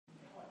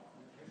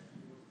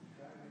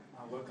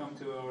Welcome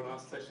to our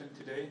last session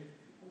today.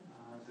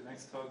 The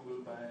next talk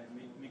will by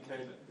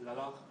Michael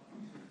Lallart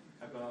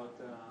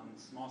about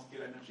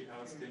small-scale energy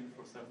harvesting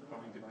for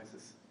self-powering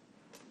devices.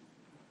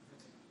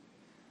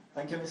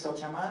 Thank you, Mr.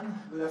 Chairman.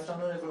 Good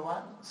afternoon,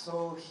 everyone.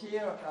 So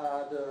here,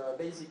 the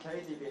basic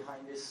idea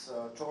behind this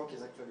talk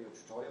is actually a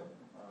tutorial,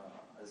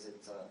 as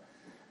it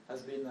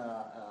has been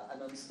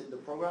announced in the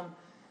program.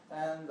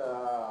 And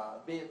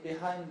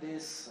behind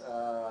this,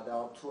 there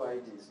are two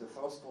ideas. The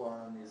first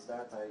one is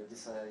that I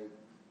decided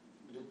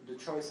the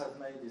choice I've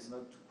made is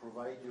not to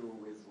provide you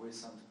with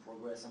recent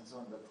progress and so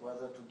on, but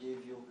rather to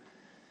give you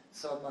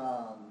some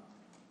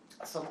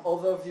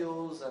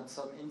overviews and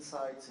some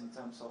insights in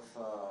terms of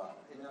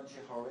energy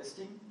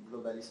harvesting,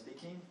 globally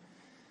speaking,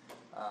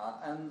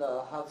 and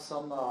have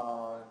some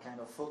kind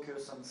of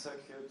focus on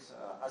circuit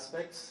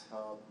aspects,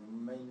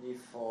 mainly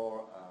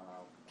for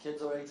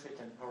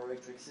piezoelectric and power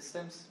electric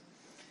systems.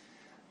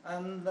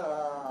 And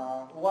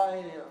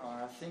why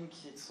I think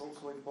it's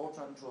also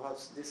important to have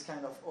this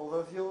kind of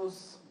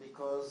overviews,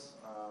 because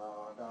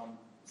there are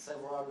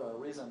several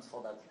reasons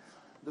for that.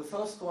 The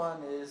first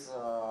one is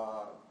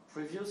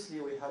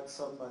previously we had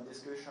some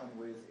discussion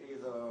with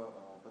either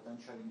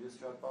potential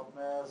industrial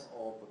partners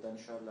or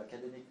potential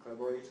academic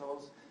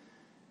collaborators,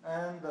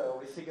 and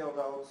we figured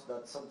out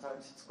that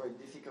sometimes it's quite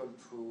difficult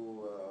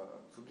to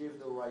give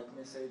the right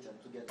message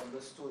and to get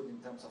understood in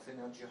terms of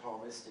energy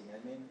harvesting.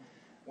 I mean,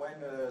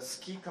 when a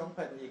ski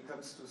company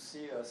comes to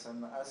see us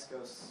and asks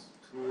us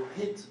to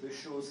hit the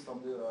shoes from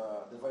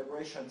the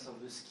vibrations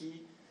of the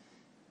ski,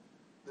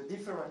 the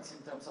difference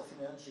in terms of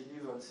energy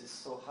levels is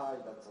so high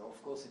that of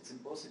course it's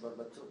impossible,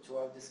 but to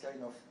have this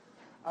kind of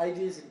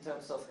ideas in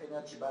terms of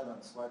energy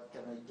balance, what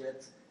can I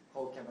get,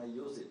 how can I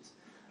use it.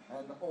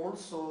 And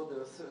also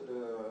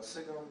the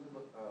second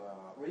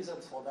reason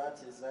for that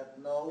is that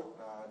now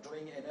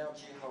doing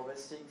energy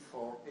harvesting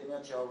for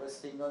energy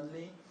harvesting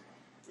only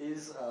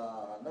is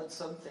not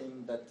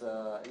something that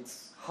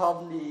it's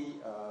hardly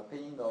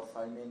paying off.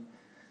 I mean,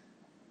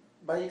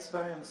 by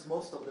experience,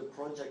 most of the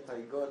project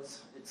I got,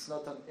 it's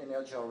not on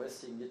energy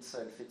harvesting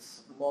itself,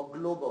 it's more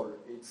global.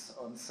 It's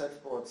on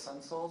self-powered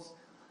sensors,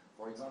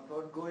 for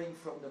example, going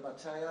from the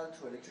material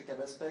to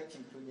electrical aspect,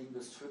 including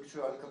the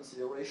structural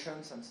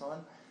considerations and so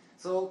on.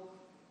 So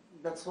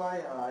that's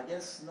why I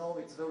guess now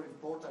it's very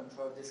important to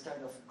have this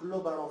kind of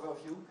global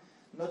overview,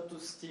 not to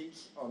stick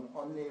on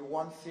only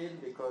one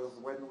field, because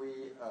when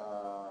we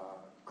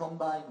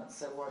combine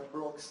several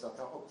blocks that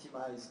are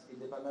optimized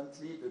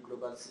independently, the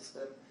global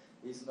system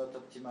is not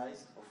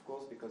optimized, of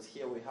course, because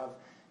here we have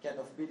kind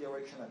of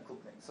bidirectional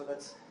coupling. So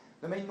that's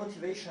the main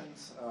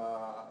motivations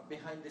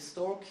behind this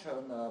talk,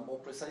 and more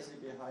precisely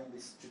behind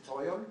this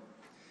tutorial.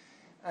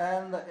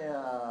 And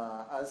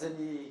as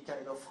any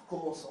kind of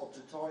course or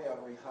tutorial,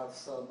 we have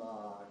some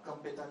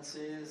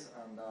competencies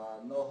and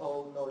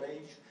know-how,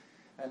 knowledge.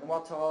 And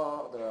what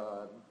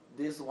are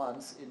these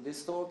ones in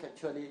this talk?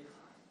 Actually,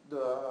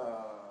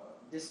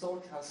 this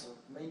talk has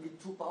mainly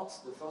two parts.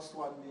 The first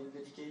one being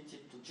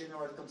dedicated to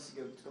general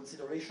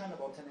consideration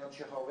about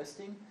energy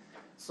harvesting.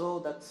 So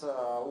that's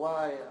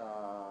why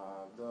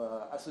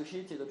the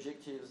associated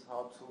objectives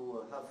are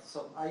to have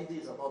some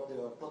ideas about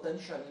the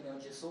potential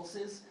energy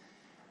sources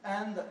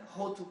and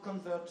how to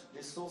convert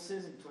these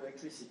sources into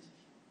electricity.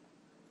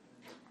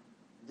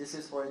 This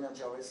is for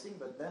energy harvesting,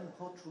 but then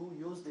how to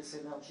use this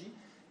energy.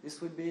 This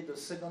will be the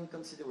second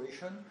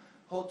consideration,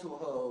 how to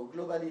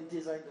globally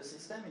design the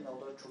system in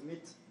order to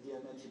meet the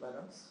energy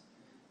balance.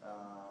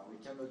 We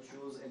cannot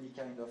use any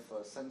kind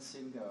of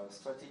sensing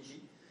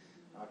strategy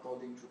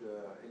according to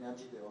the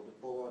energy or the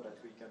power that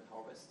we can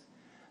harvest.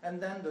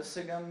 And then the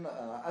second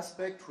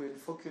aspect will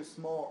focus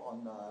more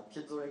on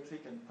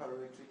piezoelectric and power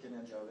electric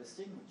energy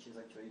harvesting, which is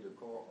actually the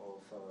core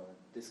of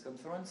this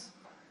conference,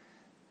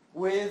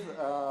 with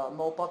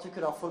more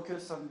particular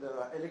focus on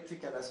the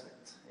electrical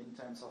aspect in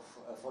terms of,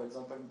 for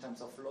example, in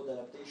terms of load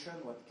adaptation,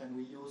 what can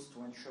we use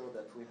to ensure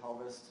that we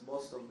harvest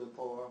most of the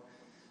power,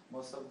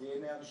 most of the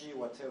energy,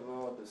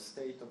 whatever the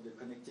state of the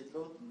connected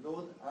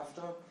load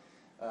after,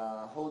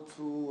 how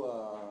to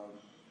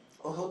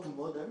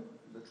model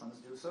the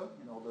transducer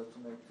in order to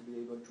be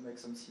able to make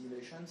some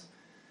simulations,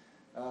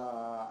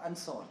 and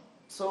so on.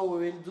 So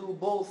we will do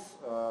both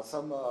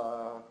some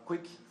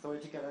quick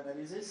theoretical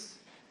analysis,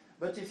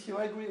 but if you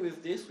agree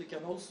with this, we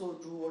can also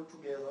do all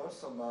together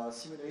some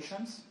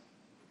simulations.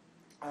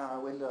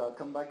 We'll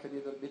come back a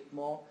little bit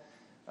more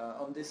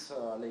on this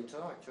later,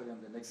 actually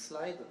on the next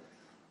slide.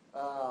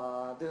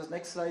 The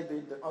next slide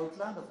is the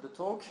outline of the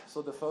talk.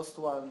 So the first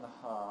one,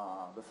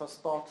 the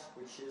first part,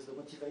 which is the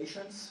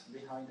motivations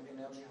behind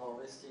energy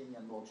harvesting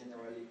and more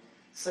generally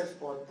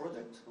self-powered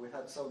product. We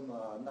had some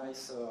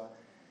nice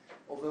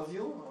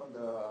overview on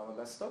the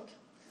last talk.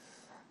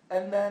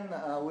 And then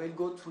we'll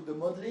go to the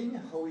modeling,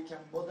 how we can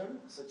model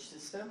such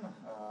system.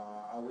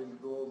 I will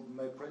go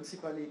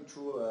principally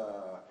into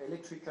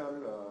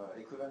electrical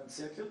equivalent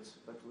circuit,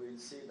 but we'll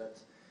see that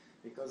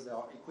because they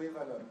are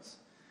equivalent,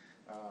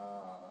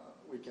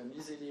 we can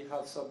easily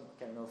have some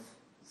kind of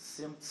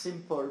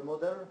simple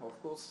model,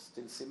 of course,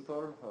 still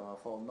simple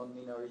for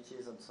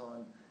non-linearities and so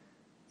on.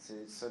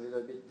 it's a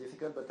little bit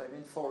difficult, but I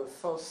mean for a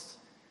first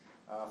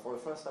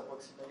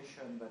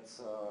approximation,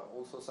 that's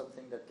also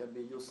something that can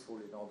be useful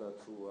in order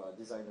to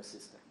design a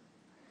system.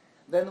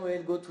 Then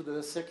we'll go to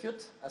the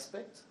circuit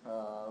aspect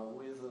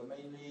with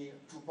mainly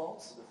two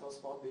parts. The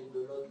first part being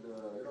the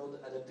load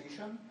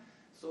adaptation,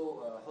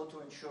 so how to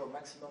ensure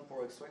maximum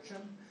power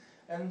extraction.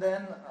 And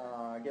then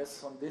I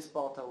guess on this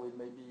part I will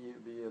maybe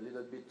be a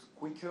little bit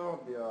quicker,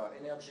 the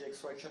energy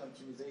extraction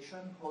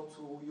optimization, how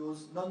to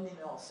use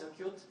non-linear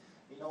circuit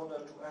in order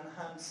to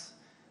enhance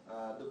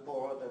the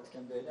power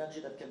the energy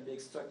that can be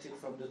extracted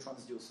from the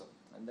transducer.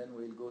 And then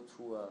we'll go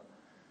to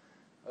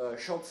a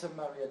short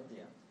summary at the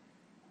end.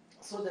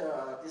 So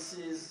this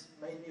is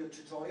mainly a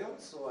tutorial,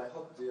 so I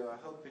hope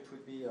it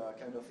will be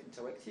kind of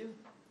interactive.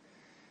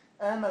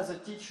 And as a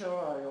teacher,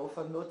 I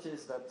often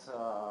notice that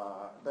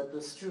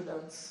the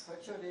students,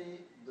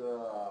 actually,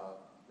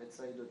 let's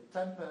say the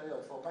time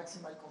period for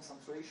maximal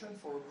concentration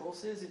for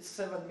courses, it's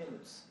 7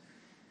 minutes.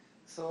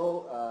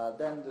 So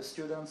then the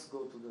students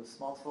go to the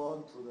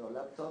smartphone, to the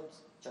laptop,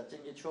 chatting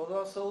each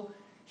other. So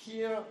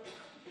here,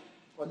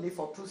 only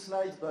for 2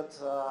 slides,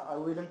 but I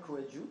will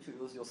encourage you to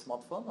use your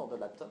smartphone or the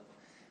laptop,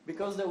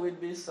 because there will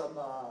be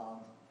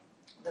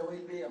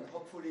and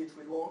hopefully it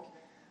will work,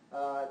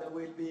 there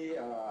will be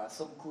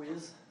some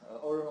quiz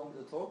all along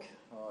the talk,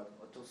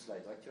 2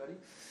 slides actually.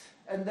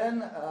 And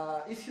then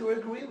if you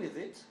agree with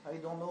it, I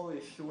don't know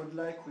if you would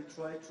like, we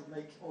try to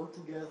make all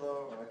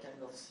together a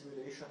kind of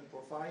simulation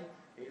profile,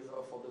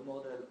 either for the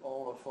model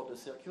or for the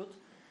circuit.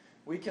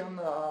 We can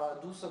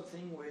do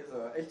something with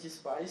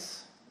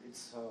LT-Spice.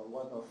 It's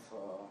one of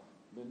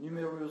the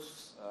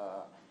numerous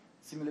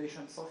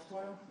simulation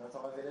software that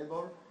are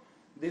available.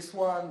 This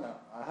one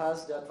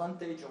has the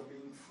advantage of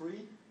being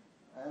free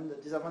and the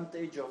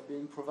disadvantage of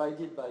being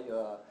provided by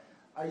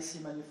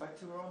IC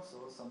manufacturer.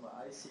 So some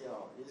IC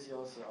are easier,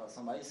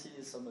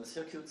 some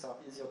circuits are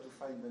easier to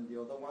find than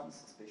the other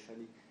ones,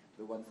 especially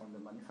the one from the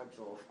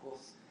manufacturer, of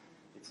course.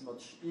 It's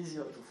much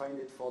easier to find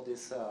it for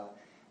this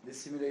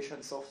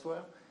simulation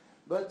software.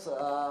 But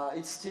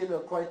it's still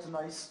quite a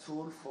nice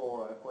tool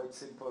for quite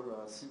simple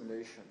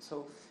simulation.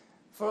 So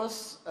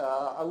first,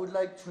 I would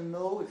like to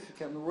know if you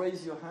can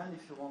raise your hand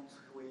if you want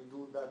we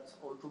do that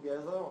all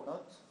together or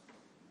not.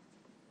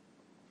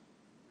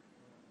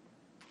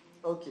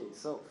 Okay,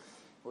 so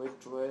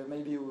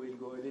maybe we will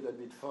go a little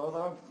bit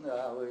further,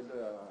 a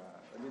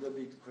little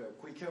bit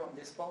quicker on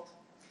this part.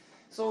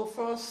 So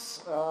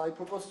first, I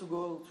propose to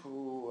go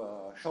to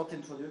a short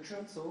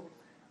introduction. So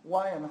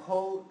why and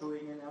how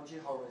doing energy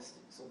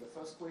harvesting? So the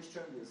first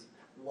question is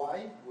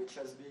why, which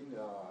has been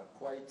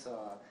quite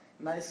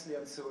nicely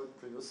answered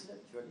previously,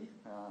 actually.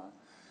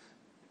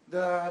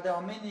 There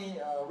are many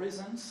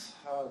reasons.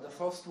 The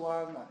first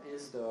one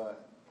is the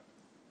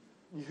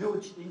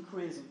huge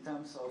increase in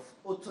terms of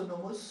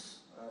autonomous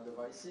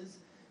devices.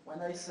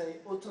 When I say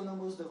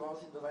autonomous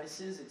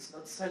devices, it's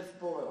not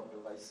self-powered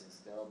devices.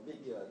 There are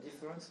big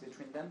difference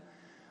between them.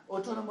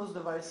 Autonomous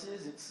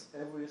devices, it's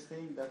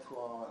everything that we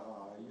are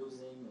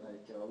using,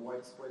 like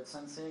widespread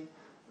sensing,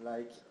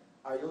 like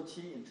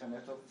IoT,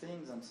 Internet of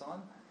Things, and so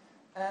on.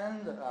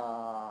 And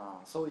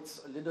so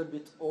it's a little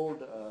bit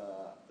old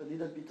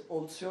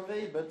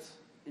survey, but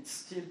it's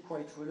still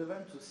quite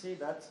relevant to see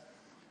that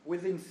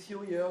within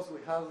few years we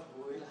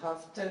will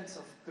have tens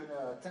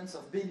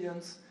of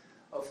billions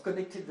of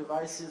connected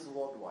devices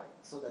worldwide.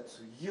 So that's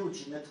a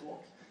huge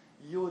network,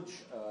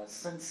 huge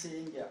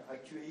sensing,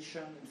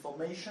 actuation,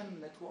 information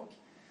network,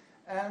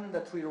 and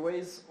that will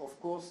raise, of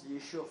course, the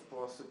issue of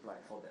power supply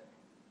for them.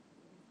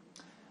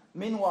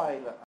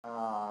 Meanwhile,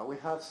 we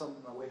had some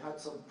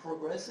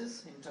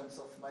progresses in terms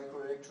of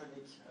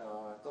microelectronic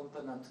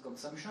component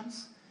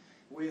consumptions,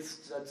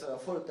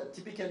 that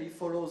typically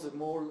follows a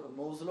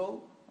Moore's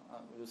law.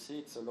 You see,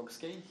 it's a log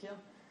scale here.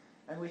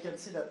 And we can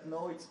see that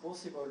now it's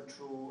possible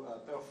to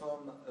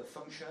perform a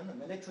function,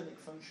 an electronic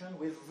function,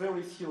 with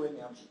very few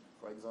energy.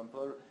 For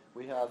example,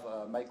 we have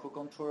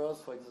microcontrollers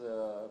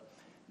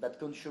that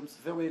consumes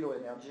very low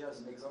energy. As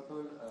an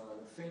example,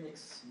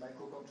 Phoenix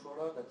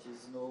microcontroller that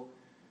is now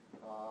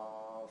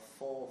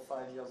 4 or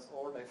 5 years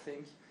old, I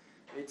think.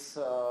 It's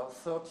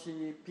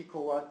 30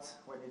 picowatt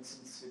when it's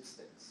in sleep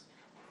states.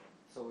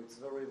 So it's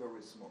very,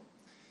 very small.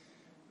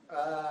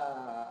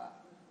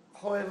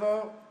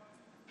 However,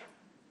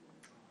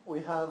 we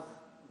have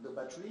the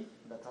battery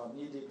that are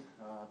needed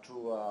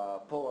to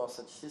power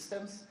such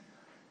systems,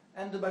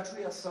 and the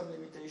battery has some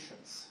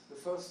limitations. The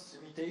first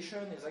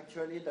limitation is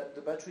actually that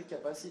the battery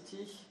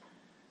capacity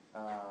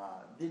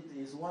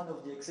is one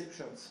of the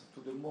exceptions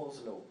to the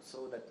Moore's law.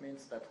 So that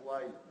means that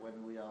while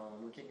when we are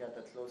looking at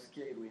that low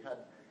scale, we had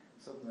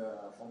some,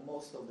 for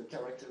most of the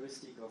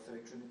characteristic of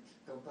electronic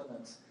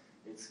components,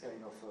 it's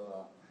kind of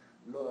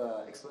a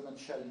low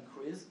exponential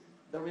increase.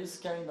 There is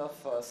kind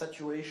of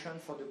saturation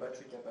for the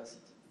battery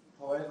capacity.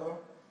 However,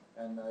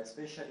 and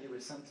especially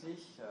recently,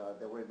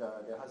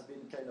 there has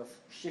been kind of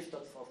shift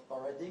of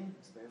paradigm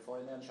for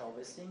energy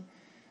harvesting,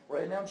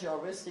 where energy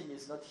harvesting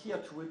is not here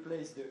to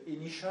replace the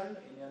initial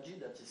energy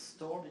that is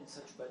stored in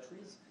such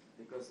batteries,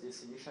 because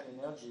this initial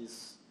energy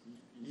is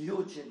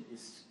huge, and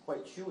is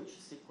quite huge,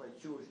 still quite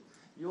huge,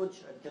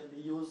 and can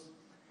be used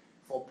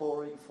for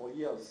powering for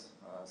years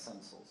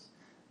sensors.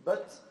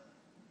 But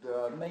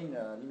the main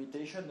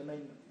limitation, the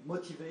main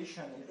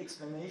motivation and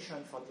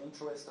explanation for the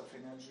interest of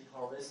energy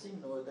harvesting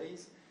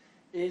nowadays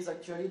is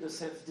actually the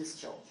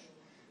self-discharge.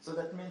 So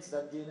that means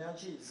that the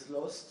energy is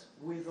lost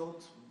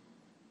without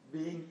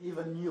being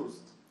even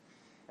used.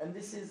 And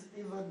this is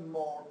even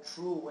more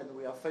true when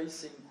we are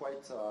facing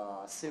quite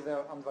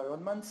severe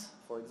environments.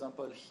 For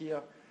example,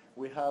 here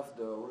we have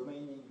the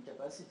remaining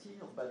capacity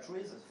of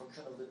batteries as a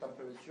function of the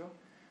temperature.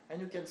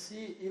 And you can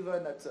see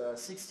even at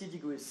 60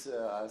 degrees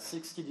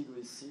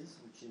C,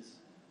 which is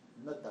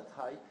not that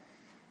high,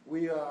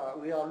 we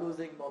are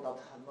losing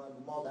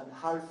more than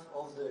half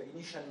of the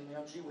initial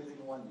energy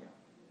within 1 year.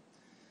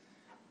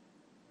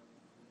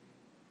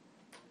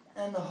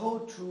 And how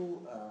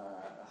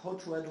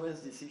to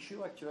address this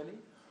issue actually?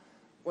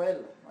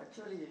 Well,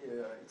 actually,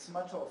 it's a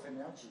matter of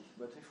energy.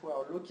 But if we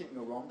are looking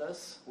around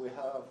us, we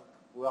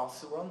are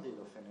surrounded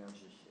of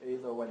energy.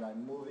 Either when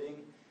I'm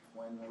moving,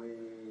 when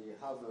we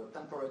have a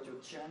temperature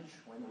change,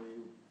 when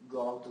we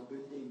go out a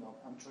building or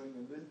entering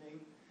a building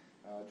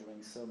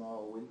during summer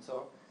or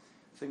winter,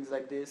 things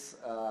like this.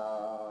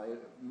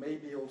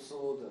 Maybe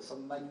also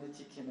some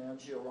magnetic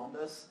energy around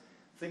us,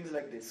 things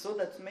like this. So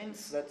that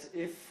means that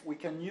if we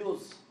can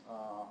use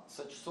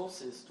such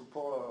sources to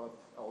power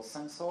our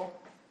sensor,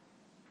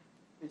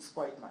 it's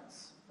quite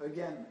nice.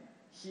 Again,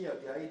 here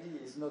the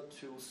idea is not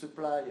to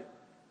supply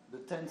the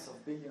tens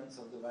of billions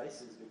of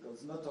devices,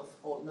 because not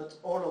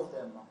all of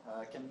them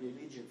can be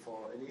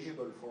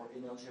eligible for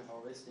energy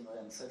harvesting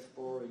and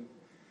self-powering.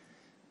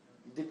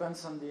 It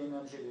depends on the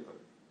energy level.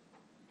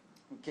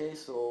 Okay,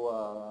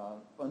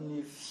 so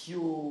only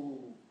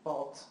few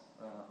parts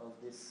of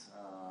this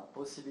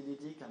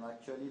possibility can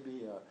actually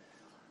be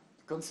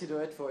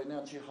considered for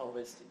energy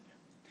harvesting.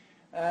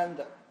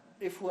 And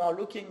if we are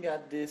looking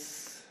at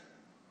this,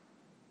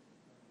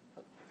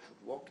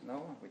 work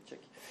now, we check.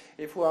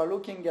 If we are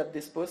looking at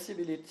these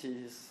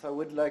possibilities, I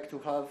would like to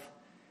have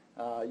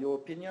your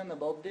opinion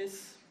about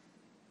this.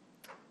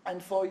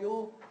 And for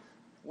you,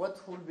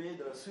 what would be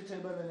the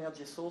suitable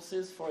energy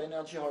sources for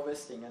energy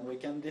harvesting? And we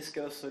can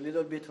discuss a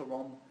little bit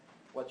around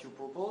what you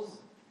propose.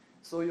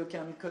 So you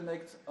can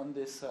connect on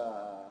this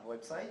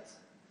website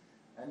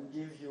and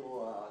give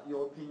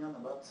your opinion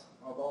about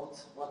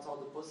what are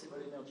the possible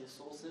energy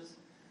sources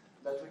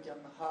that we can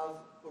have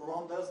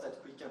around us that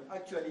we can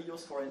actually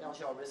use for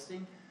energy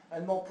harvesting,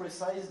 and more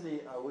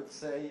precisely, I would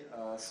say,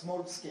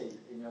 small-scale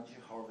energy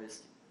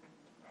harvesting.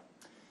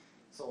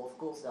 So, of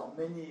course, there are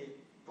many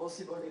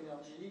possible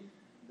energy.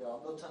 There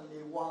are not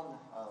only one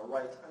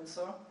right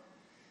answer,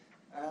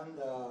 and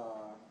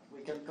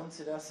we can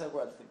consider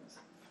several things.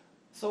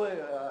 So,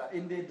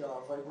 indeed, there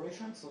are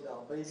vibrations, so they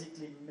are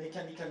basically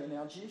mechanical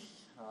energy.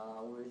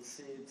 We'll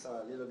see it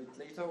a little bit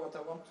later. What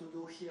I want to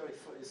do here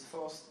is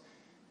first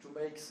to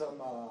make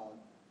some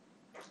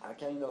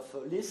kind of a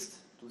list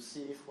to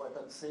see if what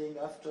I'm saying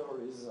after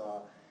is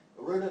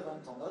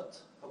relevant or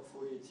not.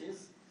 Hopefully it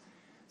is.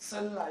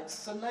 Sunlight.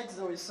 Sunlight,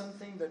 there is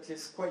something that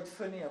is quite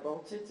funny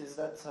about it, is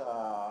that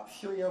a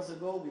few years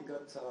ago we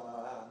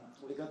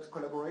got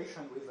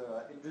collaboration with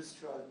an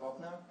industrial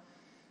partner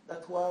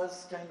that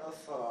was kind of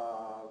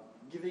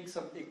giving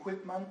some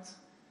equipment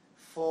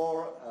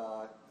for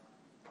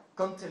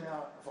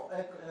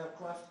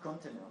aircraft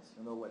containers.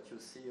 You know what you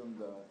see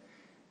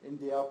in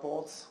the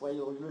airports, where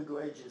your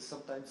luggage is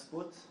sometimes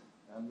put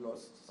and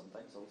lost,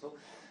 sometimes also.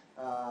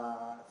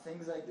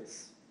 Things like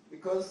this.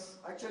 Because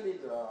actually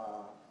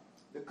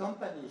the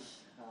company,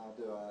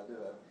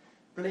 the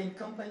plane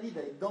company,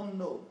 they don't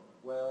know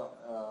where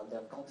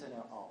their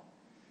containers are.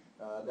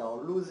 They are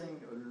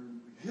losing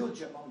a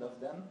huge amount of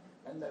them,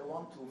 and they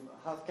want to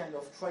have kind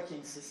of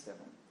tracking system.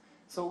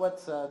 So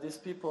what these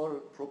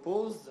people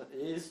proposed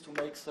is to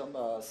make some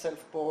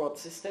self-powered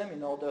system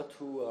in order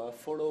to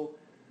follow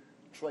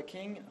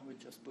tracking. We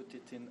just put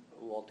it in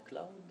word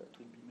cloud. That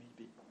would be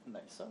maybe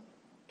nicer.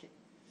 Okay.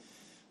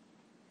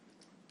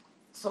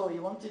 So he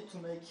wanted to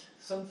make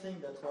something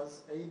that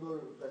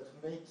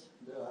make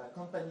the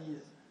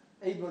companies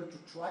able to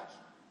track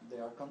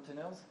their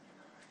containers,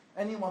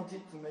 and he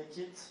wanted to make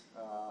it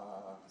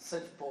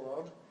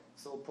self-powered,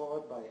 so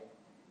powered by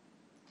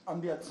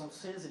ambient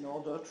sources in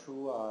order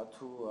to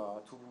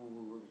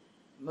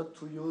not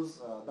to use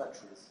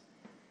batteries.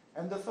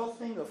 And the first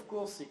thing, of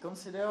course, he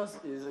considered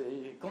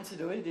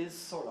is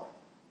solar.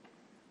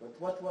 But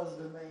what was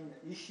the main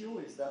issue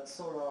is that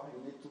solar,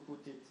 you need to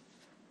put it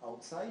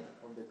outside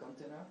of the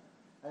container,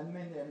 and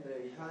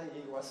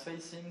he was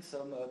facing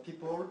some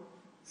people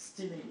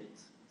stealing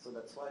it. So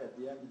that's why at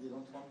the end he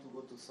didn't want to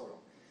go to solar.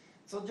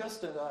 So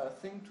just a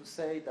thing to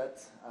say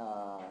that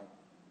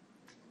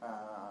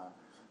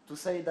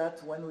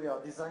when we are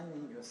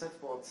designing a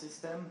self-powered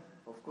system,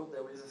 of course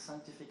there is a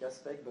scientific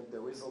aspect, but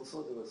there is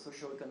also the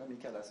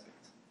socio-economical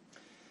aspect.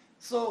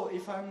 So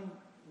if I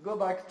go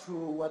back to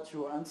what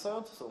you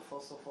answered, so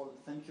first of all,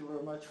 thank you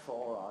very much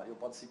for your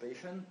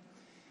participation.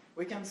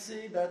 We can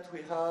see that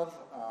we have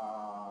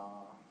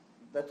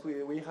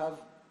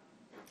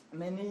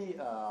many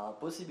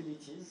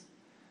possibilities.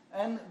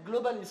 And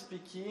globally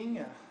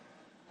speaking,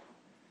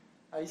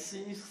 I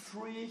see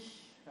three,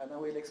 and I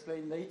will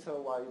explain later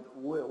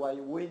why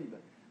wind,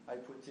 I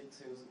put it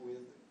with,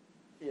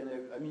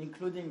 I'm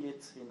including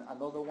it in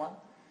another one,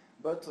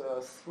 but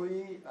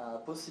three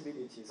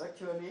possibilities.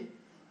 Actually,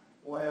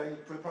 while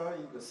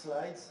preparing the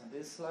slides,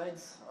 these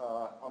slides,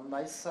 on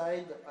my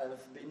side,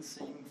 I've been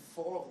seeing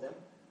four of them.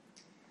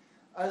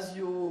 As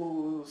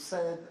you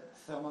said,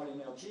 thermal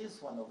energy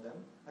is one of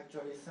them.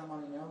 Actually,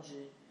 thermal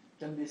energy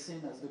can be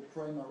seen as the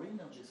primary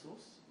energy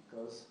source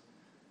because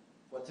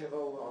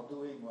whatever we are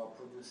doing, we are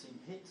producing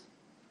heat.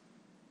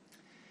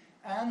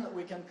 And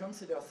we can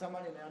consider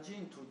thermal energy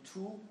into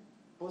two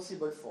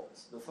possible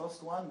forms. The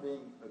first one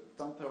being a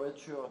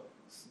temperature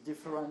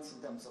difference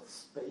in terms of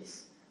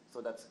space,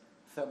 so that's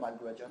thermal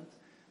gradient.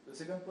 The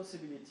second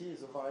possibility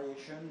is a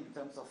variation in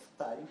terms of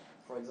time.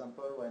 For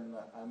example, when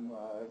I'm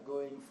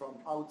going from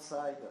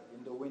outside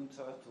in the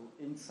winter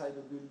to inside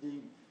a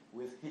building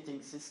with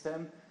heating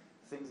system,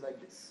 things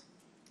like this.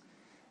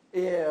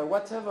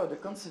 Whatever the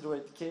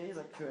considered case,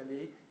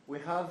 actually, we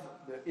have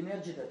the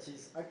energy that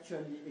is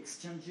actually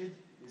exchanged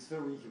is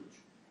very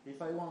huge.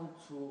 If I want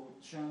to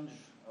change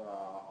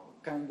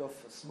kind of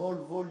a small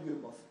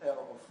volume of air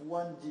of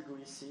 1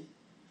 degree C,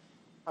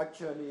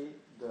 actually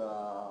the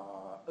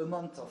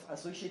amount of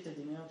associated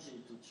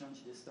energy to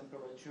change this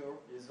temperature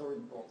is very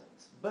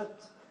important.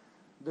 But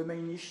the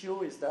main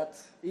issue is that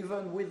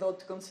even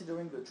without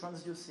considering the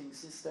transducing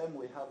system,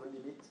 we have a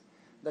limit.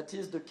 That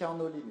is the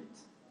Carnot limit.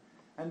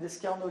 And this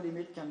Carnot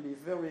limit can be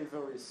very,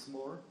 very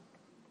small,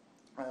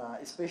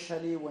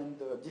 especially when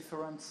the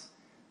difference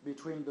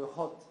between the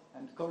hot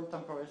and cold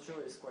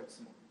temperature is quite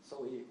small.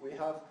 So we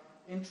have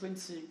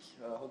intrinsic,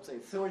 I would say,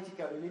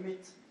 theoretical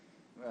limit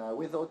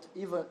without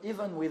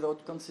even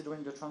without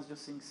considering the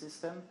transducing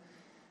system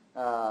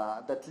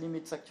that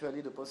limits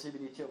actually the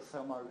possibility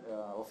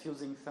of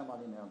using thermal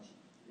energy.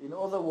 In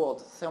other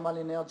words, thermal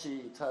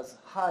energy, it has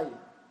high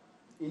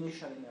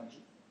initial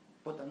energy,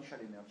 potential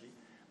energy,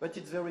 but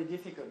it's very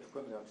difficult to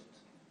convert it.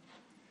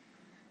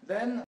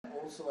 Then,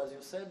 also as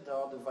you said, there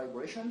are the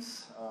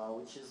vibrations,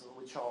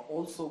 which are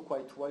also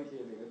quite widely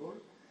available.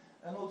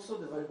 And also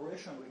the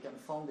vibration, we can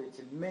find it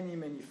in many,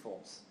 many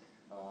forms,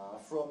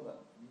 from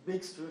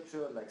big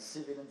structure like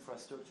civil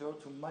infrastructure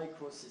to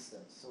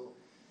microsystems. So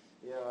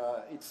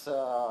it's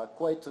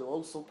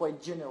also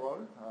quite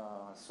general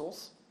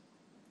source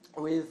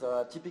with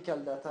typical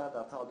data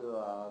that are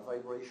the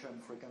vibration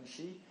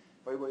frequency,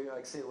 vibration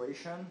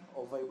acceleration,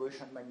 or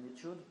vibration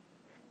magnitude.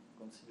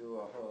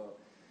 Consider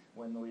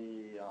when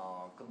we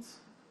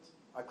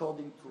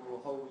according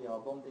to how we are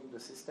bonding the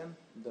system,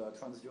 the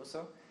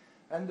transducer.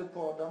 And the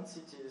power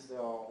densities, they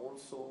are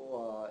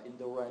also in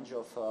the range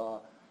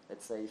of,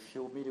 let's say, a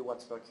few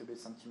milliwatts per cubic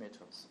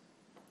centimeters.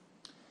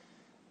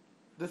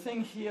 The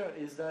thing here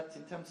is that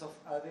in terms of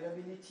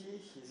availability,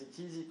 is it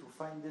easy to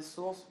find this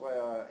source?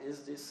 Where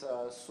is this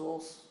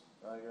source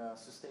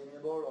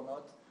sustainable or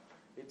not?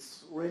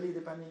 It's really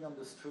depending on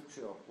the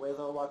structure,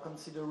 whether we are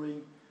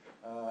considering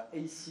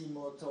AC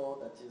motor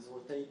that is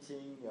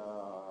rotating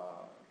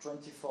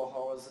 24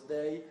 hours a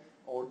day,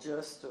 or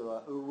just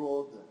a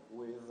road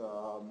with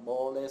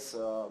more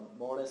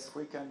or less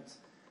frequent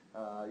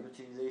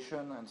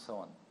utilization and so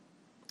on.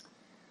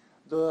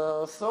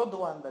 The third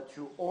one that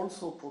you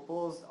also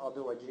proposed are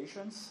the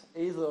radiations,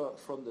 either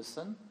from the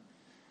sun,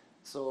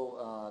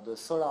 so the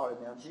solar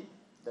energy,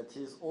 that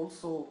is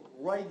also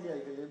widely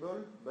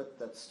available, but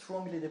that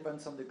strongly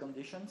depends on the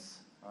conditions,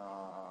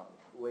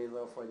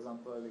 whether, for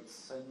example, it's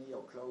sunny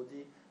or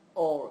cloudy,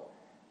 or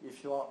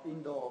if you are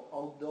indoor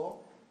or outdoor,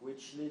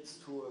 which leads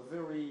to a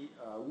very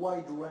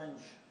wide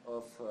range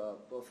of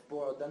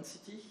power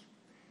density.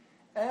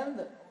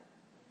 And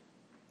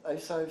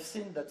I've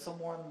seen that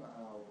someone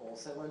or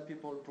several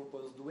people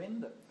proposed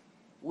wind.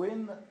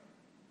 Wind,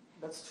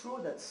 that's true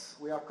that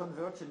we are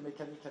converting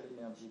mechanical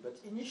energy, but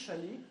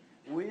initially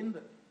wind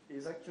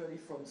is actually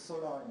from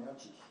solar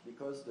energy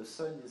because the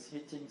sun is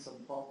hitting some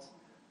part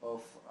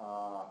of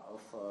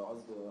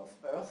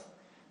Earth,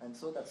 and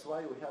so that's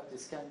why we have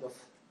this kind of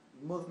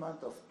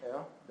movement of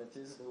air that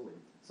is the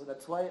wind. So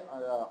that's why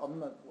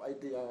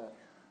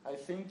I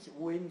think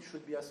wind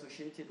should be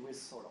associated with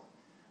solar.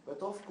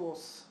 But of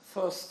course,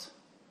 first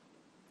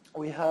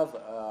we have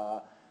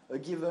a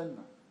given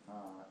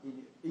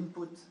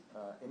input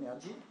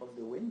energy of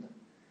the wind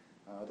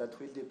that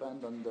will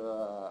depend on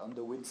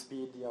the wind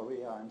speed, the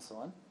area, and so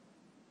on.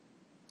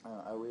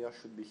 Area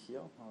should be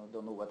here. I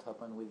don't know what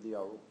happened with the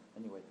arrow.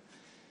 Anyway.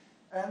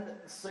 And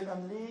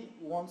secondly,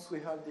 once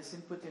we have this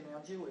input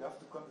energy, we have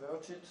to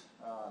convert it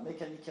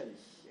mechanically.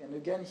 And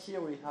again,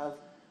 here we have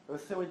a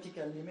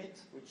theoretical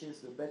limit, which is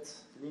the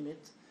Betz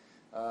limit,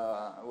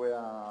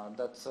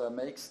 that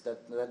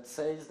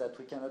says that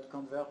we cannot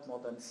convert more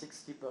than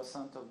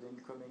 60% of the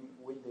incoming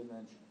wind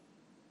energy.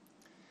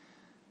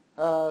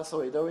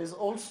 There is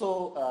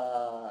also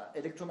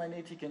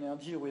electromagnetic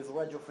energy with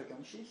radio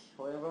frequency.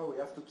 However, we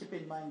have to keep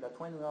in mind that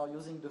when we are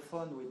using the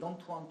phone, we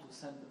don't want to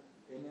send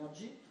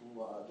energy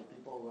to the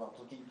people we are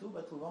talking to,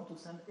 but we want to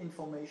send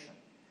information.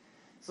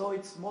 So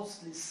it's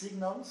mostly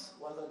signals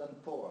rather than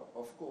power.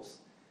 Of course,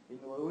 in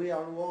the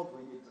real world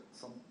we need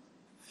some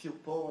few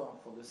power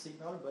for the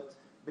signal, but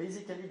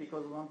basically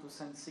because we want to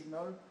send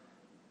signal,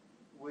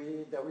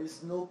 there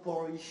is no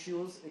power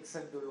issues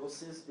except the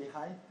losses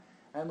behind,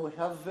 and we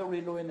have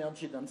very low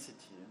energy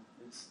density.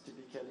 It's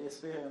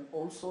typically, and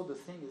also the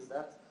thing is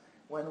that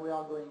when we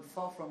are going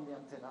far from the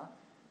antenna,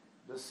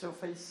 the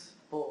surface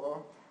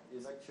power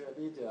is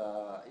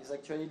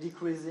actually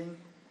decreasing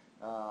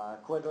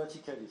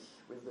quadratically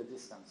with the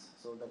distance.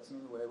 So that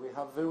means we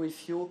have very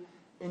few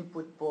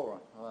input power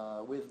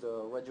with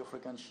the radio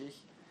frequency,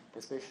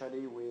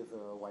 especially with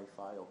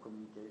Wi-Fi or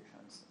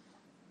communications.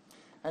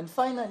 And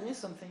finally,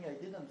 something I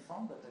didn't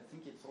find, but I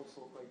think it's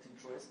also quite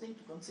interesting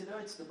to consider,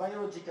 it's the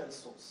biological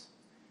source.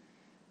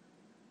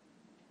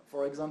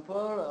 For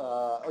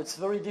example, it's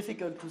very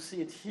difficult to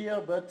see it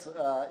here, but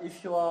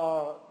if you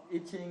are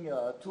eating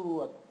a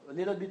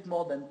little bit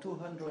more than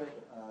 200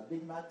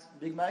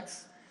 Big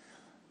Macs,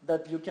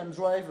 that you can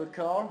drive a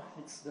car,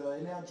 it's the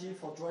energy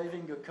for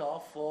driving a car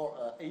for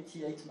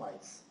 88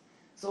 miles.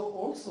 So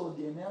also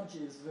the energy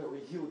is very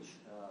huge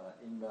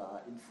in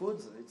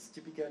foods. It's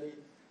typically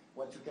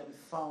what you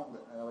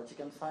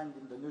can find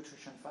in the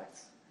nutrition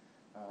facts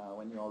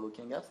when you are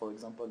looking at, for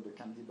example, the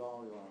candy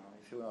bar.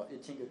 If you are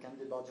eating a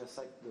candy bar,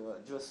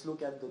 just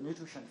look at the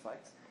nutrition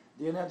facts.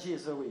 The energy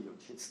is very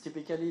huge. It's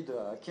typically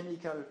the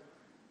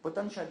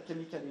potential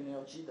chemical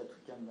energy that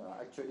we can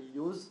actually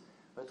use,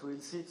 but we'll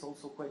see it's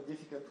also quite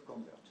difficult to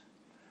convert.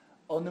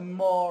 On a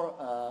more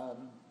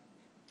on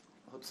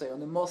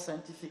a more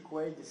scientific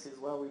way, this is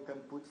where we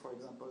can put, for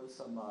example,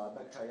 some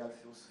bacterial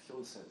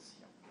fuel cells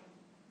here.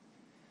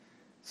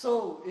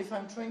 So if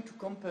I'm trying to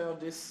compare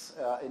these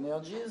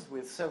energies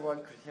with several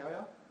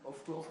criteria,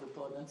 of course the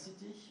power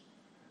density,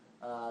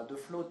 the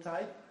flow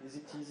type, is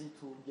it easy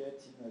to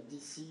get in a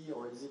DC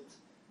or is it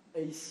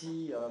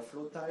AC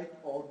flow type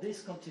or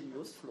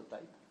discontinuous flow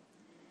type.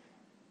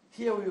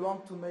 Here we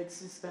want to make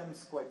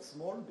systems quite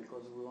small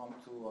because we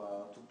want to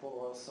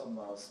power some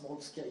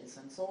small-scale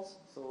sensors.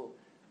 So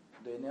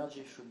the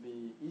energy should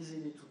be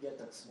easily to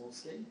get at small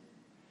scale.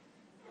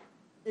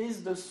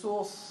 Is the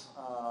source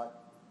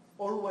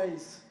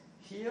always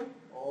here?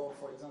 Or,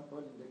 for example,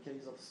 in the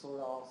case of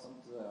solar,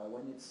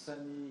 when it's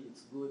sunny,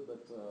 it's good,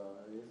 but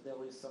if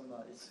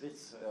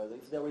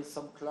there is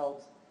some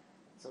cloud,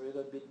 it's a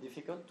little bit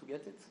difficult to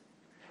get it.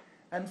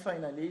 And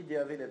finally,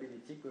 the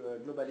availability,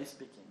 globally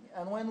speaking.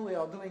 And when we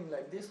are doing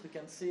like this, we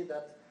can see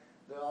that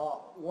there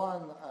are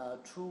 1,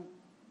 2,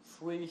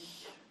 3,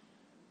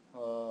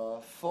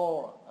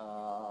 4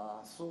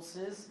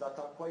 sources that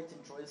are quite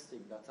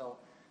interesting, that are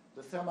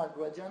the thermal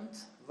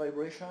gradient,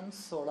 vibrations,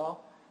 solar,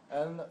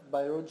 and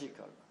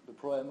biological. The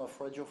problem of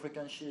radio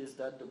frequency is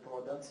that the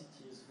power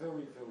density is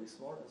very, very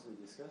small, as we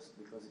discussed,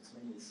 because it's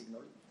mainly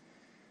signal.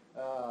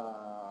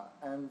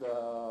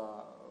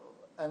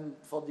 And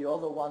for the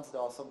other ones,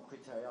 there are some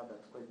criteria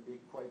that could be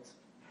quite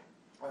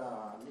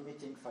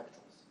limiting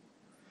factors.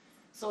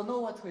 So now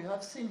what we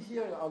have seen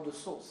here are the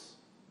source,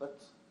 but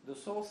the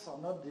source are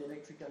not the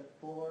electrical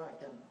power I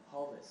can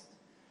harvest.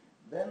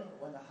 Then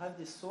when I have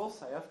this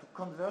source, I have to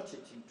convert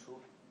it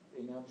into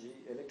energy,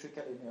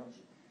 electrical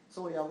energy.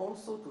 So we have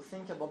also to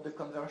think about the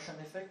conversion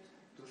effect,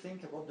 to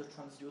think about the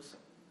transducer.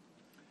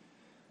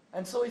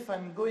 And so if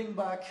I'm going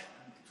back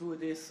to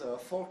these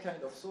 4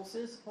 kind of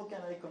sources, how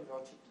can I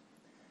convert it?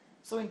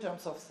 So in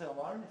terms of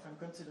thermal, if I'm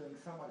considering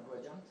thermal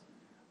gradient,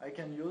 I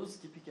can use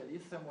typically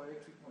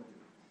thermoelectric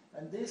module.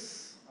 And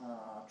this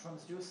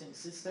transducing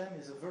system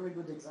is a very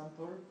good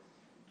example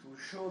to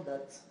show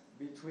that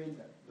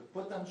between the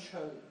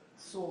potential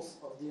source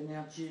of the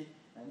energy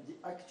and the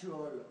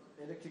actual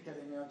electrical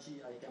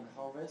energy I can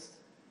harvest,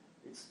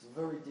 it's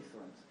very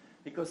different.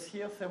 Because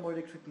here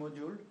thermoelectric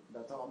modules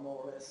that are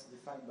more or less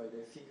defined by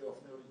the figure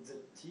of Newton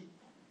ZT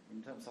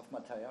in terms of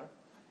material,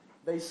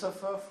 they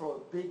suffer from a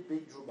big,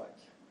 big drawback.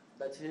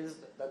 That is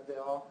that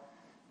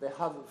they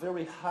have a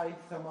very high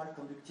thermal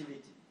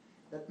conductivity.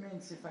 That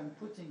means if I'm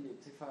putting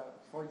it,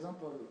 for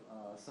example,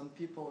 some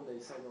people, they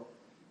say, oh,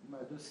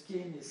 the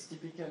skin is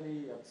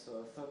typically at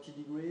 30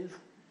 degrees.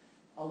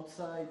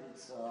 Outside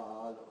it's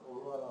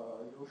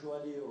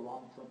usually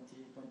around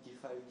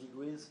 20-25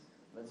 degrees.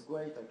 That's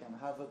great, I can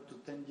have up to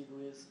 10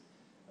 degrees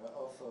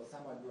of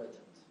thermal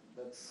gradient.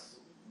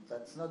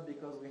 That's not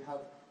because we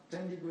have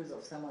 10 degrees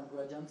of thermal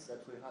gradients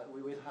that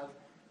we will have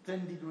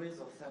 10 degrees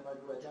of thermal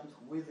gradient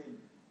within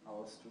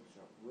our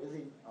structure,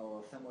 within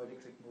our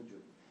thermoelectric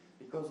module.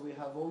 Because we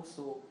have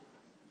also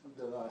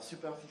the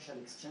superficial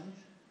exchange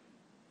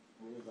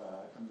with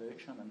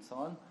convection and so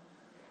on.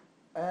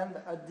 And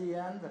at the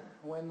end,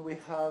 when we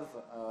have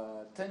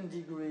 10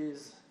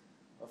 degrees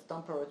of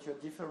temperature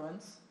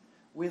difference,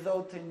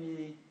 without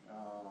any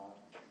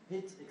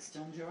heat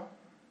exchanger,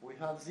 we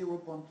have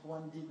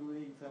 0.1 degree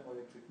in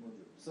thermoelectric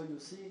module. So you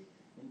see,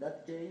 in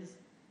that case,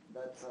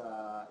 that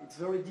it's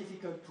very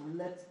difficult to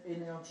let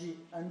energy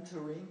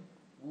entering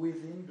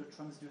within the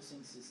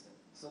transducing system.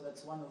 So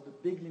that's one of the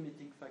big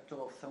limiting factors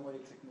of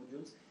thermoelectric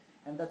modules.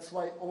 And that's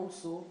why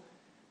also,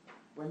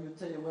 when you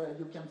tell where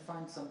you can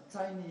find some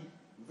tiny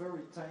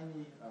very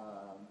tiny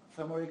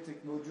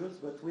thermoelectric modules,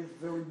 but with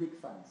very big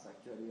fans,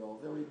 actually, or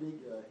very big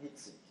heat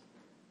sink,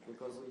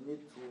 because we need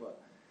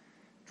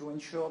to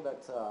ensure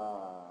that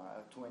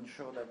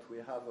we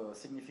have a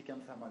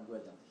significant thermal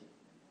gradient here.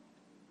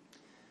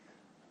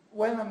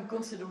 When I'm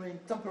considering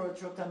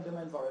temperature time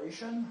domain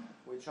variation,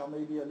 which are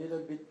maybe a little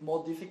bit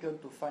more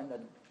difficult to find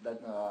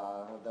that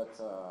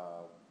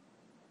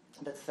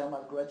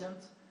thermal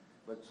gradient,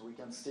 but we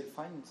can still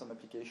find in some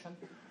application,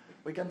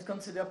 we can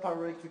consider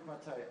pyroelectric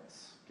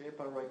materials. Okay,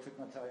 pyroelectric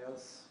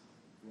materials,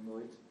 you know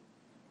it.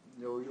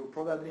 You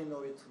probably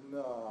know it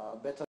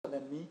better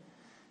than me.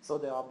 So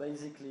they are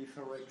basically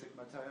ferroelectric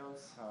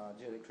materials,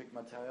 dielectric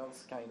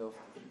materials, kind of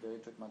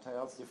dielectric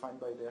materials defined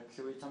by their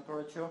Curie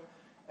temperature.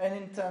 And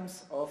in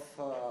terms of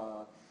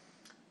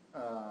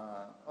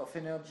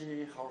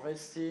energy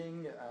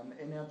harvesting and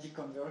energy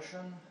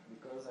conversion,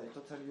 because I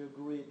totally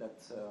agree that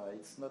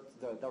it's not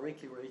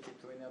directly related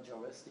to energy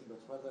harvesting, but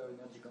rather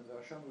energy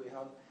conversion, we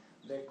have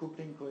the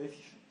coupling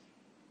coefficient.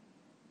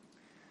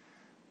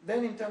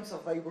 Then in terms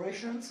of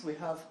vibrations, we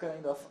have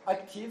kind of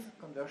active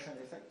conversion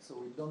effect, so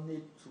we don't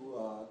need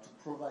to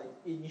provide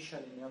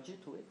initial energy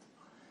to it.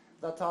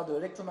 That are the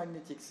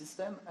electromagnetic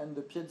system and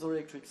the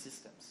piezoelectric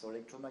system. So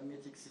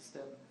electromagnetic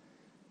system,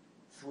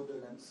 through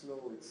the Lenz's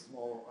law, it's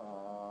more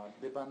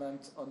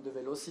dependent on the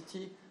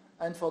velocity.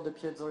 And for the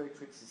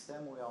piezoelectric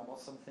system, we are more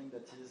something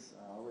that is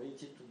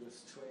related to the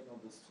strain or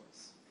the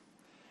stress.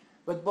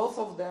 But both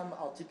of them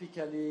are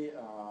typically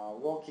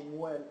working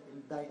well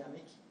in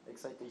dynamic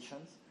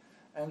excitations.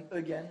 And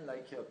again,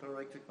 like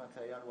pyroelectric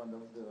material, one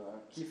of the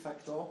key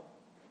factors,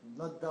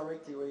 not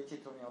directly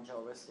related to energy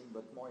harvesting,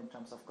 but more in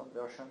terms of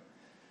conversion,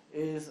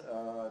 is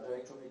the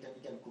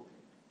electromechanical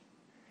coupling.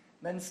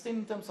 Then still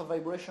in terms of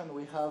vibration,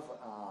 we have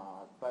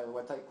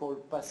what I call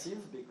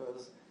passive,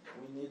 because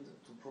we need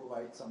to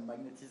provide some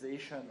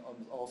magnetization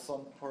or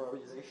some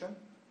polarization.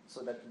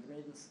 So that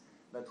means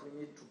that we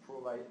need to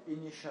provide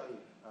initial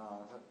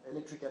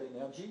electrical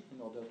energy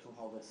in order to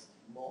harvest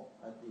more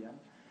at the end.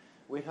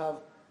 We have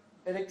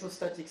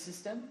electrostatic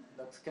system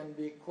that can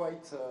be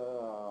quite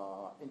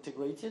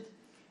integrated,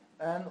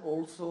 and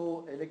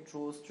also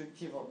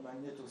electrostructive or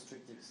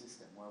magnetostructive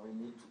system, where we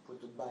need to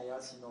put a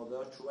bias in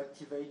order to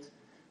activate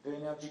the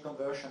energy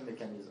conversion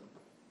mechanism.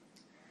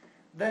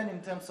 Then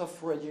in terms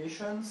of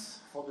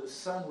radiations, for the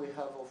sun we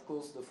have of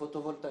course the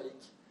photovoltaic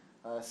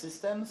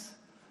systems,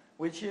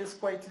 which is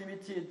quite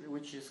limited,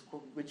 which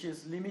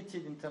is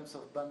limited in terms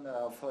of band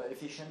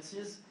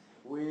efficiencies,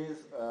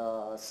 with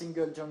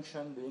single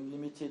junction being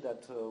limited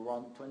at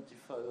around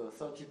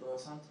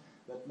 30%,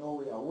 but now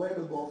we are well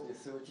above the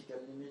theoretical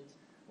limit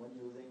when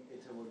using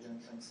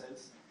heterojunction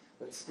cells,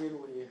 but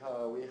still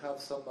we have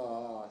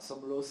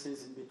some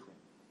losses in between.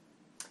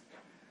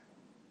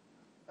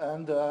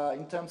 And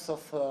in terms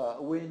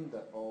of wind,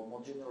 or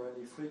more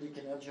generally fluidic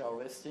energy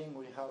harvesting,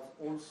 we have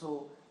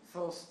also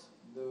first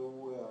the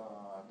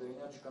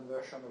energy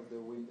conversion of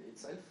the wind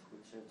itself,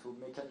 which to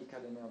mechanical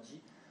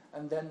energy,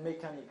 and then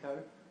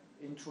mechanical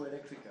into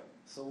electrical.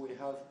 So we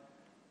have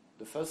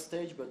the first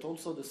stage, but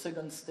also the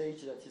second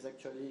stage that is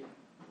actually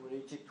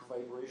related to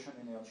vibration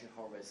energy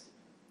harvesting.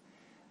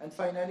 And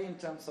finally, in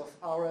terms of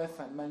RF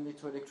and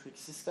magnetoelectric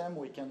system,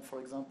 we can, for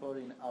example,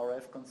 in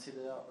RF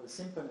consider a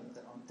simple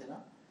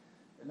antenna.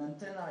 An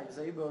antenna is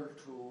able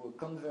to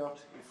convert,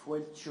 if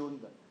well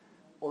tuned,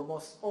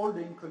 almost all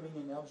the incoming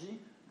energy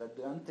that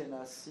the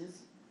antenna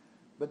sees,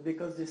 but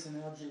because this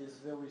energy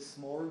is very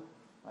small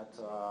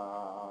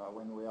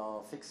when we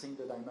are fixing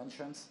the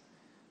dimensions,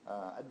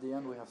 at the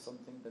end we have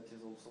something that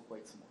is also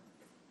quite small.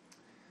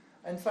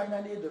 And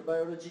finally, the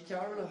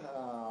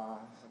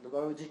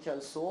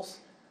biological source.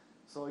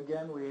 So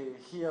again,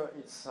 here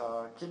it's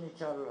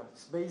chemical.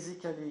 It's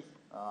basically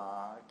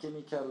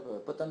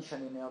chemical potential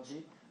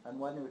energy, and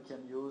one we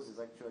can use is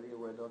actually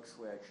redox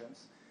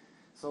reactions.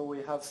 So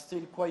we have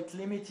still quite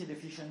limited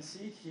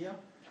efficiency here,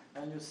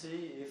 and you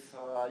see if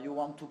you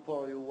want to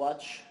pour your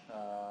watch,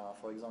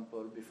 for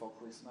example, before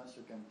Christmas,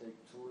 you can take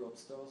 2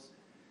 lobsters.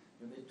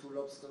 You need 2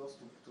 lobsters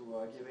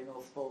to give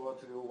enough power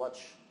to your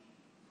watch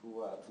to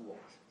work.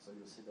 So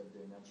you see that the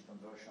energy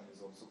conversion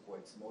is also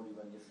quite small,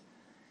 even if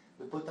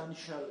the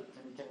potential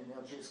chemical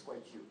energy is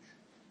quite huge.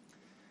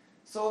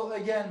 So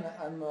again,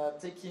 I'm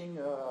taking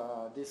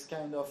this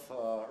kind of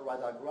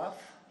radar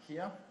graph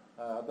here,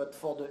 but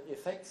for the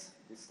effects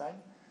this time,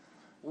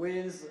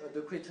 with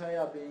the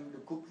criteria being the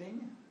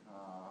coupling,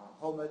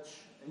 how much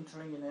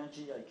entering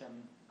energy I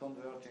can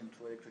convert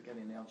into electrical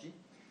energy.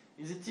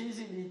 Is it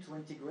easy to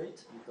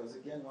integrate? Because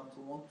again, what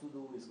we want to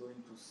do is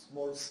going to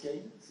small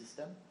scale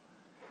system.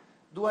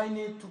 Do I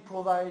need to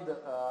provide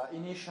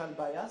initial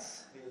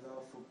bias, either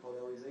through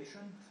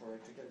polarization for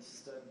electrical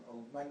system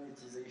or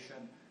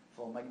magnetization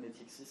for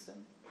magnetic system?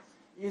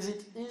 Is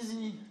it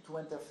easy to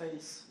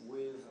interface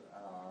with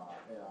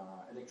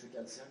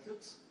electrical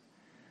circuits?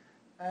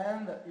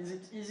 And is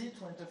it easy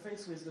to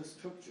interface with the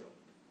structure?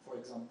 For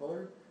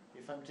example,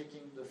 if I'm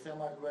taking the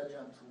thermal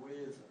gradient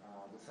with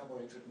the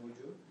thermoelectric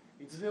module,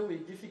 it's very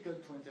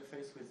difficult to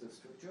interface with the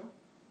structure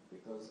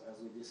because, as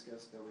we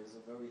discussed, there is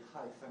a very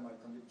high thermal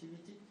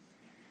conductivity.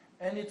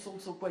 And it's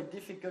also quite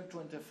difficult to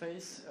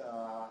interface,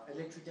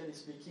 electrically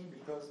speaking,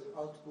 because the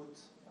output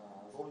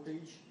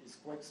voltage is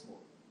quite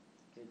small.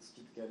 Okay, it's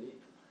typically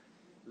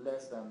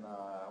less than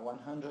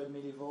 100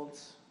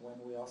 millivolts when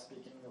we are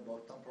speaking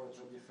about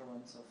temperature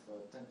difference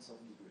of tenths of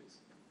degrees.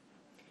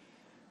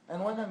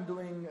 And when I'm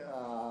doing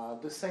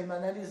the same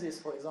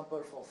analysis, for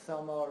example, for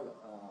thermal,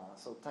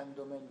 so time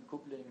domain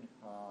coupling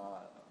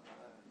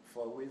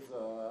with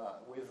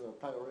a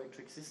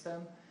pyroelectric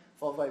system,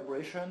 for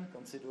vibration,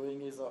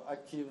 considering either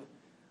active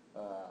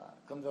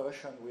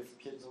conversion with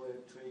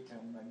piezoelectric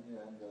and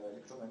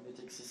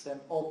electromagnetic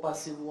system, or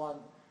passive one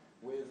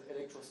with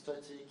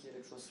electrostatic,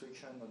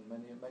 electrostriction,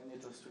 and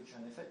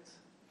magnetostriction effects.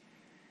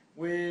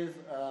 With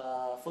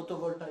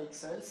photovoltaic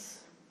cells,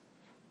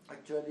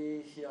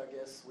 actually here I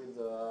guess with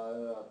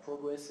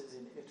progresses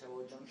in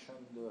heterojunction,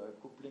 the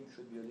coupling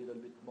should be a little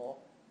bit more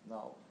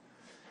now.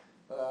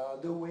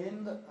 The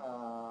wind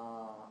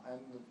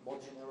and more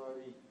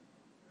generally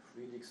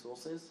fluidic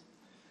sources.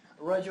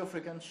 Radio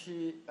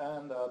frequency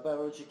and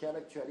biological,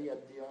 actually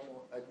at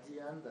the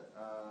end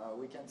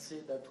we can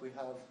see that we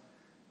have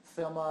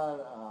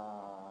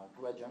thermal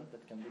gradient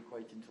that can be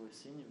quite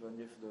interesting, even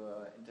if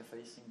the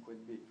interfacing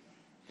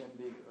can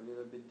be a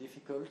little bit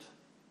difficult.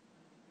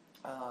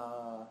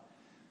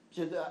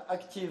 The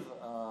active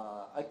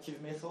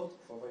method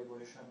for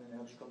vibration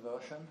energy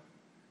conversion.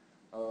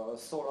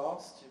 Solar,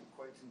 still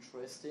quite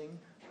interesting.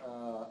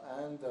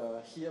 And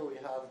here we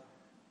have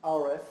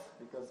RF,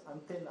 because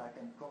antenna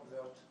can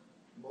convert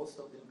most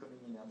of the incoming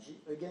energy.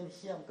 Again,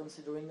 here I'm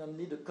considering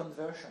only the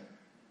conversion,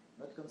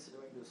 not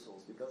considering the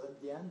source, because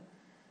at the end,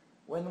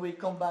 when we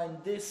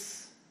combine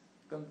this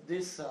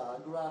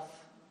graph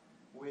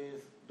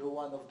with the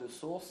one of the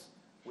source,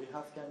 we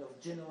have kind of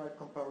general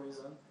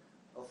comparison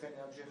of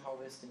energy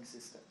harvesting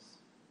systems.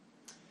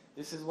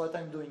 This is what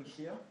I'm doing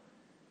here,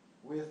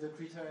 with the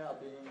criteria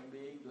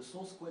being the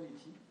source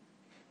quality.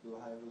 You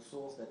have a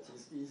source that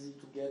is easy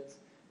to get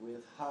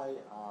with high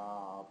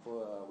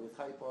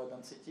power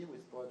density,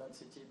 with power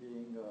density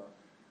being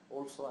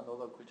also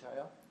another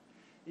criteria.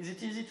 Is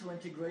it easy to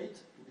integrate,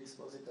 to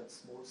dispose it at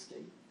small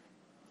scale?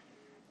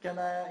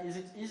 Is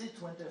it easy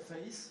to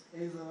interface,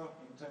 either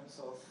in terms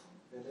of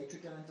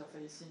electrical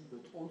interfacing,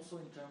 but also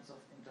in terms of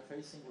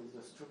interfacing with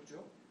the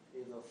structure,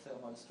 either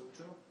thermal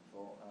structure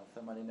for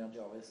thermal energy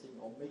harvesting,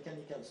 or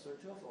mechanical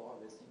structure for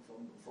harvesting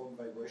from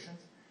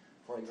vibrations,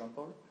 for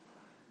example.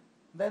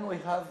 Then we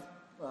have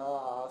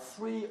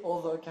three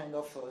other kind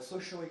of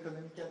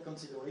socio-economical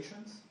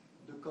considerations.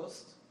 The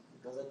cost,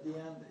 because at the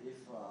end, if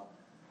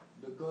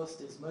the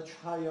cost is much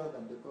higher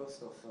than the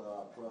cost of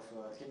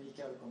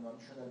chemical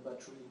conventional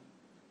battery,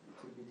 it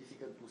will be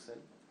difficult to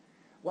sell.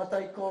 What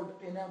I call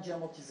energy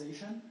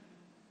amortization.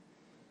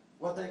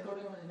 What I call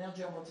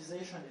energy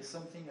amortization is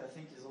something I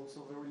think is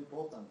also very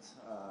important.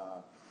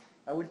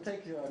 I will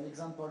take an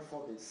example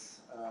for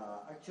this.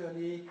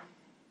 Actually,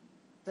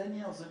 10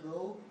 years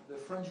ago, the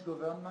French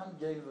government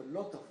gave a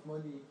lot of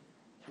money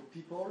to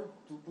people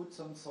to put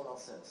some solar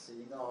cells.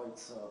 You know,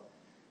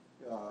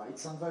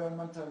 it's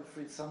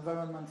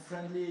environment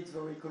friendly, it's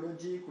very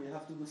ecologic, we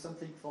have to do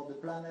something for the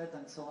planet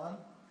and so on.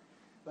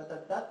 But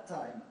at that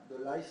time, the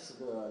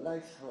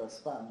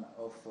lifespan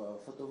of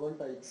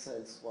photovoltaic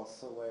cells was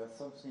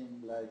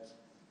something like,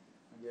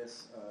 I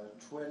guess,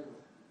 12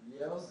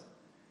 years,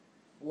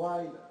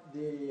 while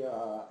the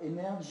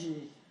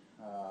energy,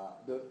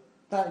 the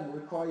time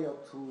required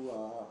to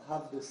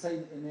have the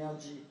same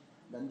energy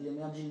than the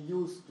energy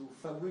used to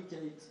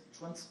fabricate,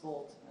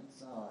 transport,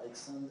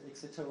 and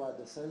etc.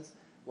 the cells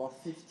was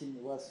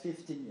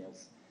 15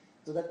 years.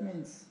 So that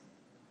means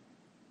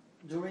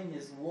during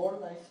his whole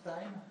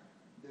lifetime,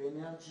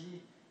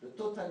 the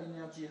total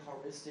energy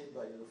harvested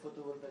by the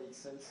photovoltaic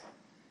cells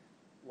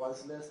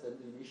was less than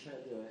the initial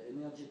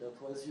energy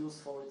that was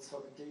used for its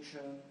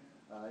fabrication,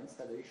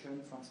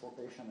 installation,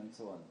 transportation, and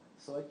so on.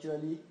 So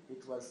actually,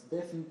 it was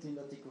definitely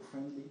not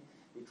eco-friendly.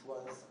 It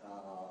was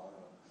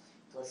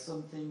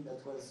something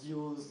that was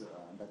used,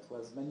 that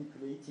was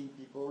manipulating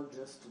people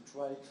just to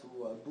try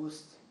to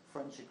boost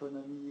French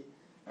economy,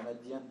 and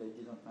at the end, they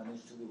didn't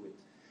manage to do it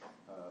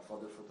for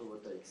the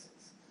photovoltaic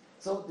cells.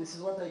 So this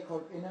is what I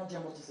call energy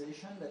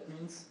amortization. That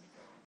means,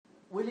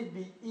 will it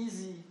be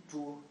easy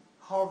to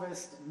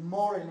harvest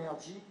more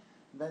energy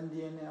than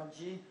the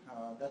energy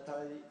that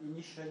I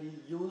initially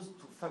used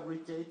to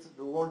fabricate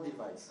the whole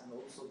device, and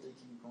also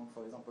taking account,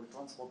 for example,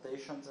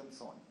 transportations and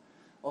so on.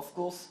 Of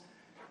course,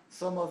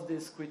 some of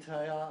these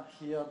criteria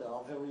here, they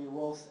are very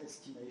rough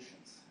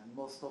estimations, and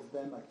most of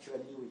them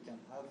actually we can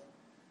have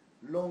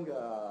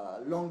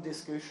long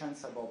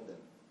discussions about them.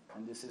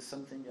 And this is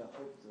something I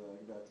hope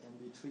that can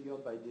be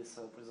triggered by this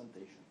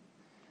presentation.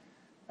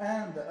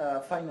 And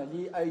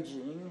finally,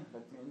 hygiene.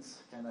 That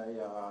means, can I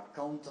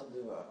count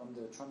on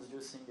the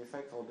transducing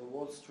effect or the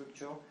whole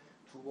structure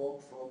to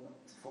work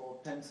for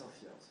tens of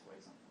years, for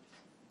example.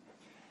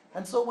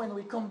 And so when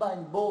we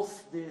combine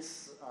both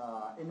this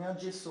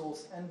energy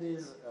source and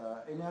this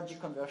energy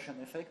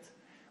conversion effect,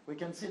 we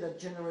can see that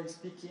generally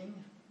speaking,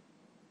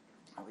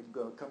 I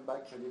will come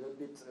back a little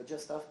bit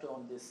just after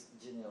on this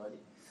generally.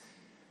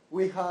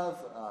 we have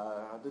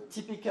the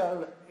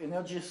typical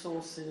energy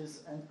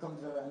sources and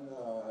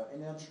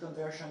energy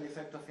conversion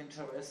effect of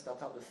interest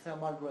that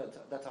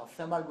are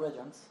thermal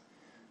gradients,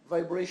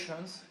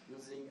 vibrations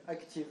using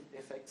active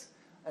effects,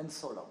 and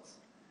solars.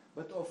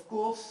 But of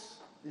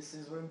course, this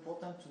is very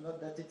important to note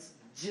that it's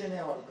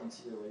general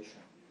consideration.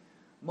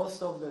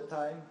 Most of the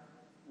time,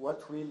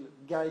 what will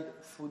guide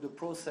through the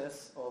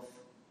process of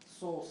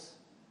source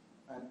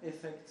and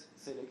effect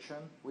selection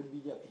will be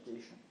the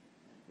application.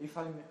 If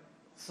I'm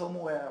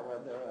somewhere where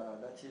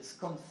that is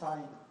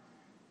confined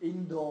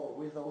indoor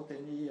without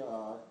any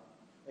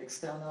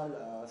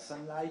external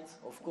sunlight,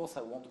 of course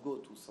I won't go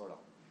to solar.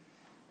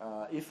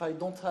 If I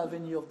don't have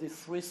any of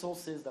these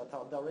resources that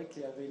are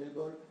directly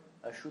available,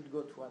 I should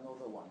go to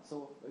another one.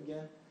 So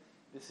again,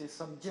 this is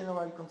some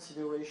general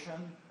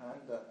consideration,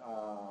 and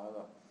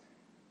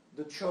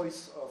the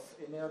choice of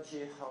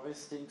energy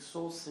harvesting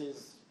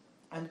sources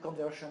and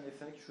conversion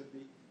effect should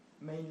be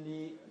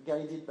mainly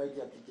guided by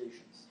the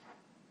applications.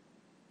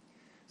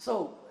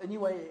 So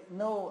anyway,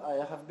 now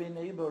I have been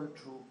able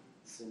to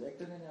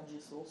select an energy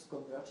source,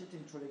 convert it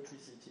into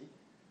electricity.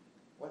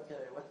 What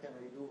can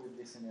I do with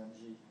this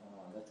energy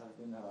that I've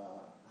been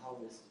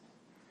harvested?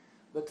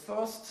 But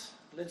first,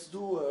 let's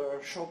do a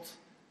short,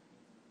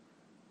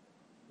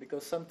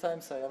 because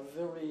sometimes I have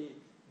very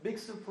big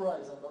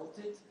surprise about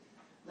it.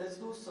 Let's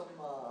do some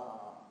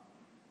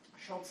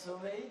short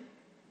survey.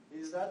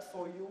 Is that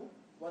for you?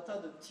 What are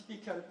the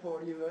typical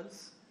power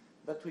levels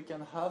that we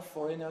can have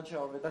for energy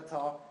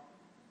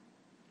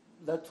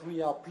that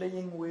we are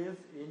playing with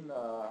in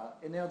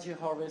energy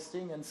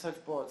harvesting and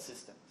self-powered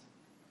systems?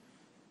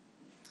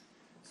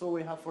 So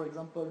we have, for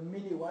example,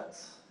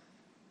 milliwatts.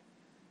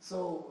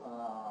 So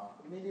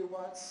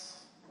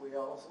milliwatts, we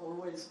are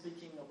always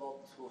speaking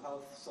about to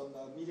have some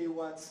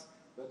milliwatts,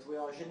 but we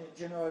are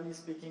generally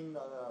speaking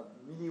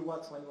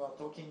milliwatts when we are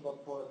talking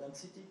about power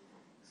density.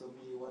 So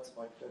milliwatts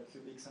per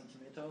cubic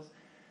centimeters,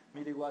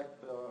 milliwatt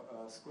per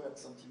squared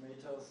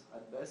centimeters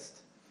at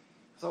best.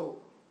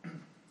 So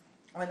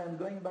when I'm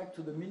going back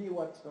to the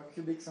milliwatts per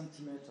cubic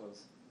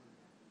centimeters,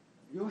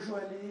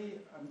 usually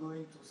I'm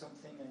going to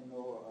something I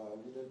know a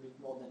little bit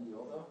more than the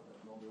other.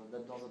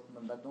 That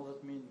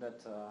doesn't mean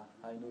that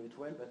I know it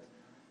well, but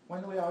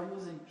when we are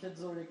using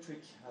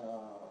piezoelectric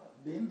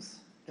beams,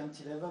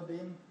 cantilever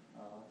beam,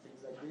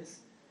 things like this,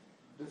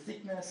 the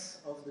thickness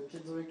of the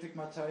piezoelectric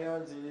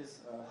materials is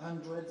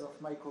hundreds of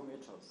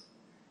micrometers.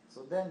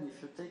 So then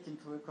if you take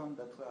into account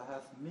that we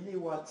have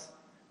milliwatts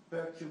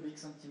per cubic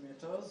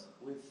centimeters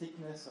with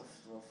thickness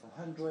of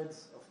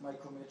hundreds of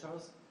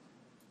micrometers,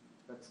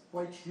 that's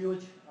quite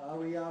huge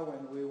area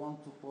when we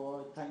want to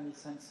power a tiny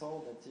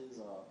sensor that is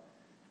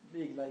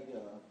big like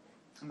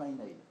my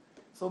nail.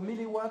 So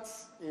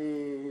milliwatts,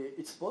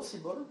 it's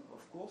possible,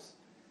 of course,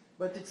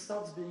 but it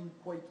starts being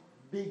quite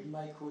big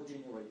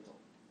micro-generator.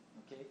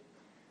 Okay?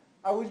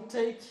 I will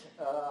take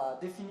a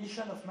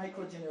definition of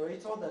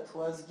micro-generator that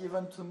was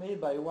given to me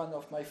by one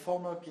of my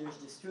former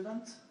PhD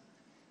students.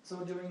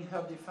 So during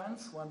her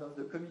defense, one of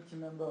the committee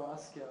members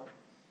asked her,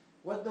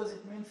 what does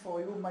it mean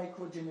for you,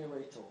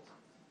 micro-generator?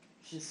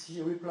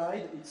 She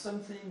replied, it's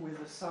something with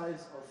a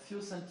size of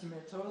few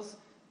centimeters,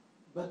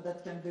 but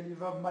that can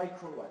deliver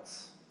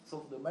microwatts.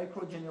 So the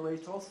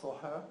micro-generators for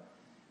her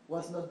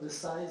was not the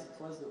size, it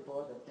was the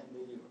power that can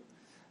deliver.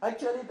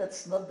 Actually,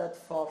 that's not that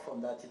far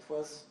from that. It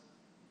was,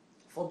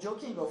 for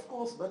joking, of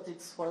course, but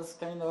it was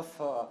kind of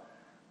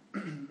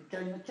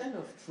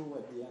true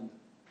at the end.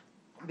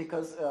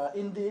 Because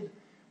indeed,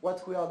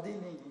 what we are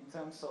dealing in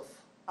terms of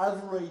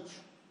average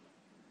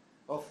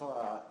of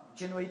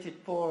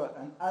generated power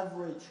and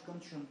average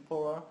consumed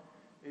power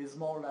is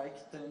more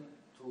like 10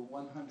 to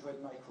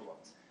 100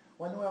 microwatts.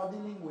 When we are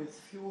dealing with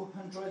few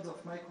hundreds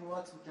of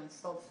microwatts, we can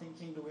start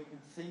doing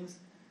things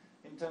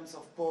in terms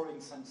of powering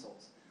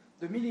sensors.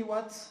 The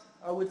milliwatts,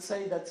 I would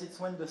say that it's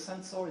when the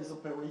sensor is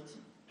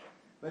operating,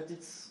 but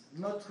it's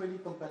not really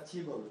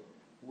compatible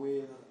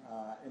with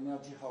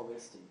energy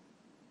harvesting.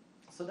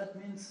 So that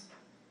means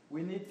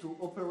we need to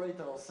operate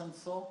our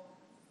sensor,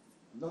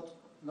 not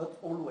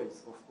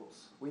always, of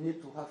course. We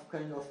need to have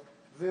kind of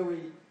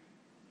very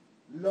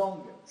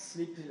long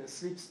sleep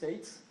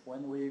states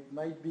when we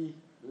might be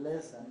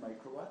less than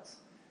microwatts,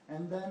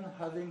 and then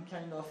having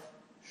kind of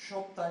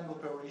short time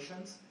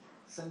operations,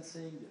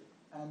 sensing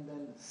and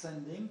then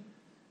sending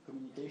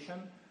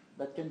communication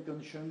that can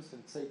consume,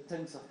 let's say,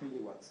 tens of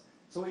milliwatts.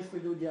 So if we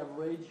do the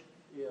average,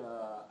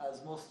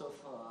 as most of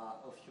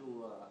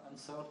you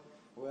answered,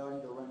 we are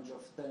in the range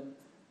of 10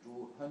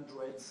 to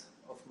hundreds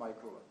of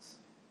microwatts.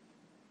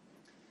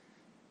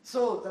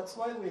 So that's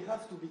why we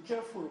have to be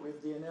careful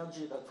with the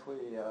energy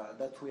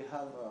that we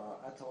have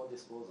at our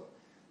disposal.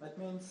 That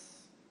means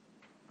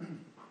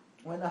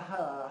when I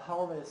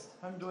harvest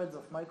hundreds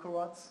of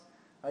microwatts,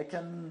 I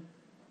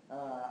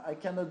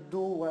cannot do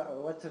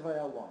whatever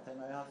I want,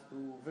 and I have to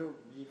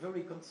be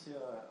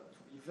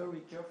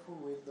very careful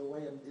with the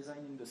way I'm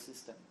designing the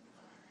system.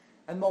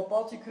 And more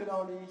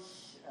particularly,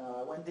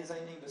 when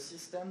designing the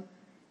system,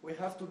 we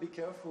have to be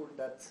careful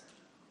that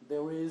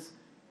there is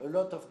a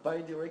lot of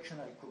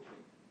bidirectional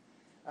coupling.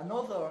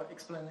 Another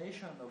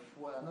explanation of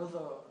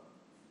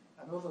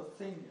another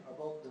thing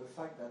about the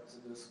fact that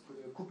the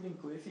coupling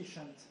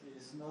coefficient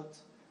is not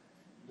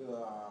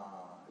the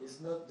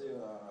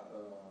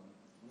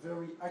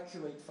very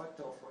accurate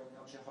factor for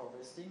energy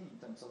harvesting in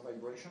terms of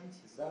vibrations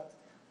is that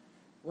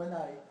when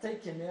I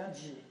take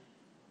energy,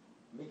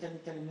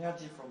 mechanical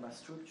energy from a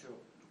structure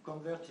to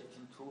convert it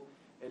into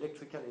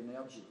electrical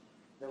energy,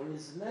 there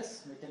is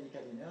less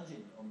mechanical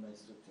energy on my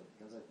structure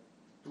because I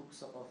took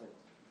some of it.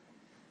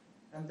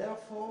 And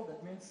therefore,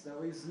 that means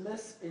there is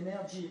less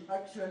energy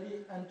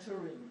actually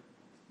entering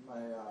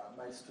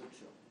my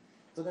structure.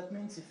 So that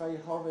means if I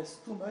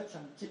harvest too much,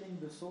 I'm killing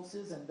the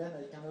sources and then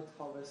I cannot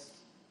harvest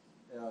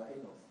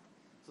enough.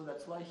 So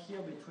that's why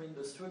here between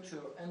the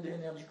structure and the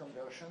energy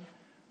conversion,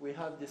 we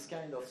have this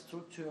kind of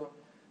structure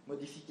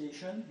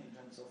modification in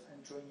terms of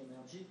entering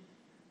energy.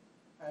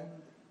 And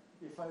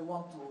if I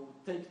want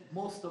to take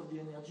most of the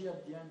energy,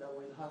 at the end I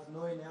will have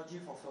no energy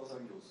for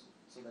further use.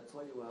 So that's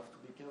why you have to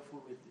be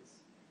careful with this.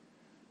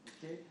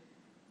 Okay.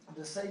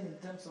 The same in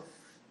terms of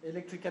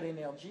electrical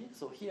energy.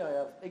 So here I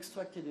have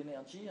extracted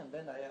energy and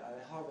then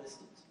I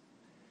harvest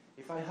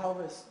it. If I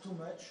harvest too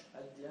much,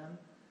 at the end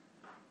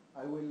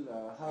I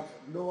will have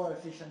lower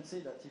efficiency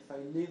than if I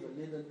leave a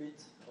little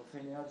bit of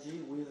energy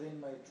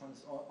within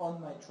on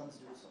my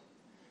transducer.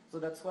 So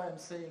that's why I'm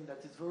saying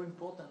that it's very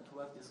important to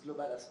have this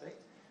global aspect,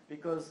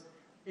 because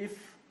if,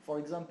 for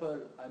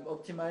example, I'm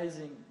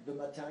optimizing the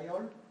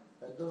material,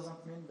 that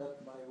doesn't mean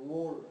that my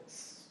whole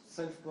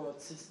self-powered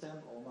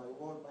system or my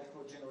whole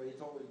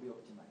micro-generator will be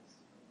optimized.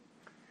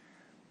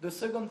 The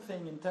second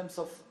thing in terms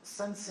of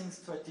sensing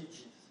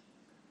strategies,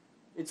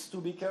 it's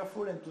to be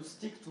careful and to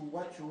stick to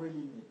what you really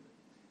need.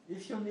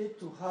 If you need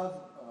to have,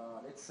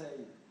 let's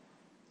say,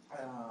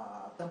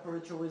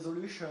 temperature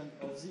resolution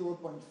of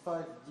 0.5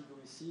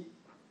 degrees C,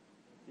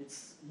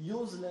 it's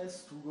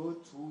useless to go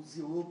to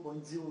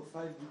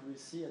 0.05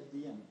 degrees C at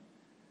the end.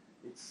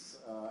 It's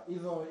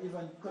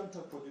even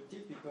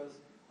counterproductive because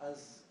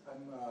as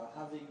I'm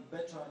having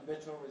better and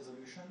better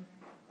resolution,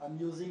 I'm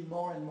using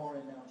more and more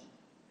energy.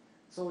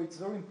 So it's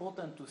very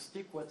important to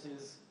stick what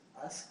is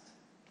asked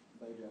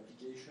by the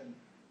application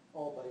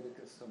or by the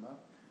customer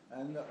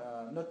and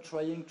not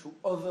trying to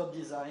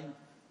over-design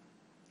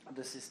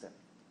the system.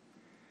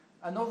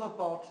 Another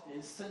part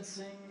is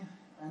sensing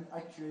and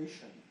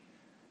actuation.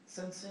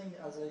 Sensing,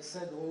 as I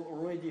said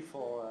already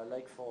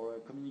for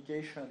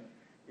communication,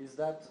 is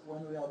that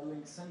when we are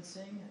doing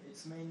sensing,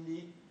 it's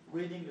mainly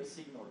reading the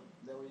signal.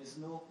 There is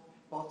no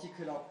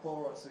particular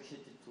power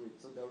associated to it.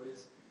 So there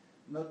is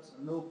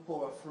no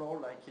power flow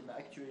like in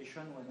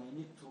actuation when I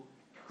need to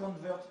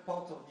convert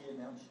part of the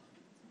energy.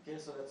 Okay,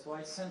 so that's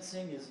why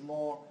sensing is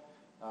more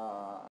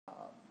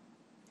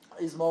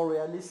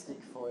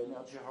realistic for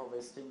energy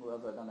harvesting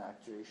rather than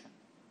actuation.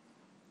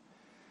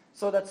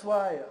 So that's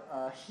why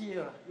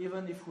here,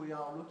 even if we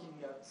are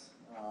looking at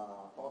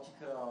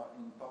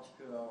in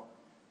particular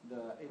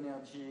the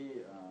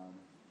energy,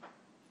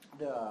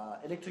 the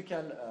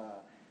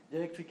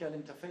electrical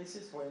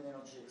interfaces for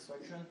energy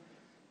extraction,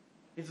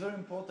 it's very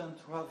important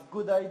to have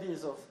good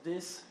ideas of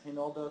this in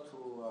order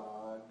to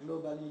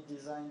globally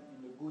design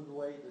in a good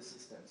way the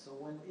system. So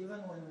even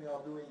when we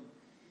are doing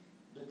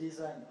the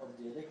design of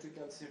the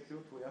electrical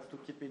circuit, we have to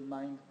keep in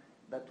mind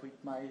that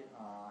it might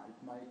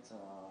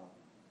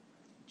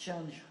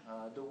change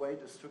the way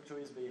the structure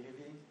is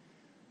behaving.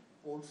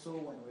 Also,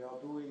 when we are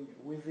doing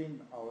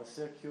within our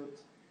circuit,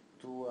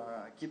 to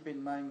keep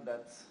in mind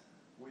that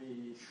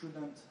we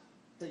shouldn't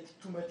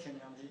take too much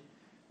energy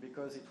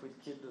because it will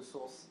kill the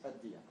source at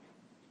the end.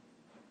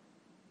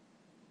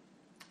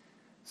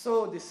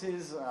 So this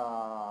is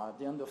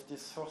the end of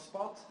this first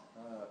part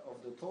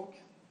of the talk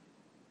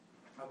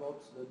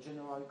about the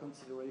general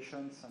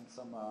considerations and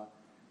some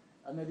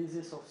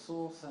analysis of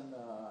source and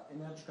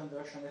energy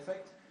conversion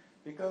effect.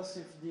 Because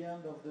if the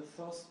end of the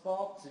first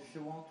part, if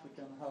you want, we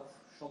can have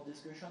short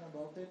discussion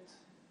about it.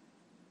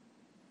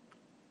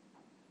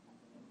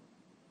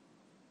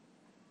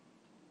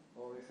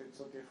 Or if it's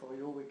okay for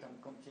you, we can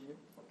continue.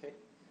 Okay.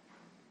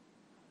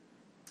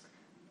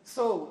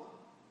 So,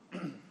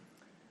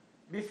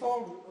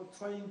 before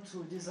trying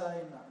to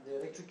design the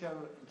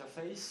electrical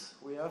interface,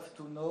 we have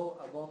to know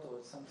about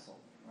our sensor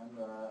and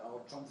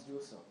our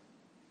transducer.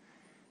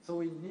 So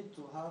we need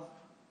to have,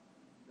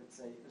 let's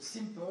say, a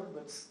simple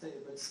but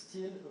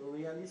still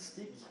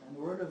realistic and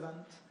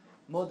relevant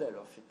model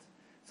of it.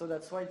 So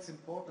that's why it's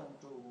important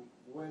to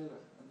well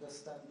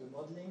understand the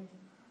modeling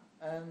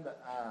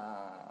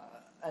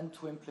and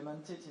to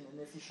implement it in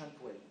an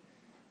efficient way.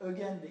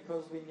 Again,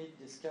 because we need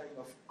this kind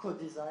of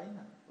co-design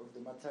of the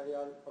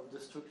material, of the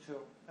structure,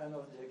 and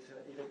of the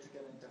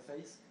electrical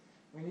interface,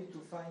 we need to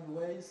find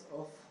ways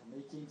of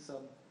making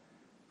some,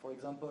 for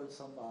example,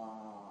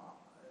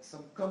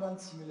 some common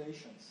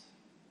simulations.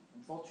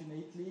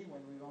 Unfortunately,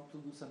 when we want to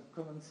do some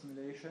common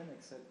simulation,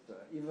 except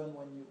even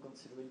when you're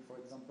considering, for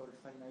example,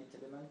 finite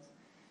elements,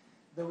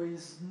 there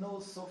is no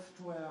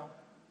software,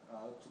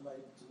 to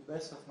the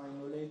best of my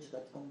knowledge,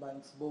 that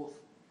combines both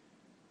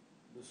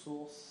the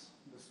source,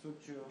 the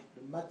structure,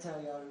 the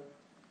material,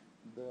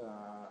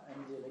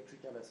 and the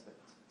electrical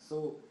aspect.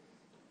 So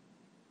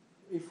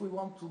if we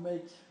want to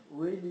make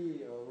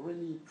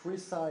really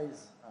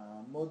precise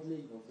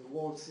modeling of the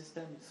whole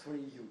system, it's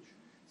really huge.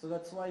 So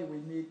that's why we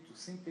need to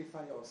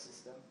simplify our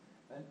system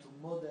and to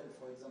model,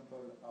 for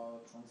example,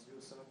 our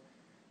transducer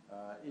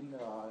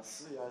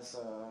as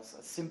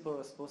simple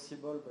as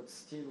possible, but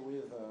still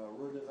with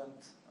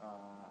relevant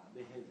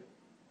behavior.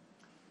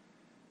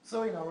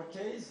 So in our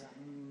case,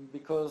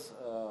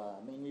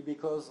 mainly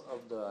because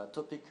of the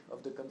topic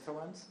of the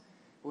conference,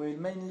 we'll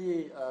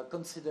mainly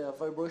consider a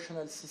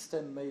vibrational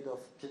system made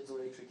of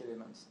piezoelectric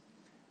elements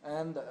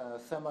and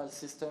thermal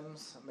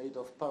systems made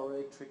of power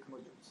electric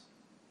modules.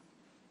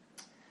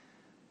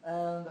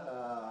 And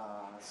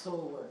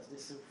so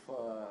this is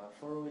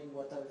following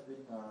what I've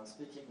been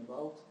speaking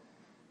about.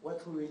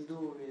 What we will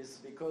do is,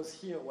 because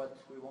here what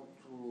we want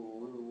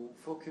to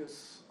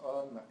focus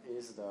on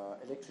is the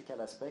electrical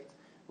aspect,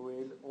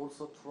 we'll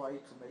also try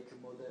to make a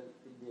model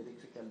in the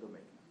electrical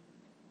domain.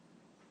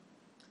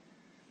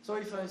 So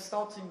if I'm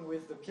starting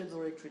with the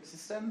piezoelectric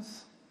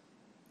systems,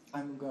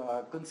 I'm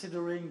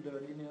considering the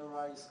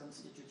linearized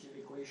constitutive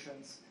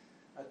equations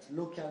at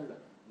local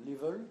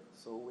level,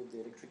 so with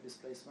the electric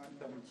displacement,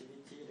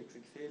 permittivity,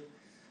 electric field,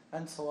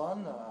 and so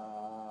on,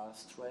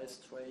 stress,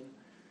 strain,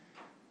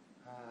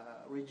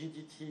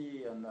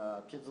 rigidity, and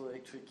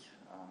piezoelectric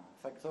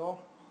factor.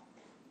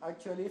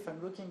 Actually, if I'm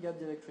looking at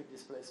the electric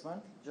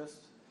displacement,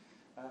 just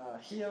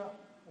here,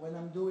 when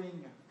I'm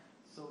doing,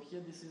 so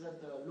here this is at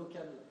the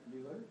local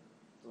level,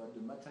 so at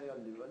the material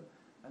level,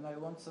 and I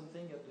want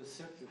something at the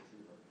circuit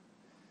level.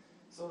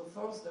 So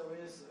first there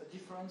is a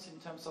difference in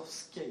terms of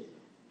scale.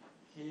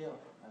 Here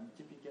I'm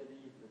typically,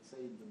 let's say,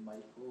 the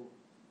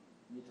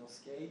micrometer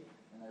scale,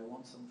 and I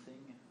want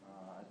something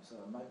at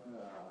a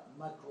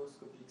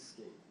macroscopic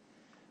scale.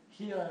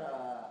 Here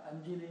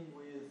I'm dealing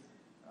with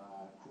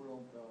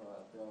Coulomb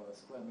per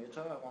square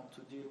meter. I want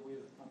to deal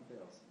with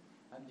amperes.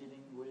 I'm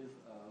dealing with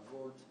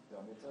volt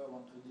per meter. I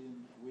want to deal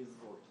with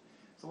volt.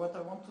 So what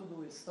I want to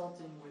do is,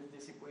 starting with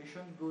this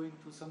equation, going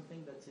to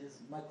something that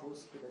is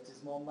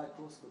more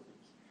macroscopic.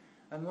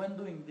 And when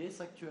doing this,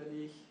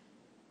 actually,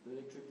 the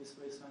electric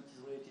displacement is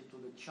related to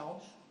the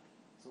charge.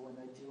 So when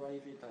I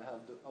derive it, I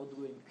have the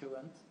outgoing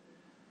current.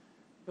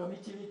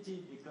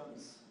 Permittivity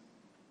becomes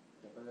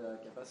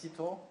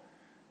capacitor.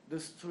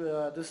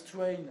 The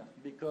strain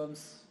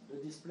becomes the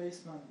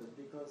displacement, but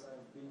because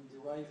I've been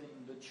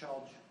deriving the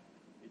charge,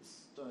 it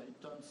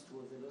turns to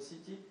a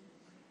velocity.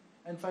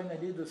 And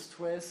finally, the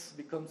stress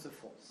becomes a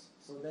force.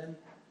 So then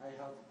I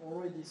have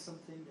already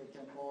something I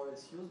can more or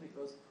less use,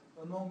 because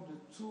among the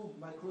two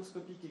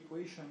microscopic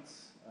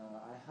equations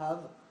I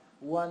have,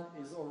 one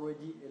is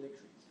already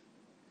electric.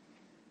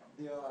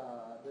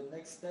 The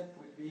next step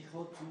will be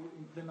how to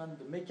implement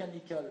the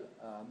mechanical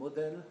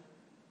model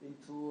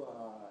into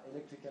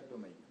electrical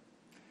domain.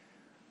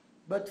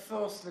 But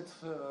first, let's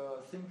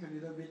think a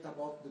little bit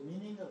about the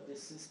meaning of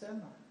this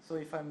system. So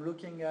if I'm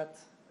looking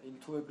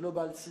into a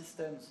global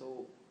system,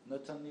 so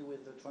not only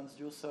with the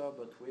transducer,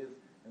 but with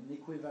an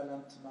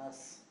equivalent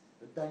mass,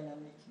 a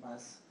dynamic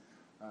mass,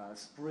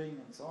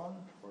 spring and so on,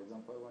 for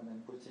example, when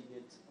I'm putting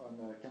it on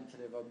a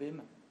cantilever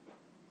beam,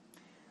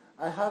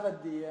 I have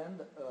at the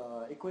end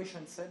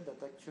equation set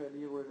that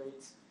actually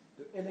relates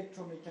the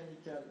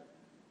electromechanical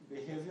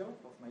behavior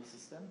of my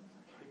system,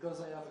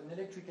 because I have an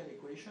electrical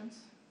equation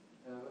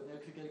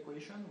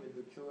with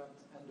the current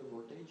and the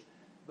voltage,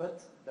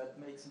 but that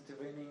makes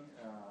intervening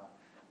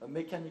a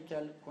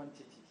mechanical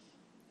quantity.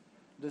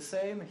 The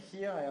same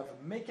here, I have a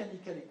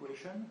mechanical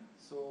equation,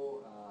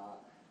 so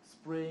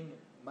spring,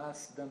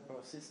 mass,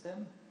 damper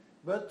system,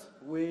 but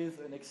with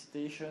an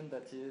excitation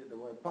that is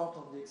part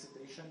of the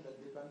excitation that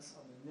depends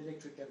on an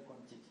electrical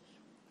quantity.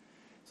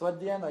 So at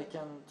the end, I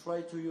can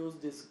try to use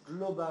this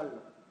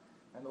global,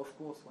 and of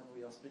course, when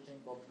we are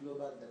speaking about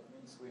global, that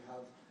means we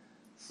have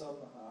some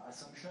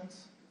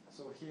assumptions.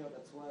 So here,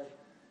 that's why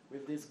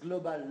with this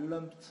global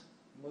lumped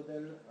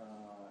model,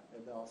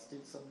 there are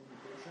still some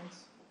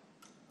limitations.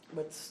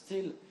 But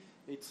still,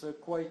 it's a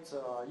quite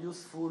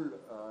useful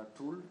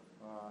tool,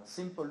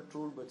 simple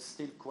tool, but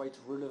still quite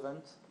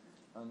relevant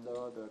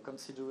under the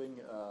considering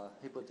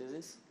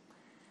hypothesis.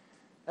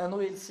 And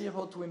we'll see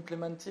how to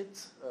implement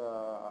it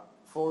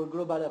for a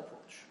global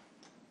approach.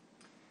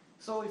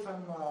 So if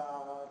I'm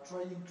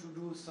trying to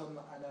do some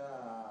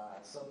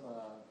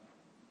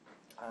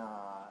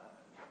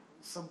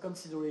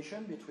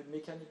consideration between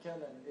mechanical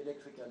and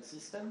electrical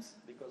systems,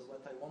 because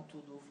what I want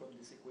to do from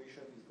this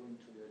equation is going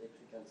to the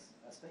electrical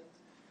aspect.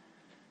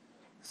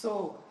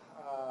 So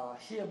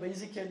here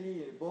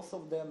basically both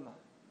of them,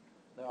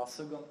 there are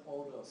second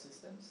order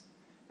systems.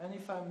 And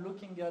if I'm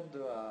looking at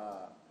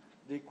the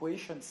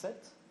equation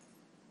set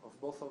of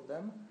both of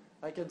them,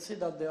 I can see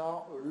that there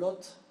are a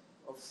lot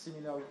of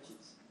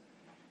similarities,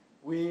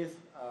 with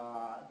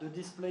the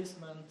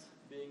displacement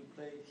being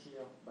played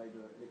here by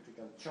the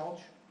electrical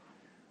charge,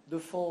 the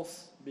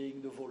force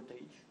being the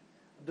voltage,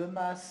 the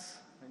mass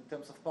in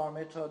terms of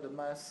parameter, the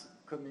mass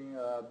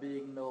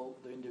being now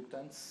the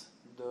inductance,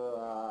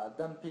 the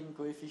damping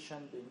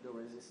coefficient being the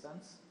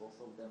resistance, both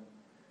of them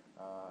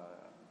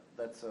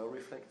that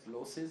reflect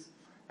losses.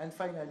 And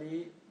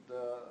finally,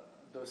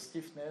 the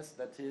stiffness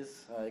that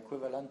is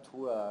equivalent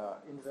to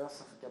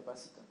inverse of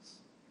capacitance.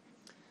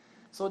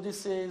 So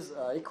this is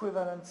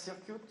equivalent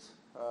circuit.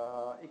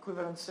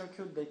 Equivalent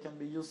circuit, they can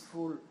be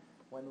useful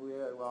when we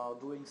are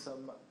doing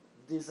some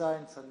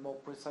designs, and more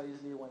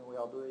precisely when we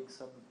are doing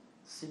some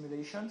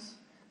simulations,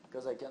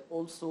 because I can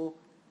also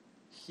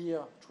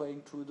here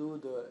trying to do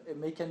a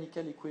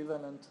mechanical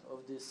equivalent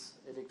of this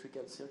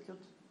electrical circuit,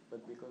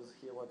 but because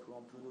here what we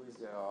want to do is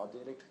the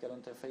electrical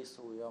interface,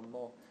 so we are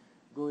more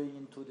going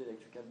into the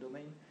electrical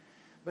domain.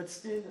 But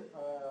still,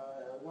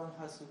 one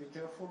has to be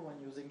careful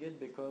when using it,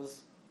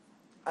 because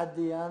at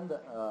the end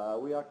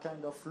we are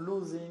kind of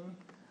losing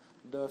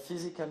the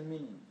physical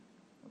meaning.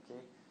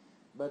 Okay,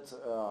 but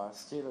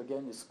still,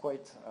 again, it's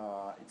quite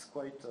a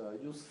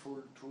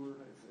useful tool,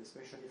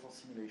 especially for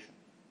simulation.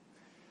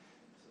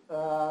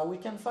 We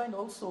can find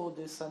also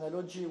this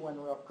analogy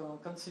when we are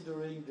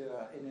considering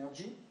the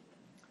energy.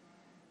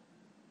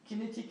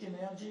 Kinetic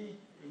energy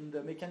in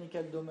the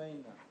mechanical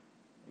domain,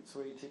 it's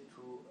related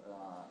to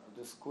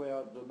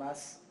the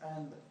mass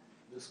and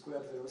the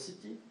squared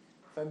velocity.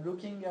 If I'm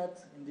looking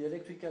at, in the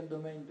electrical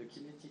domain, the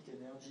kinetic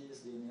energy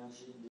is the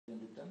energy in the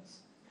inductance,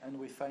 and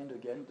we find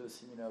again the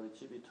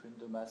similarity between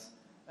the mass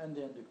and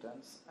the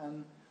inductance,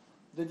 and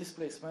the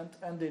displacement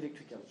and the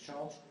electrical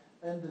charge,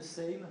 and the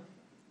same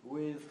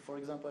with, for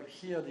example,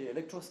 here the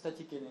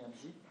electrostatic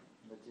energy,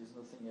 that is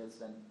nothing else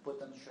than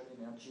potential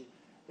energy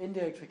in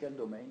the electrical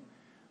domain,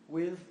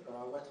 with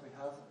what we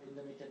have in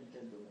the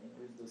mechanical domain,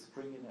 with the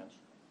spring energy.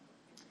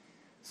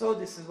 So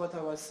this is what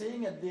I was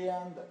saying. At the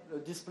end, the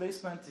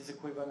displacement is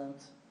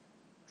equivalent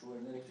to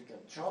an electrical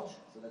charge,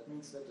 so that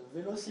means that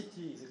the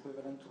velocity is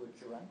equivalent to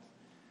a current.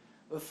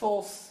 A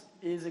force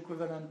is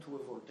equivalent to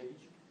a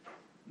voltage.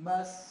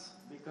 Mass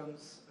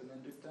becomes an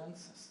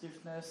inductance,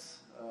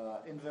 stiffness,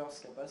 inverse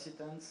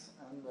capacitance,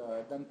 and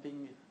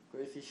damping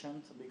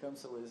coefficient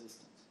becomes a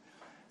resistance.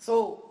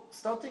 So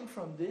starting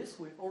from this,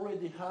 we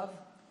already have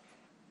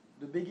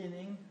the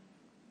beginning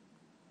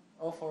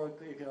of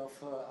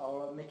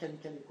our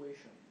mechanical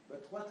equation.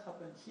 But what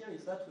happened here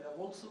is that we have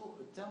also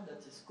a term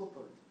that is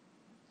coupled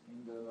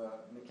in the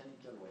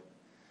mechanical way.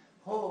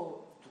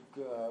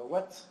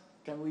 What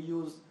can we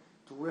use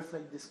to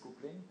reflect this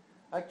coupling?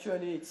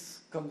 Actually,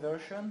 it's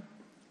conversion.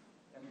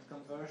 And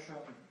conversion,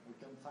 we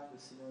can find a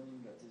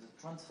synonym that is a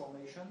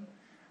transformation.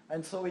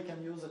 And so we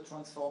can use a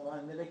transformer,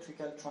 an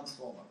electrical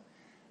transformer.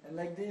 And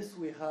like this,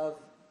 we have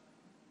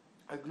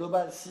a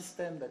global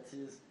system that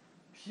is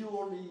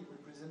purely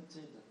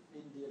represented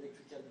in the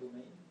electrical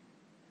domain,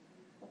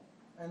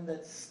 and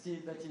that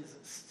is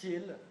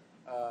still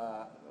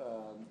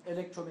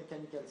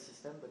electromechanical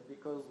system, but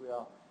because we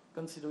are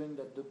considering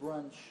that the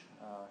branch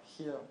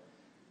here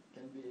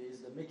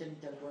is the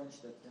mechanical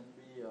branch that can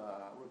be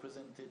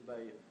represented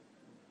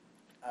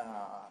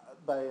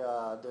by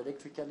the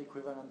electrical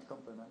equivalent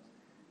component,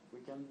 we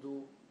can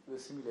do the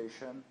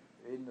simulation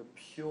in a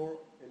pure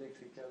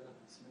electrical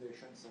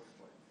simulation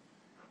software.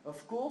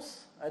 Of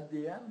course, at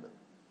the end,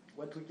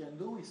 what we can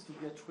do is to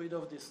get rid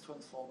of this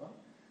transformer,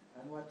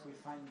 and what we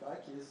find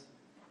back is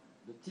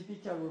the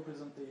typical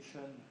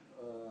representation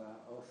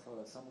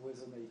of some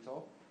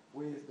resonator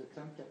with the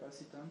clamp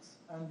capacitance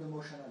and the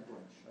motional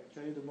branch.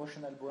 Actually, the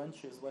motional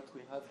branch is what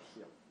we have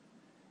here,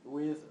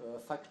 with a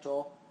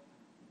factor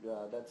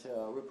that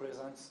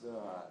represents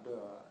the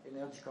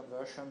energy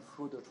conversion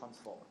through the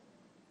transformer.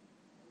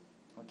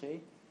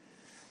 Okay?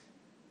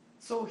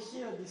 So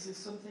here, this is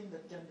something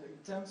that can,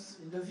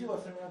 in the view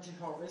of energy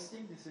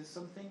harvesting, this is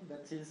something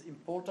that is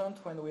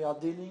important when we are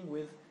dealing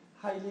with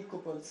highly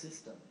coupled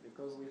system,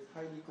 because with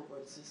highly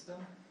coupled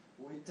system,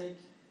 we take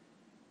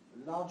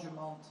a large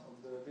amount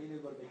of the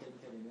available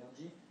mechanical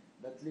energy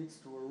that leads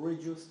to a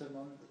reduced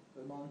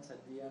amount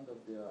at the end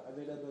of the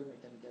available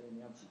mechanical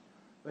energy.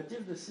 But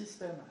if the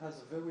system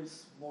has a very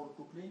small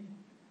coupling,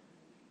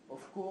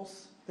 of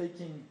course,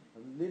 taking a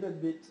little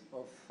bit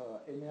of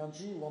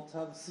energy won't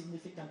have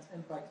significant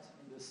impact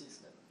in the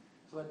system.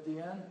 So at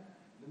the end,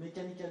 the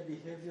mechanical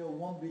behavior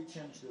won't be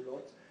changed a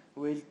lot.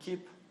 We'll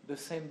keep the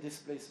same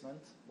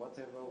displacement,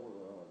 whatever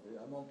the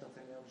amount of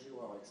energy we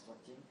are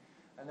extracting.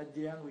 And at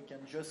the end, we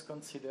can just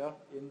consider,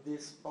 in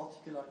this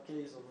particular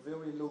case of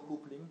very low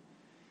coupling,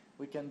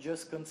 we can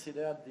just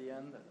consider at the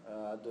end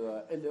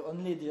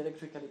only the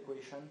electrical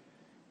equation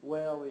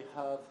where we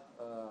have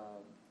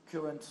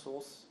current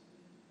source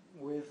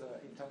with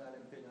internal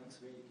impedance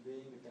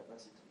being the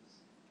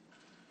capacitance.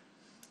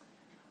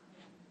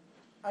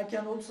 I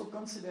can also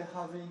consider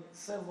having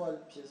several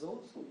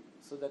piezo's,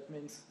 so that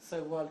means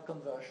several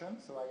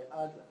conversions. So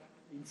I add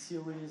in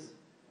series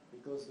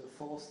because the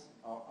force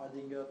are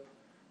adding up,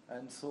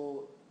 and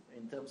so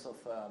in terms of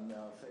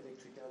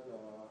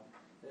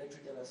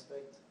electrical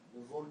aspect,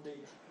 the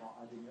voltage are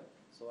adding up.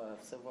 So I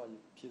have several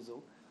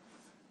piezo.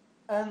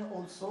 And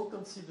also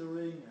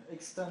considering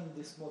extend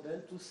this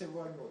model to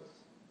several modes.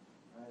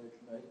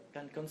 I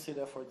can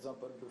consider, for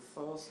example, the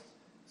first,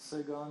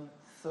 second,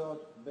 third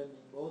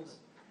bending modes.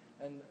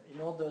 And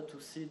in order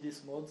to see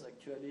these modes,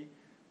 actually,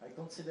 I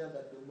consider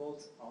that the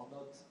modes are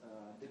not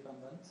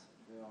dependent,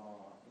 they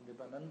are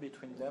independent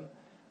between them,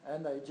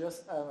 and I'm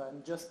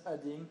just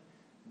adding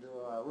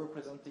the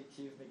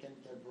representative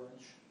mechanical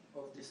branch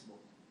of this mode.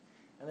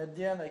 And at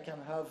the end I can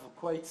have a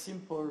quite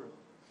simple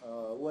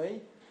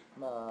way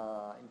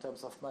in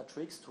terms of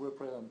matrix to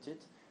represent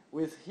it,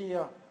 with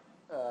here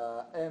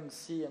M,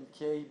 C and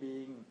K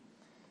being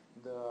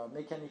the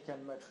mechanical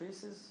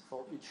matrices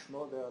for each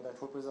mode that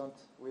represent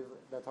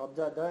that are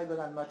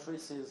diagonal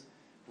matrices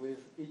with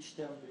each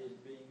term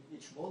being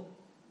each mode.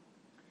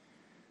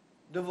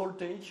 The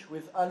voltage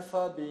with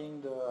alpha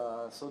being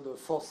the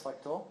force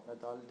factor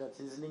that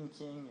is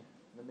linking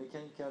the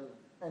mechanical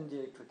and the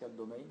electrical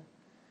domain.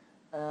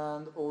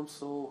 And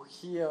also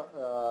here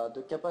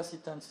the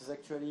capacitance is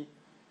actually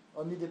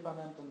only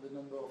dependent on the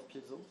number of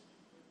piezos.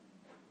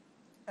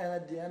 And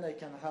at the end I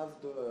can have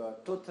the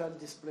total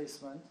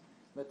displacement,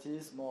 that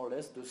is more or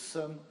less the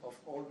sum of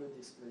all the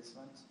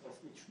displacement of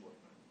each mode.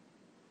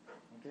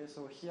 Okay,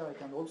 so here I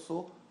can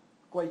also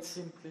quite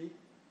simply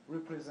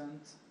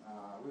represent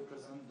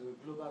the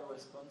global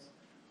response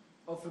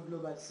of a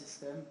global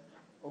system,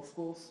 of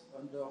course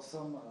under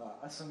some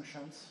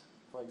assumptions,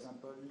 for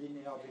example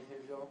linear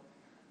behavior,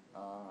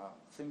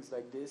 things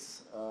like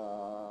this,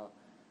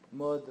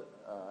 mode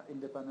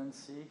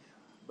independency,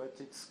 but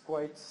it's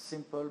quite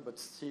simple but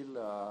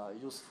still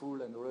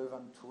useful and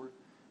relevant tool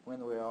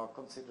when we are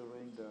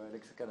considering the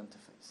electrical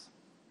interface.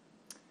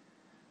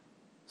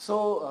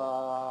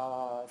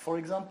 So, for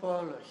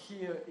example,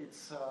 here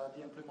it's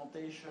the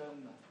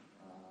implementation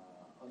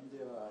on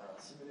the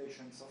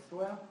simulation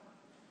software.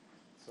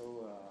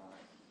 So,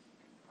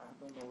 I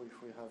don't know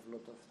if we have a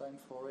lot of time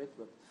for it,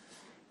 but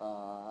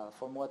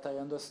from what I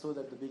understood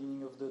at the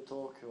beginning of the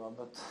talk, you are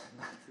not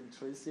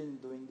interested in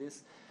doing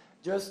this.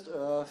 Just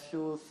a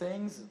few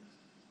things.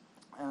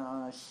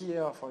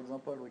 Here, for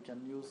example, we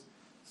can use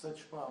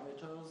such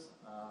parameters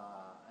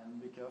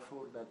and be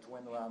careful that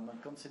when we are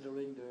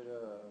considering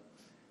the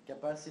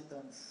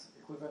capacitance,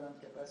 equivalent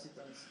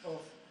capacitance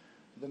of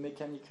the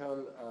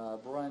mechanical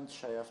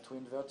branch, I have to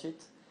invert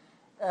it.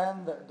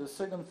 And the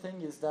second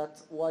thing is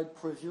that while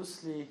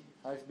previously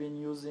I've been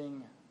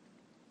using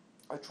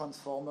a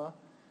transformer,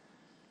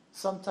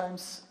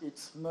 sometimes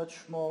it's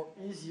much more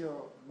easier,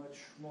 much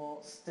more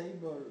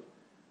stable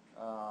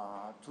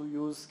to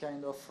use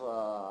kind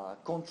of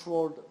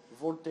controlled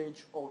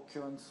voltage or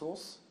current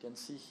source. You can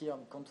see here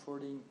I'm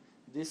controlling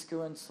this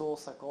current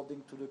source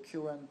according to the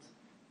current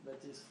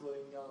that is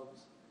flowing out,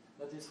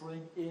 that is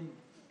flowing in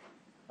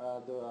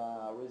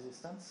the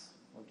resistance.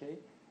 Okay,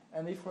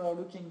 and if we are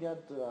looking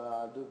at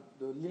the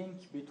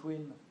link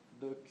between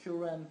the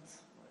current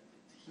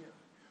here,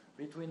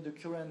 between the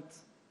current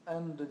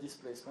and the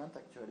displacement,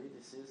 actually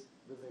this is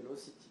the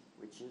velocity,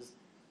 which is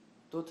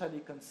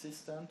totally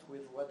consistent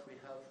with what we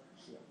have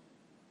here.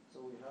 So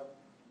we have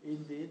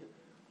indeed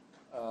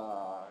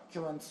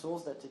current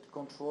source that is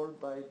controlled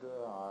by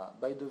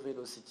the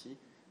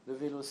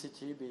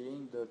velocity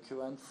being the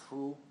current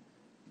through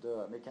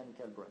the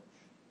mechanical branch.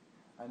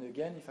 And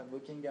again, if I'm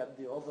looking at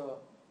the other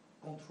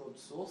controlled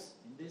source,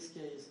 in this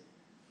case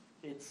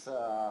it's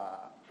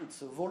a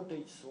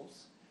voltage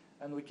source,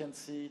 and we can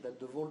see that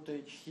the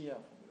voltage here,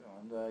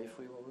 and if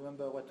we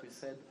remember what we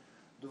said,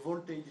 the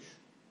voltage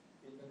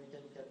in the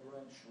mechanical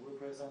branch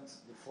represents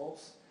the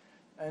force,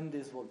 and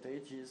this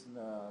voltage is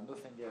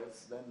nothing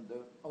else than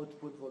the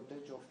output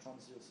voltage of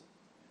transducer.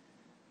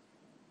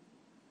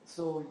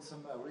 So in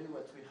summary,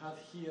 what we have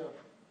here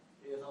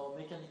is our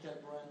mechanical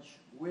branch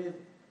with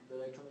the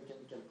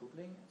electromechanical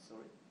coupling,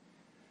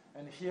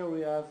 and here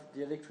we have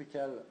the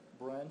electrical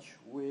branch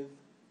with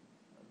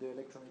the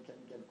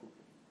electromechanical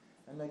coupling.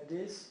 And like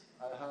this,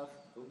 I have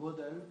a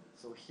model,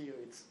 so here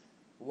it's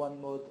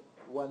one mode,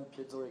 one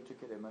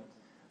piezoelectric element.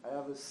 I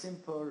have a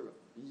simple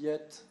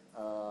yet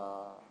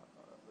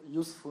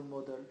useful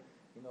model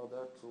in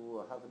order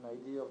to have an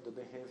idea of the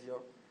behavior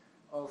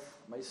of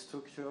my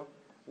structure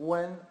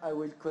when I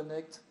will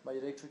connect my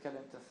electrical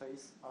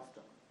interface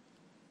after.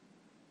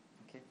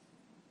 Okay.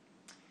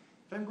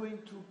 If I'm going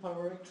to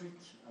power electric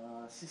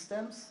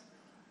systems,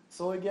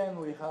 so again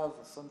we have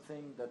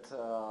something that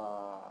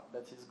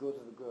is good,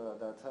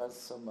 that has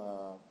some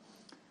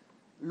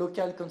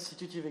local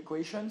constitutive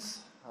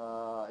equations,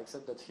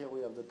 except that here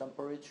we have the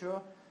temperature.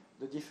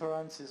 The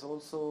difference is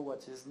also,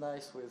 what is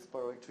nice with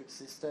power electric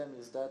system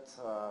is that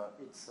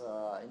it's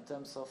in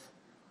terms of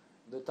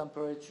the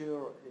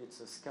temperature,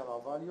 it's a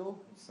scalar value,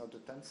 it's not a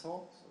tensor,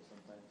 so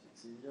sometimes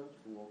it's easier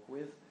to work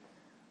with.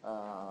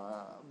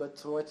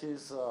 But what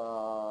is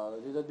a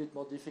little bit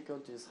more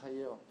difficult is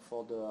here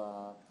for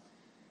the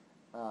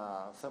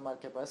thermal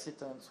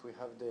capacitance, we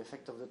have the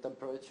effect of the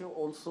temperature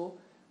also.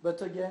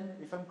 But again,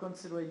 if I'm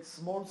considering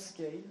small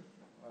scale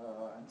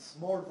and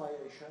small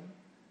variation,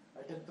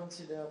 I can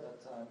consider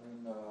that I'm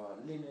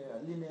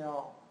in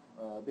linear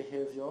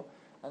behavior,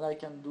 and I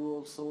can do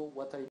also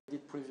what I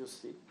did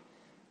previously.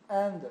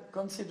 And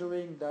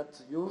considering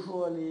that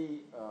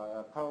usually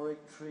power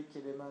electric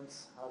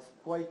elements have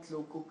quite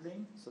low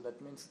coupling, so that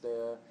means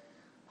the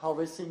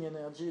harvesting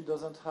energy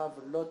doesn't have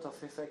a lot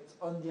of effect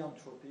on the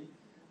entropy,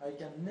 I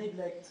can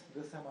neglect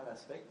the thermal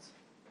aspect,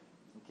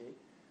 okay,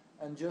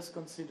 and just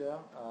consider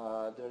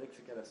the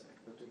electrical aspect.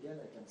 But again,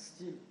 I can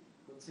still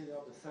consider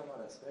the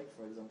thermal aspect,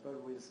 for example,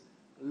 with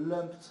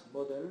lumped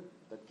model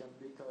that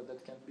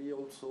can be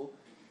also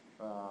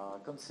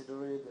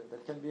considered,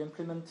 that can be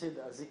implemented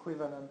as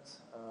equivalent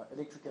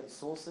electrical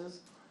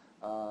sources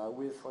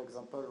with, for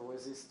example,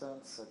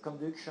 resistance,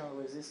 conduction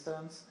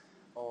resistance,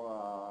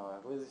 or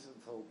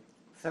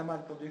thermal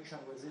conduction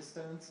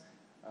resistance,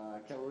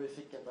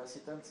 calorific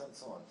capacitance, and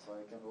so on. So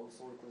I can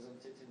also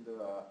represent it in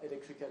the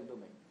electrical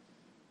domain.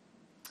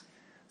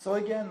 So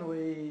again,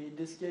 in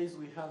this case,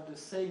 we have the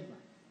same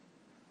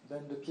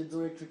than the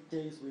piezoelectric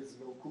case with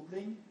low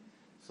coupling.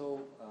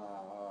 So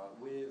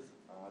with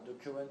the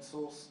current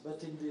source,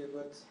 but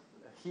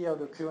here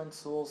the current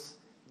source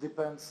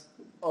depends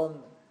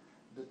on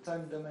the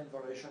time domain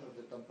variation of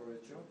the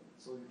temperature.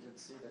 So you can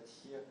see that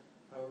here,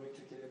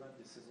 piezoelectric element,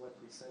 this is what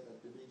we said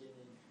at the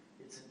beginning,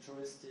 it's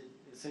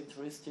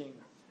interesting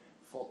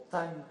for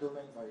time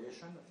domain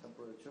variation of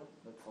temperature,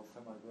 not for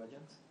thermal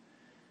gradients,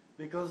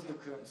 because the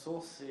current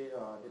source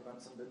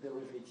depends on the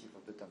derivative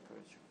of the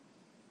temperature.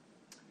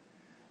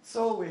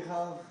 So we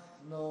have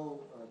now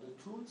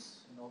the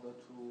tools in order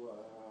to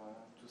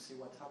see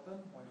what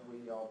happens when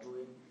we are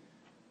doing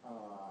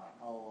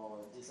our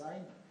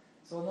design.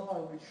 So now I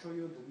will show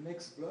you the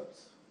next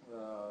blocks,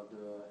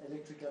 the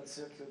electrical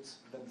circuits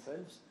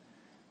themselves,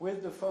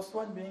 with the first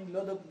one being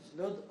load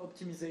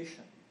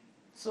optimization.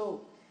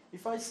 So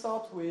if I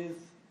start with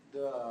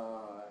in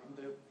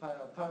the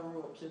pyro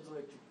or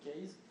piezoelectric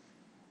case,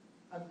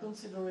 I'm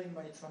considering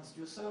my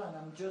transducer and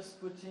I'm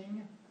just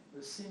putting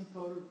a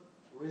simple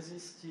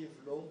resistive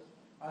load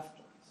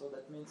after. So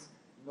that means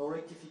no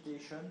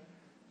rectification,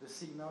 the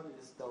signal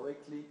is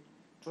directly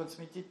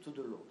transmitted to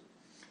the load.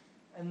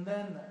 And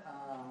then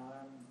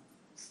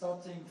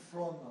starting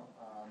from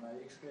my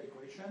electrical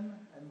equation,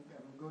 I'm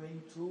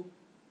going to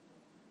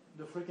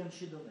the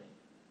frequency domain.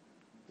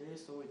 Okay,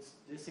 so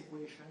this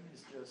equation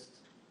is just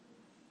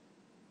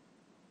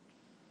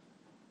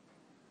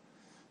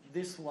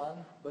this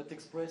one, but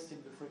expressed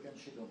in the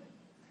frequency domain.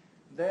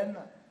 Then,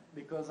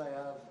 because I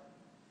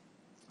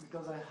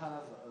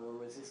have a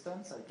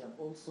resistance, I can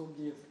also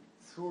give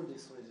through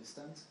this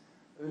resistance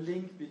a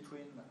link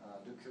between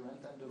the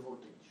current and the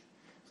voltage.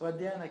 So at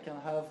the end, I can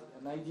have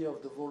an idea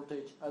of the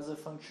voltage as a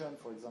function,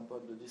 for example,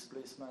 the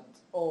displacement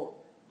or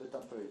the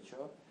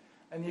temperature,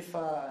 and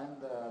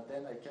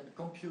then I can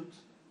compute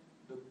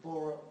the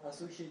power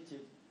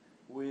associated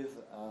with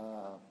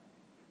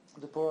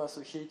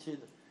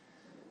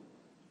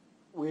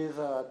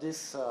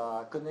this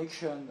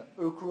connection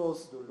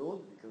across the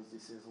load, because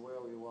this is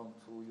where we want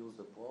to use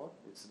the power,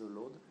 it's the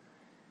load.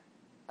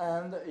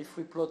 And if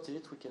we plot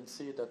it, we can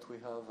see that we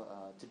have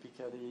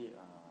typically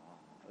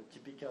a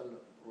typical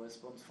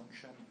response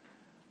function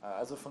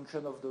as a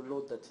function of the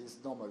load that is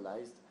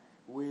normalized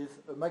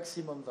with a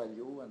maximum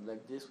value, and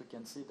like this we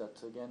can see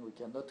that again we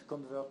cannot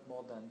convert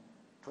more than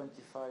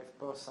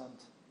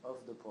 25% of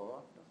the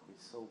power that we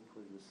saw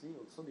previously,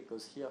 also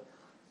because here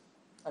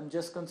I'm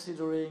just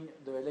considering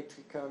the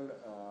electrical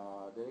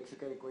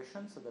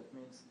equation, so that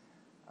means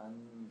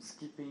I'm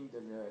skipping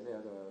the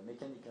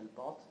mechanical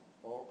part,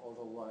 or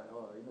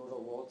in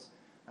other words,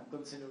 I'm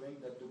considering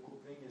that the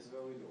coupling is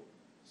very low,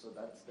 so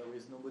that there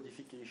is no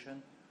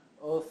modification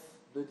of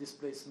the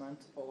displacement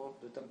or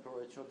the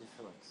temperature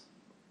difference.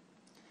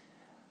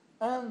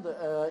 And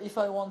if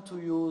I want to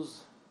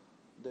use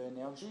the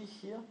energy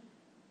here,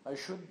 I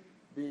should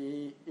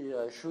be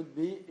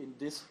in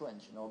this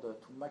range in order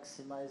to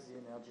maximize the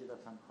energy that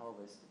I'm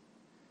harvesting.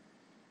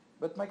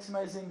 But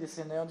maximizing this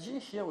energy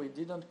here, we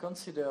didn't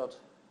consider.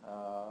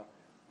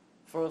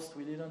 First,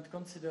 we didn't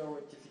consider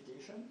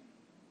rectification.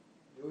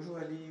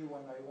 Usually,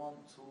 when I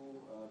want to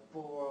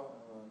power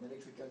an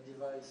electrical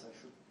device, I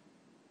should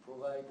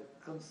provide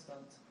a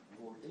constant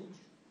voltage,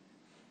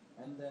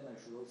 and then I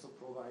should also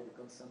provide a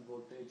constant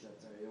voltage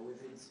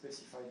within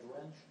specified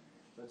range.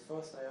 But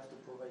first, I have to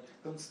provide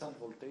constant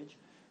voltage.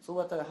 So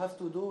what I have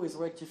to do is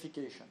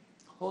rectification.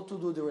 How to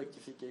do the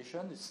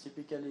rectification? It's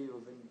typically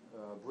using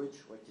a bridge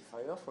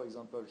rectifier, for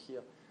example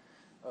here,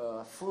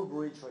 full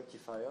bridge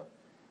rectifier.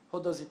 How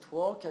does it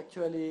work?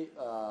 Actually,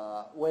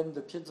 when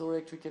the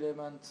piezoelectric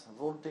element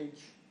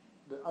voltage,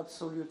 the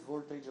absolute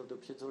voltage of the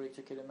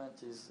piezoelectric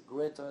element is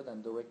greater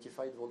than the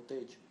rectified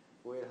voltage,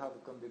 we'll have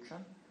a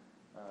conduction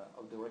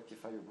of the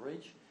rectifier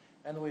bridge,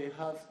 and we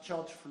have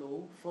charge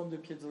flow from the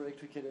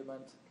piezoelectric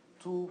element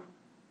to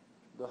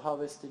the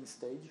harvesting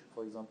stage.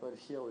 For example,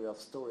 here we have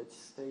storage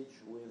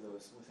stage with a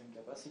smoothing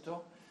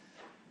capacitor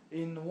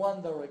in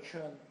one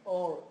direction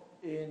or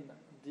in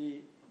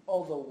the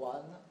other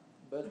one,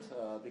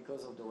 but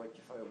because of the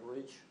rectifier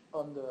bridge,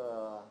 on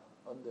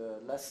the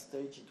last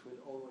stage it will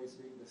always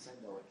be in the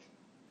same direction.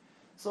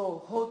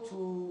 So how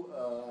to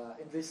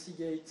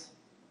investigate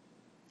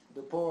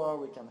the power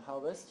we can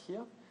harvest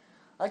here?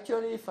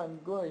 Actually, if I'm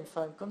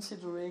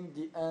considering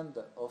the end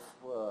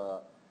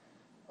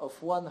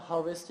of one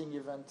harvesting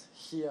event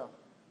here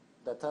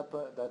that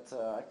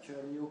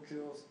actually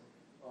occurs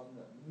on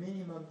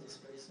minimum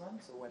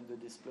displacement, so when the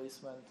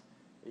displacement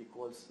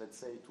equals, let's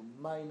say, to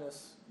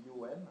minus um,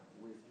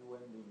 with um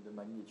being the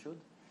magnitude.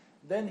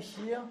 Then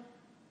here,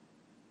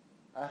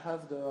 I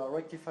have the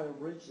rectifier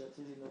bridge that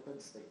is in open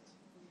state.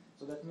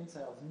 So that means I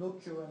have no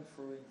current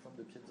flowing from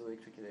the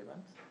piezoelectric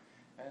element.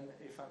 And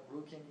if I'm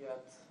looking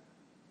at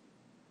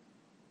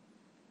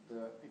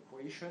the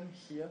equation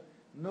here,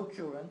 no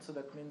current, so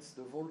that means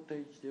the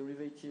voltage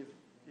derivative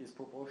is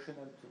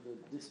proportional to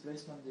the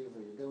displacement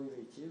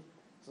derivative.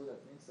 So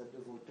that means that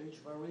the voltage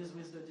varies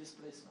with the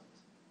displacement.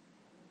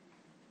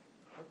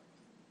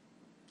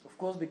 Of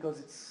course, because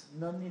it's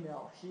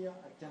nonlinear here,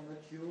 I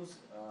cannot use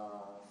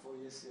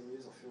Fourier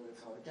series or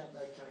I can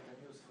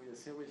use Fourier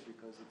series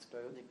because it's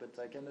periodic, but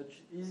I cannot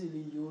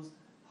easily use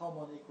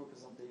harmonic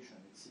representation.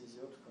 It's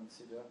easier to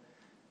consider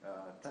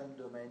time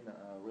domain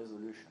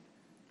resolution.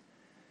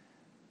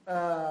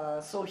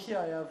 So here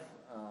I have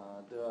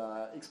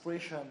the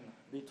expression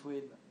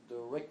between the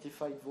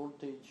rectified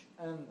voltage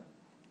and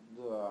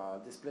the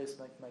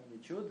displacement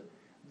magnitude.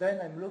 Then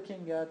I'm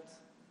looking at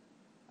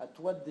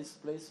what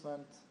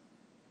displacement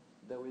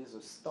there is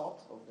a start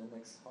of the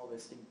next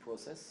harvesting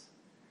process,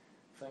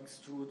 thanks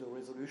to the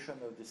resolution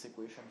of this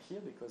equation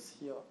here, because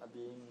here,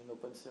 being in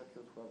open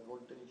circuit, we have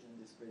voltage and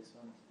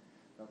displacement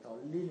that are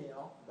linear.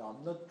 They are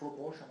not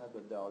proportional,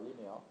 but they are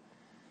linear.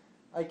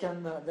 I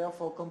can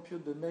therefore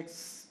compute the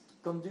next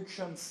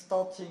conduction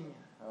starting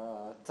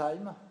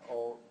time,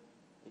 or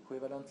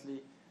equivalently,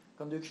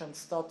 conduction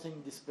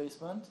starting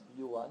displacement,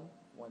 U1,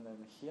 when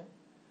I'm here.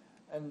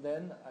 And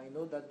then I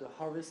know that the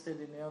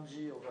harvested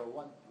energy over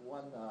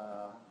one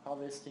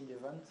harvesting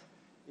event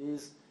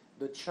is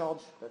the charge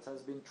that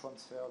has been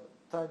transferred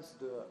times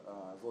the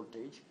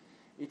voltage.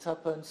 It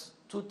happens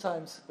 2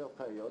 times per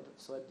period,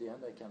 so at the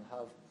end I can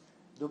have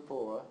the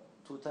power,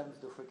 2 times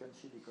the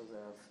frequency because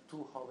I have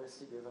 2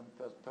 harvesting events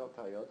per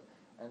period,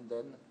 and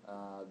then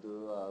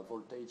the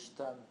voltage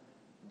times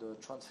the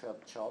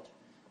transferred charge.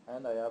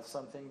 And I have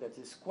something that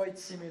is quite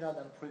similar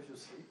than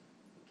previously.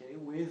 Okay,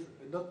 with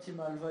an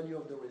optimal value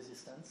of the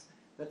resistance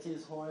that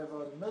is,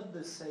 however, not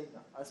the same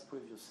as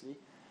previously.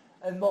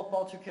 And more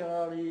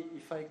particularly,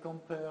 if I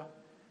compare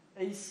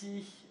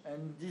AC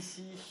and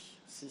DC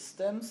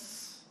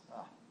systems,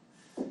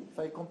 if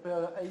I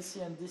compare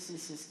AC and DC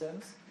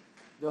systems,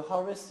 the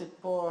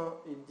harvested power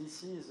in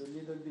DC is a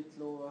little bit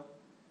lower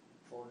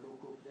for low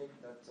coupling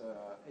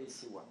than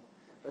AC1.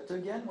 But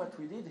again, what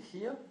we did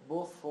here,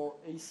 both for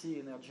AC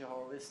energy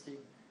harvesting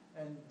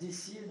and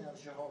DC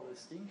energy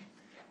harvesting,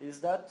 is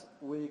that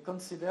we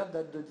consider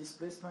that the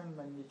displacement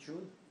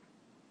magnitude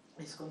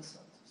is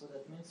constant. So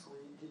that means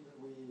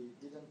we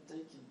didn't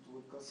take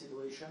into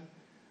consideration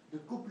the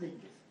coupling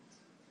effect.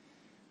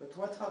 But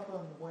what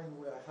happens when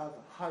we have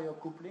higher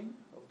coupling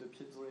of the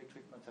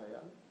piezoelectric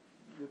material?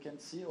 You can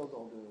see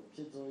although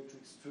the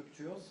piezoelectric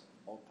structures,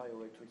 or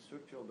piezoelectric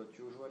structure, but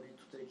usually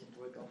to take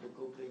into account the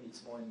coupling,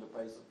 it's more in the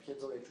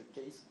piezoelectric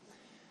case.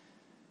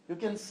 You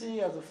can see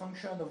as a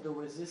function of the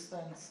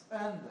resistance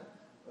and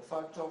a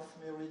factor of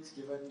merit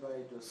given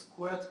by the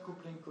squared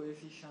coupling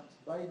coefficient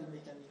by the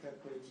mechanical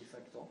quality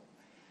factor,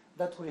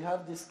 that we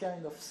have this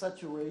kind of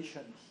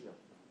saturation here.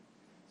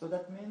 So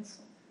that means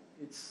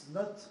it's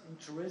not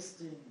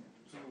interesting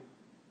to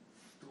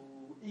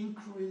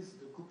increase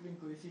the coupling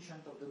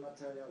coefficient of the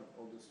material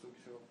or the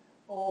structure,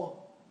 or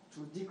to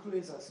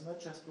decrease as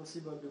much as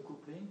possible the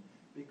coupling,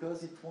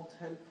 because it won't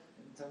help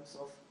in terms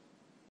of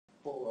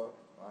power.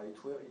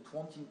 It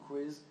won't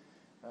increase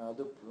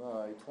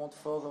it won't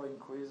further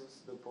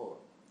increase the power.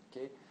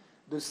 Okay,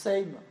 the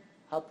same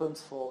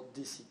happens for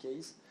DC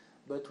case,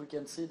 but we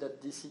can see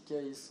that DC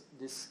case,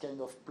 this kind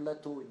of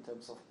plateau in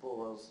terms of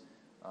powers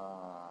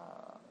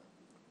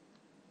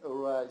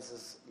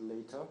arises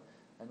later,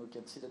 and we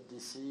can see that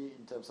DC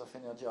in terms of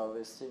energy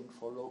harvesting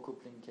for low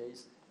coupling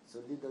case is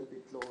a little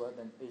bit lower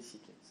than AC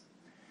case.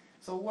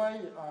 So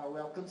why we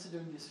are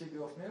considering this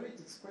figure of merit?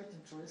 It's quite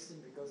interesting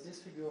because this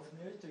figure of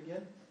merit,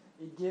 again,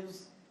 it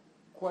gives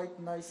quite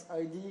nice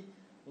idea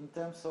in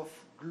terms of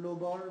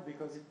global,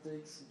 because it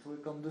takes into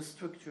account the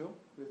structure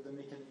with the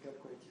mechanical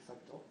quality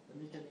factor. The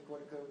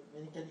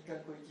mechanical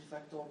quality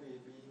factor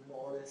being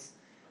more or less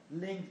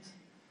linked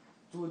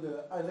to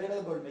the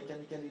available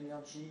mechanical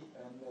energy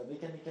and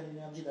mechanical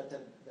energy that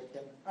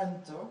can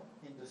enter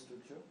in the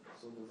structure.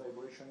 So the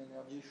vibration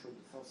energy should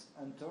first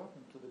enter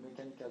into the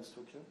mechanical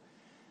structure.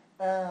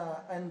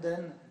 And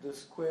then the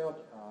squared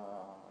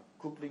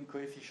coupling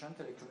coefficient,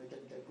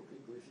 electromechanical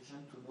coupling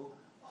coefficient, to know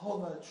how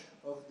much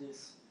of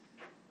this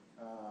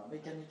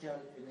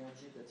mechanical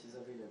energy that is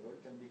available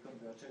can be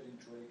converted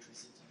into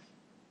electricity.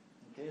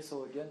 Okay,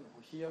 so again,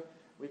 here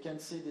we can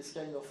see this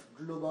kind of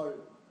global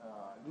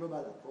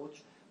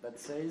approach that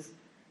says,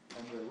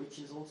 and which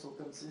is also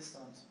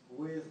consistent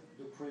with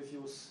the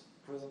previous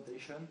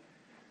presentation,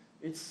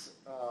 it's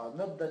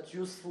not that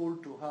useful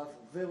to have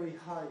very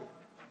high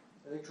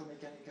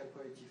electromechanical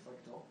quality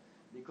factor,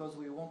 because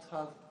we won't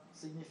have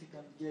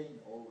significant gain,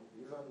 or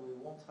even we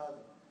won't have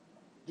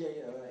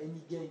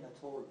any gain at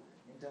all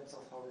in terms of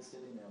harvested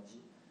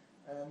energy.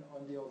 And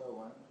on the other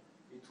one,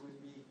 it will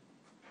be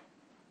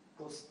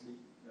costly,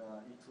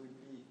 it will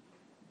be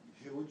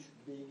huge,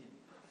 big,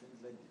 things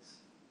like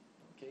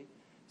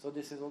So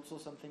this is also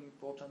something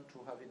important to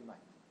have in mind.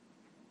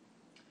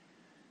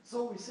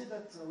 So we see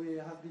that we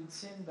have been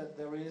seeing that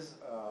there is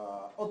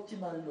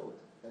optimal load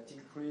that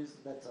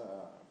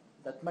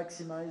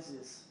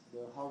maximizes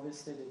the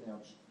harvested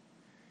energy.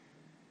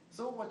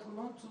 So what we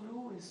want to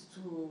do is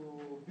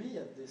to be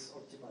at this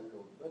optimal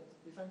load. But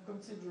if I'm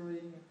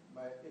considering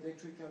my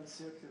electrical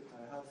circuit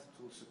I have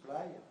to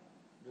supply,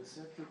 the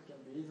circuit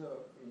can be either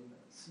in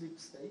sleep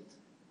state,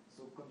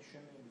 so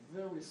consuming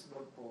very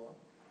small power,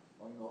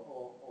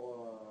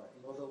 or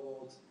in other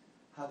words,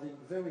 having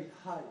very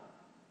high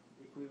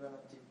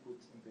equivalent input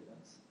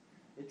impedance.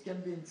 It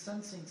can be in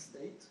sensing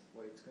state,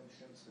 where it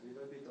consumes a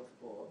little bit of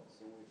power,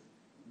 so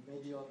with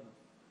medium.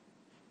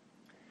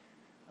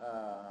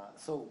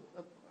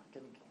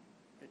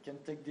 I can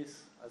take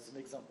this as an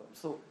example.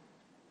 So,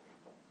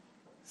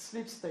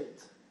 sleep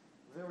state,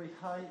 very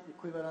high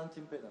equivalent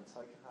impedance.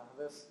 I can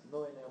harvest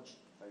no energy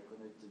if I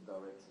connect it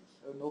directly.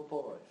 No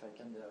power if I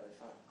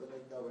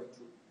connect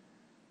directly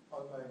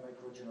on my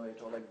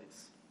microgenerator like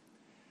this.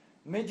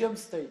 Medium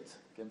state,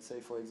 you can say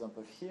for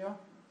example here,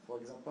 for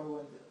example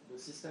when the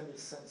system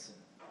is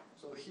sensing.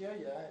 So here,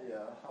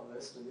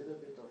 harvest a little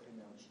bit of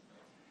energy.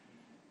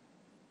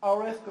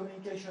 RF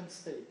communication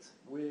state,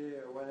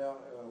 where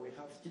we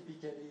have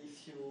typically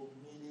few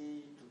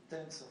milli to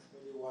tens of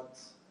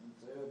milliwatts and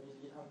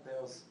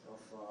milliamperes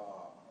of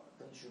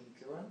consumed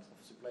current,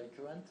 of supply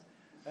current,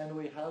 and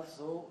we have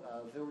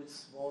a very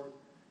small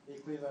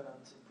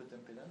equivalent input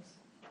impedance,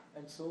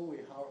 and so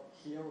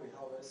here we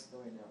harvest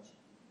no energy.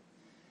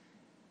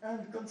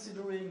 And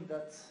considering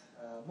that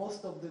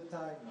most of the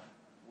time,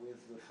 with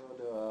the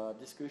further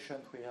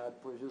discussion we had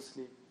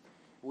previously,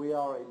 we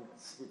are in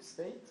sleep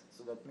state,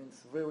 so that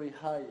means very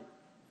high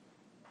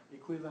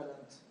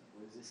equivalent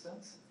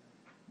resistance.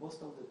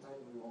 Most of the time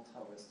we won't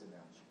harvest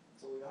energy.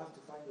 So we have to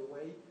find a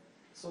way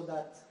so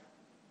that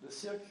the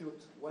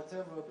circuit,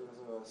 whatever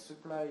the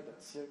supplied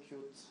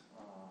circuit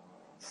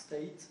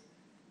state,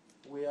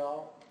 we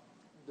are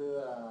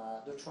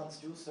the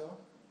transducer,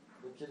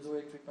 the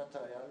piezoelectric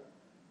material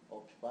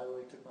or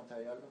bioelectric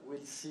material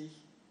will see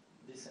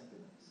this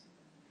impedance.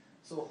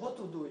 So how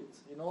to do it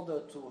in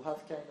order to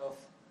have kind of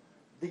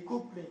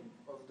decoupling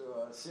of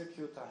the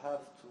circuit I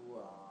have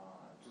to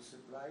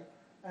supply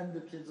and the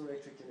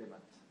piezoelectric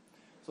element.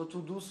 So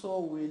to do so,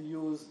 we'll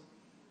use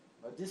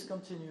a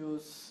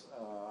discontinuous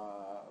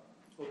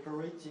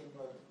operating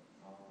mode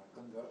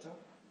converter.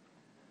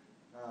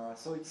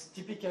 So it's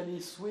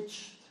typically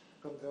switched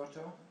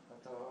converter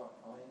that are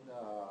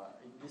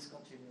in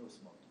discontinuous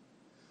mode,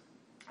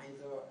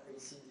 either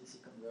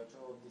AC-DC converter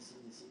or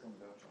DC-DC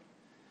converter.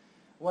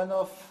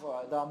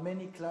 There are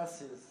many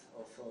classes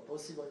of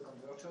possible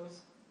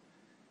converters.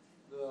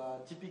 The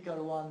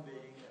typical one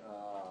being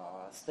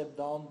step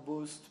down,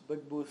 boost,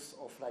 buck boost,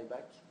 or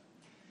flyback.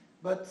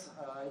 But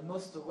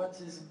what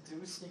is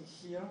interesting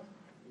here,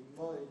 in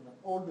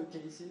all the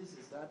cases,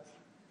 is that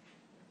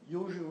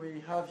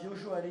we have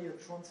usually a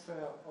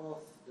transfer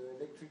of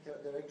the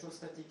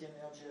electrostatic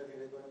energy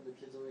available on the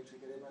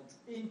piezoelectric element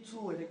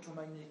into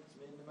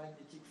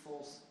electromagnetic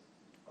force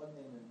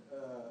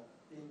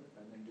in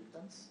an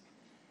inductance.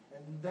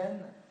 And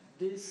then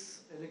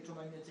this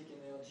electromagnetic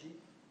energy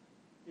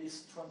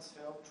is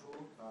transferred to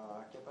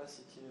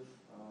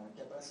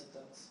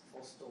capacitance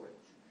for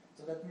storage.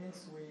 So that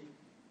means we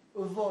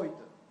avoid,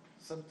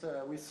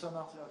 with some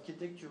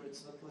architecture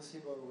it's not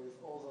possible, with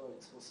other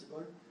it's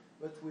possible,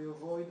 but we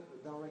avoid a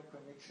direct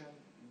connection,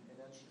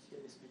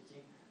 energetically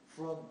speaking,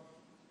 from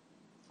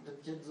the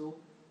piezo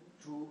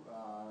to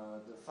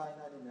the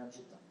final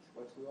energy tank.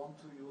 What we want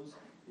to use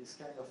is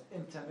kind of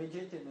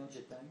intermediate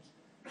energy tank,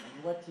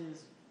 and what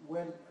is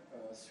well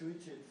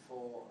suited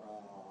for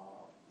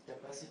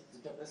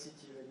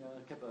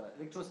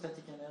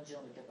electrostatic energy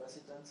on the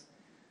capacitance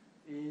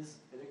is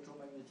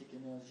electromagnetic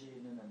energy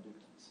in an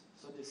inductance.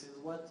 So this is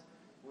what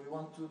we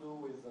want to do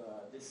with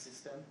this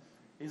system,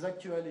 is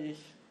actually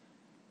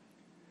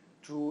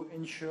to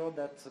ensure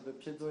that the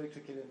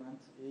piezoelectric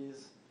element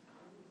is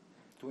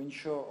to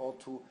ensure or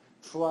to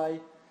try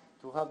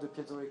to have the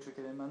piezoelectric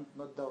element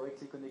not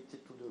directly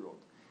connected to the load.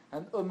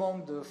 And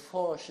among the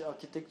four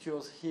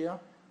architectures here,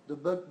 the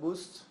buck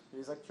boost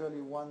is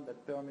actually one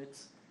that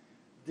permits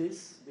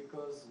this,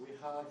 because we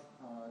have,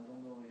 I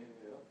don't know,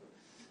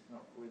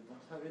 no, we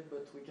don't have it,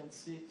 but we can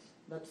see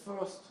that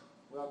first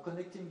we are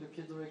connecting the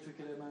piezoelectric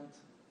element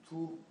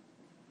to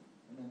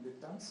an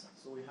inductance.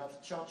 So we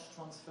have charge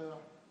transfer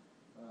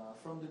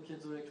from the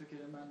piezoelectric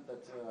element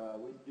that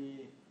will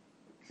be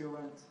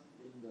current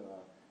in the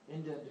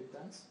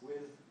inductance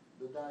with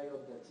the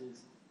diode that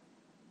is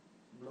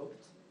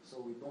blocked. So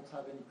we don't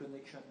have any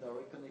connection,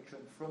 direct connection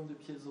from the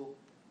piezo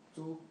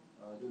to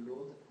the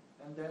load.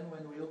 And then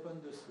when we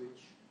open the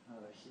switch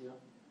here,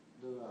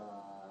 the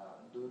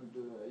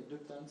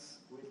inductance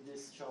will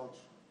discharge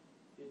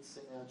its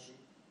energy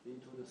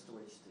into the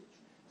storage stage.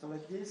 So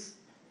like this,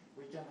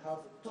 we can have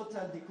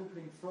total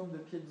decoupling from the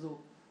piezo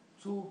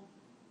to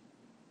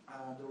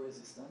the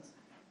resistance.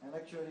 And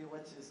actually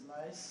what is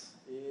nice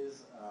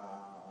is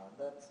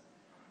that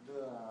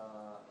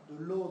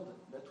the load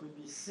that will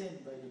be seen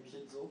by the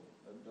piezo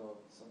under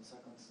some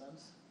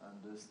circumstance,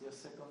 and this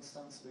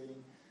circumstance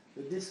being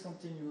the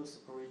discontinuous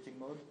operating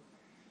mode.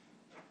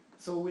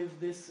 So with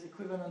this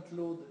equivalent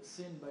load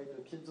seen by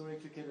the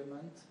piezoelectric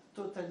element,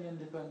 totally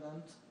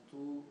independent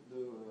to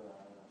the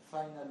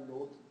final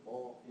load,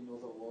 or in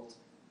other words,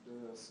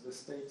 the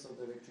states of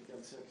the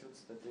electrical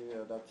circuits that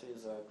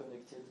is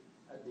connected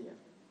at the end.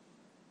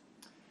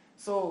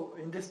 So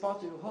in this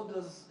how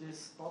does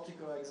this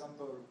particular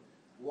example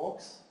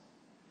works?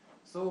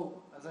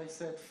 So as I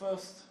said,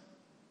 first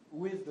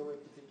with the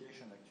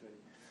rectification actually.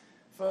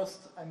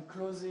 First I'm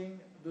closing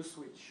the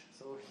switch.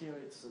 So here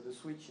it's the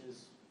switch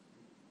is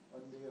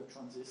only a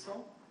transistor.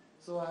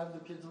 So I have the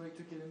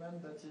piezoelectric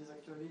element that is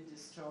actually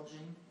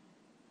discharging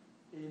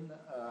in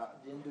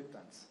the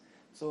inductance.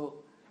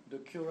 So the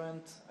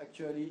current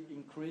actually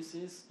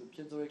increases, the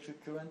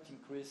piezoelectric current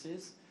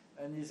increases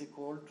and is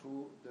equal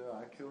to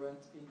the current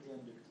in the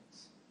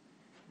inductance.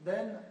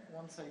 Then,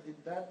 once I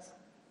did that,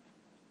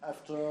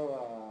 after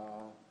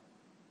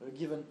a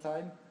given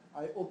time,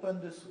 I open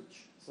the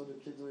switch. So the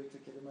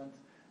piezoelectric element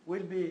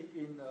will be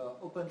in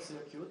open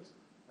circuit,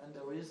 and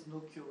there is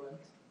no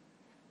current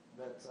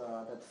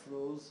that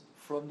flows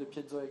from the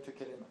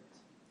piezoelectric element.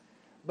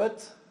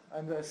 But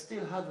I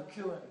still have a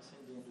current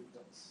in the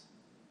inductance.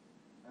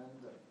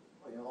 And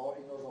or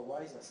in other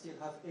words, I still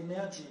have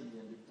energy in the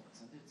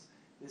inductance. And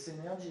this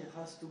energy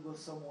has to go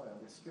somewhere.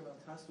 This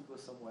current has to go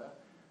somewhere.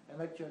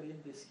 And actually,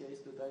 in this case,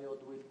 the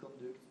diode will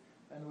conduct,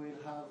 and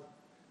we'll have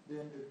the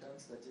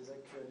inductance that is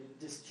actually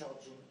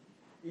discharging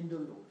in the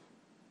load.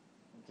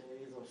 Okay,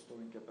 either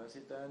storing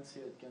capacitance.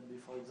 Here it can be,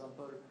 for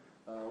example,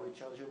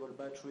 rechargeable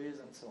batteries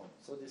and so on.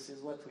 So this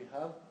is what we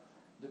have.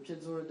 The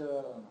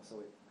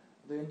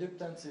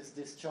inductance is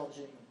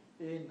discharging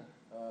in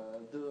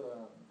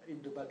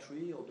the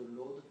battery or the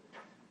load,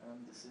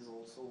 and this is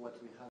also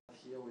what we have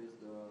here with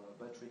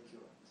the battery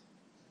current.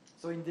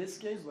 So in this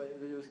case,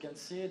 you can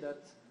see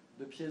that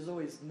the piezo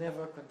is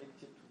never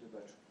connected to the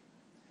battery.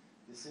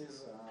 This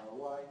is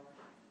why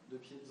the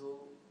piezo,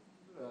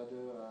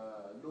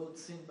 the load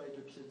seen by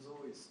the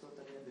piezo is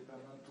totally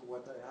independent to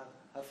what I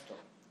have after.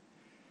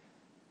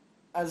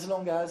 As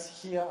long as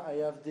here I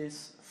have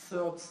this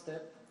third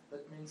step,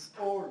 that means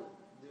all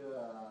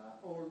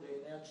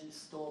the energy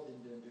stored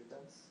in the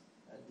inductance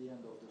at the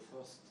end of the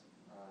first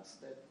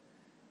step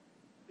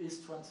is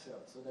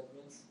transferred. So that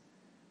means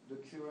the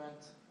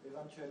current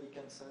eventually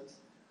cancels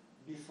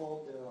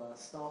before the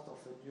start of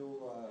a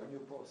new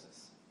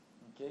process.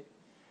 Okay,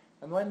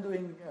 and when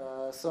doing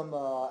some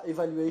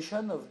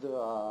evaluation of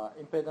the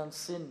impedance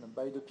seen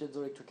by the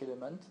piezoelectric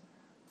element,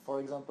 for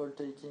example,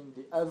 taking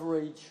the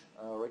average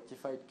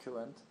rectified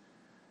current,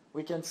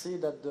 we can see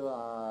that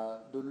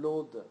the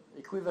load,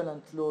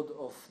 equivalent load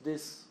of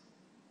this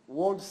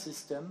whole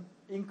system,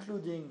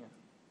 including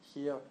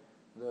here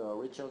the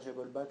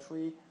rechargeable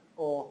battery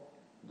or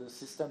the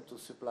system to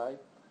supply,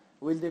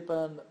 will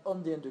depend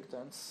on the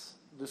inductance,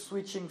 the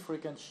switching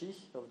frequency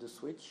of the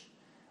switch,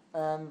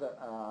 and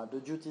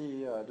the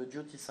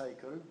duty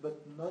cycle,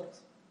 but not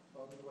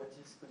on what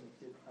is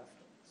connected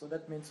after. So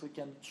that means we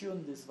can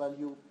tune this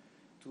value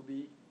to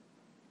be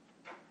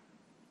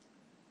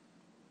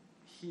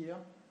here,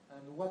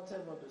 and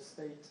whatever the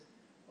state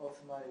of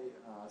my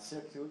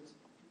circuit,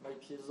 my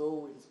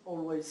piezo will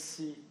always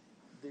see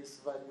this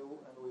value,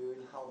 and we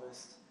will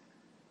harvest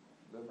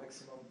the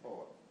maximum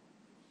power,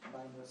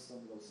 minus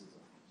some losses,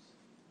 of course.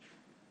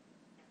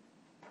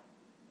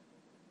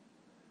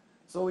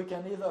 So we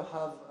can either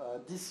have a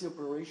DC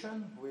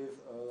operation with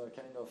a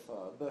kind of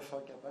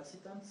buffer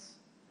capacitance,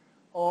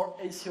 or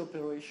AC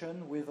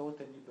operation without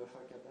any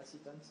buffer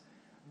capacitance.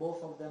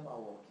 Both of them are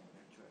working,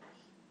 actually.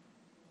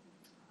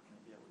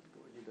 Maybe I would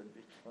go a little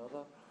bit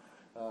further,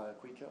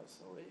 quicker,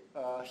 sorry.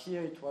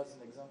 Here it was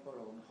an example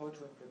on how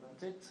to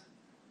implement it.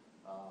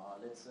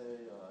 Let's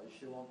say,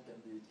 if you want,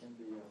 it can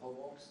be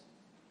homeworks.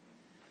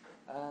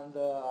 And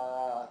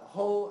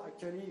how,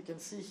 actually, you can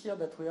see here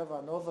that we have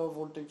another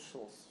voltage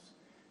source.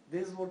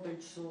 This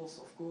voltage source,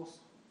 of course,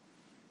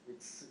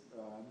 it's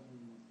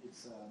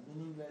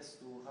meaningless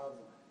to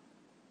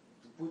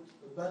put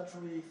a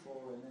battery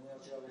for an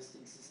energy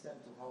harvesting system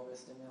to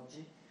harvest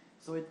energy.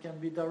 So it can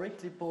be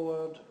directly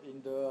powered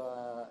in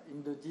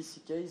the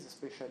DC case,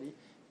 especially.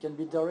 It can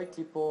be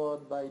directly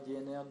powered by the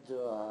energy,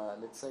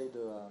 let's say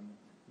the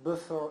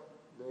buffer,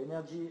 the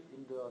energy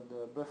in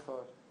the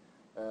buffer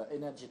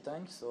energy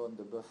tank, so on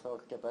the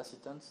buffer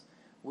capacitance,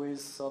 with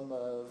some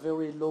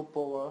very low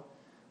power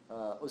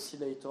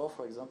oscillator.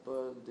 For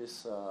example,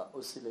 this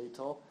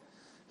oscillator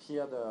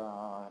here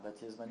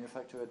that is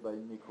manufactured by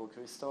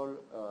microcrystal,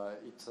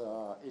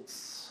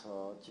 it's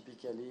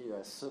typically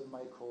a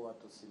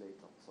sub-microwatt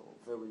oscillator, so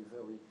very,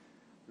 very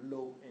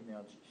low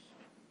energy.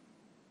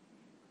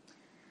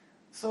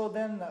 So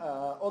then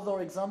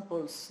other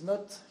examples,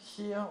 not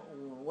here,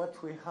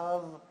 what we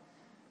have,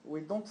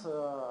 we don't,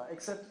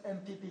 except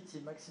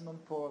MPPT, maximum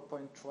power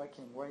point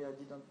tracking, why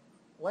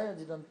I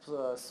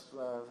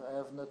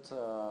have not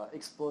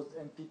exposed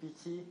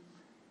MPPT.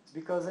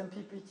 because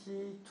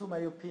MPPT, to my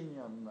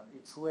opinion,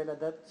 it's well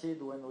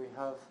adapted when we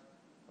have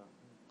a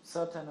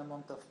certain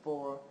amount of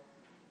power.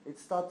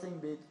 It's starting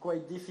to be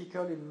quite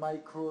difficult in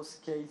micro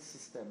scale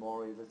system,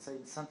 or let's say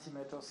in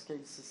centimeter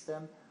scale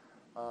system.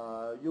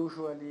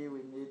 Usually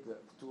we need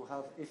to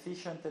have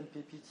efficient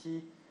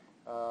MPPT.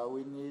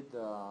 We need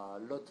a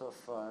lot of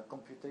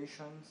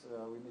computations.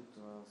 We need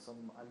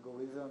some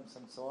algorithms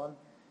and so on.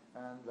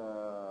 And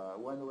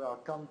when we are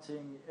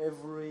counting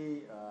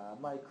every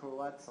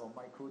microwatts or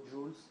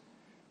microjoules,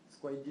 it's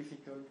quite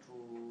difficult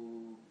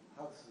to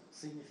have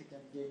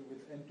significant gain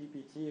with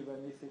MPPT,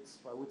 even if it's,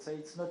 I would say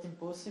it's not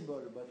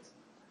impossible, but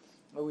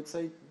I would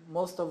say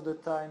most of the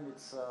time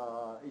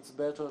it's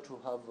better to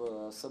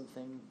have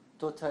something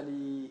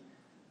totally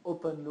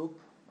open loop,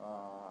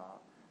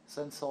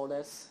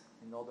 sensorless,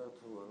 in order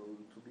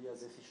to be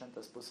as efficient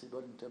as possible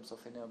in terms of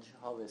energy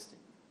harvesting.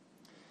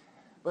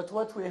 But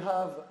what we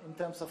have in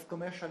terms of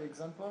commercial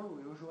example,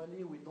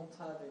 we don't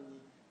have any,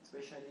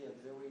 especially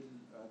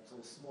at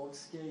a small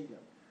scale,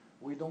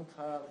 we don't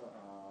have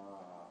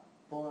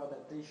power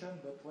adaptation,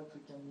 but what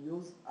we can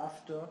use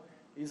after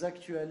is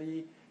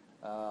actually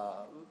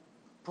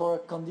power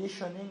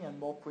conditioning, and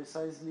more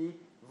precisely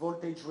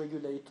voltage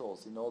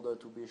regulators, in order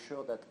to be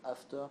sure that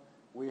after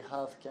we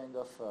have kind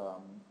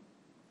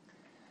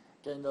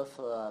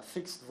of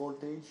fixed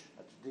voltage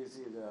at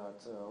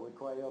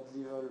required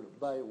level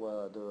by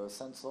the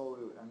sensor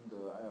and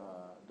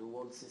the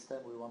whole system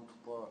we want to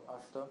power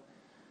after.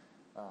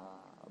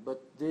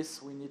 But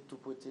this we need to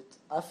put it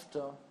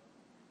after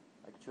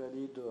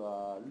actually the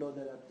load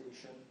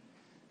adaptation.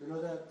 The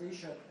load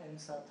adaptation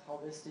aims at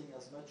harvesting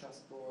as much as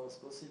power as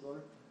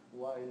possible,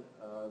 while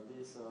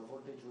these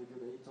voltage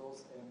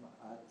regulators aim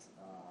at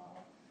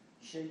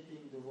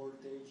shaping the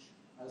voltage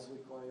as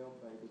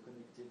required by the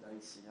connected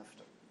IC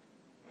after.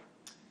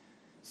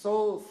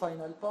 So,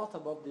 final part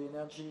about the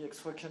energy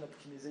extraction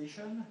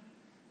optimization.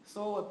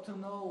 So up to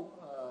now,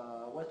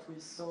 what we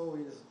saw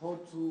is how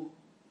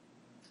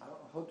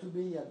to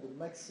be at the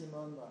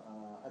maximum,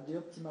 at the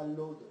optimal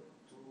load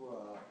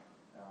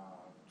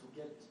to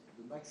get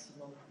the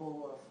maximum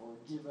power for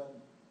a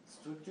given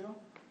structure,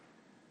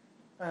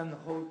 and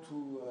how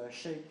to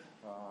shape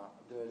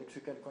the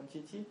electrical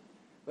quantity.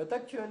 But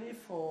actually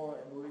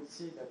and we will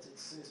see that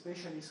it's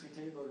especially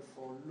suitable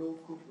for low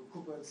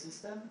coupled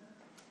system.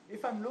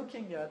 If I'm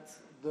looking at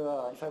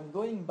if I'm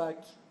going back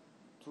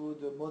to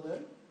the model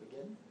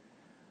again,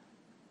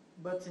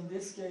 but in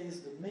this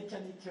case the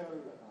mechanical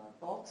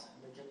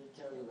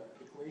mechanical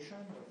equation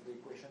of the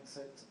equation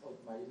set of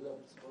my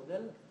lumped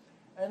model,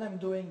 and I'm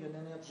doing an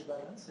energy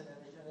balance, an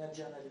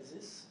energy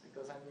analysis,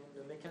 because I'm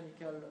in the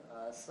mechanical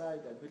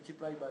side. I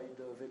multiply by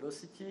the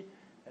velocity,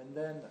 and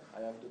then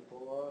I have the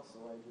power,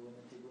 so I do an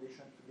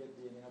integration to get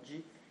the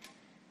energy.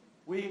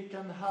 We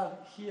can have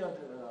here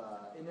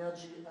the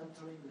energy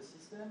entering the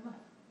system.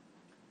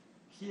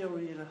 Here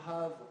we'll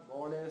have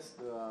more or less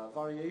the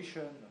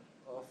variation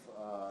of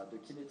the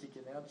kinetic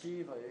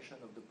energy, variation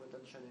of the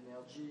potential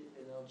energy,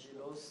 energy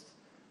lost,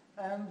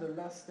 and the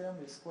last term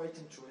is quite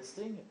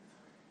interesting.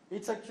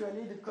 It's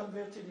actually the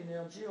converted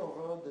energy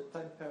over the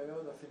time period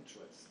of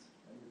interest.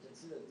 And you can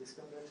see that this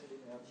converted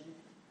energy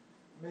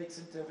makes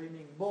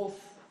intervening both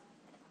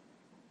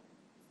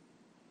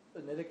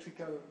an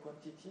electrical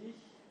quantity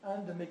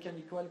and a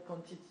mechanical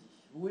quantity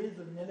with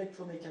an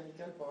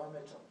electromechanical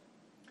parameter.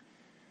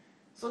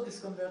 So this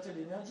converted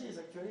energy is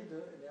actually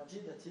the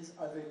energy that is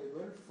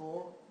available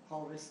for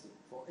harvesting,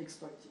 for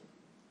extracting.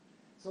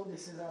 So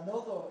this is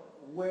another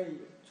way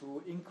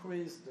to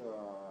increase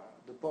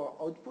the power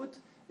output,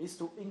 is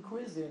to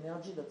increase the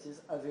energy that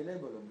is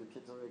available on the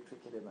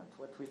piezoelectric element.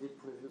 What we did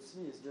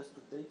previously is just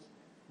to take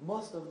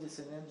most of this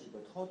energy,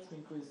 but how to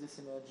increase this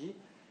energy?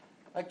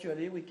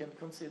 Actually, we can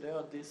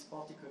consider this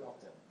particular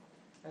term.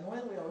 And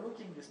when we are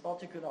looking at this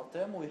particular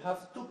term, we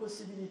have two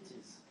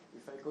possibilities.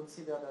 If I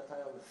consider that I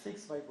have a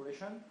fixed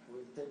vibration,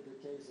 we'll take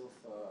the case of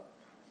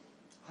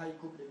high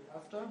coupling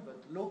after, but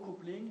low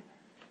coupling,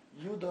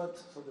 U dot,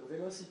 so the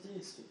velocity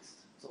is fixed.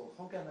 So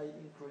how can I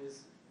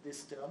increase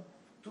this term?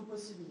 Two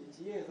possibilities.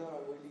 Either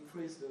I will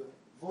increase the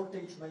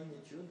voltage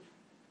magnitude,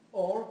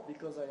 or,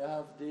 because I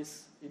have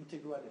this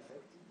integral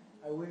effect,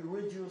 I will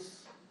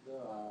reduce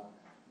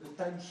the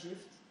time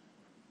shift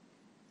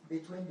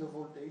between the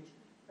voltage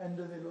and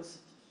the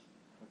velocity.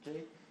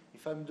 Okay?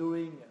 If I'm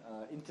doing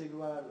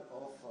integral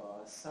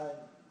of sine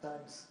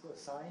times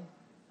cosine,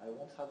 I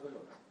won't have a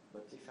lot.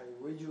 But if I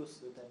reduce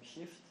the time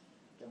shift,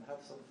 I can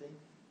have something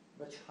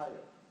much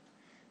higher.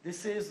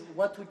 This is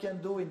what we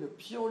can do in a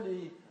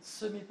purely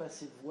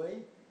semi-passive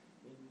way.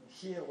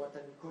 Here, what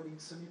I'm calling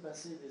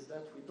semi-passive is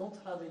that we don't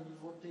have any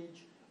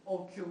voltage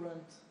or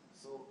current,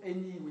 so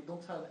we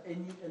don't have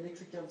any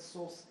electrical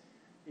source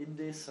in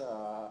this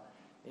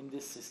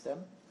system.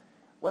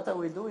 What I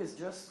will do is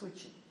just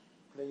switching,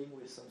 playing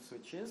with some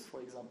switches. For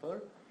example,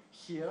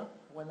 here,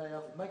 when I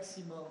have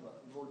maximum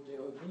voltage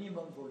or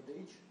minimum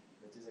voltage,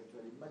 that is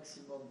actually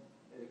maximum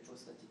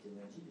electrostatic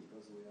energy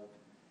because we have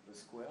the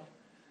square,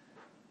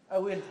 I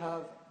will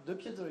have the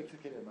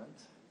piezoelectric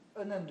element,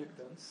 an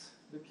inductance,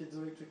 the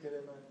piezoelectric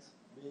element,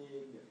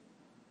 being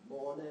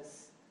more or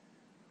less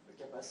a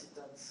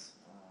capacitance,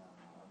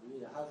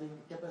 having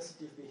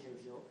capacitive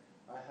behavior.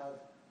 I have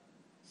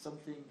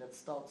something that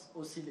starts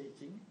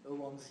oscillating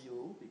around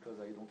 0 because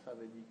I don't have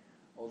any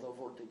other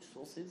voltage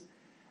sources.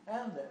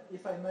 And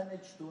if I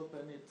manage to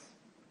open it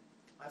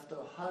after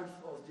half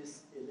of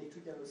this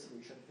electrical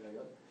oscillation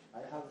period,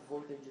 I have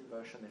voltage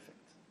inversion effect.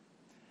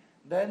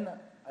 Then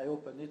I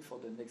open it for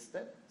the next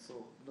step.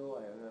 So now,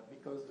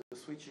 because the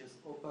switch is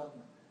open,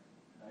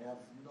 I have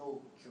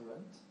no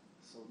current.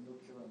 So no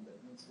current,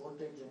 that means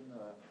voltage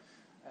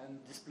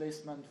and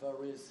displacement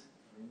vary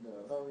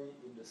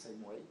in the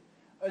same way,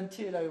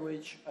 until I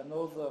reach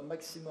another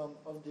maximum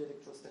of the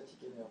electrostatic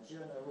energy,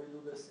 and I will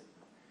do the same.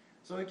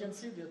 So you can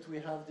see that we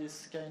have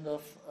this kind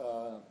of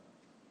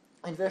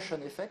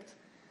inversion effect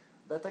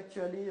that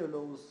actually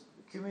allows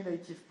a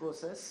cumulative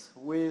process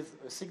with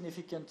a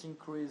significant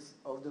increase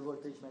of the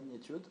voltage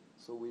magnitude.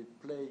 So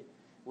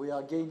we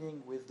are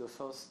gaining with the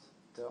first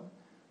term.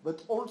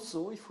 But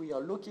also, if we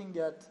are looking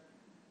at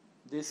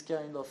this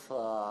kind of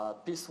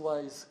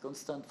piecewise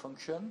constant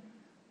function,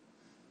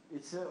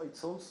 it's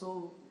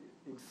also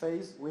in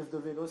phase with the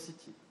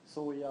velocity.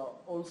 So we are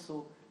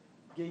also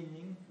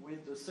gaining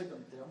with the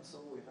second term. So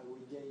we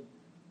gain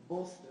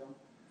both terms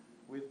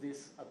with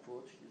this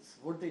approach. It's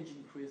voltage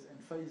increase and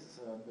phase,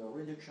 the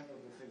reduction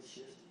of the phase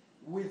shift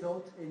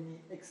without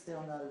any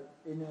external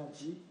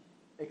energy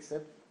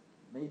except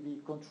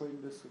maybe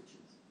controlling the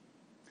switches.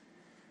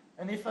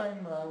 And if I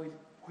will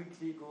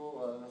quickly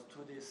go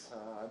to this,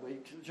 I will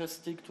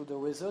just stick to the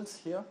results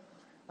here.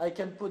 I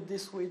can put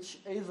this switch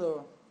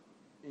either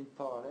in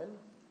parallel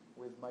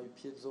with my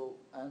piezo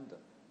and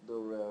the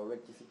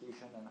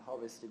rectification and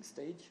harvesting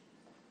stage,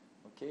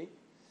 okay?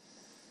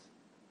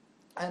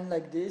 And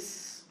like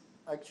this,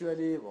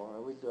 actually,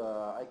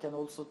 well, I can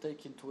also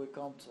take into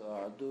account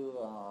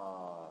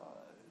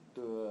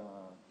the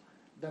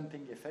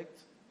damping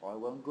effect. I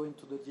won't go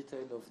into the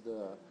detail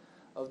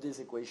of these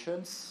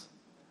equations.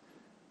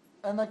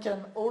 And I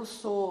can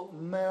also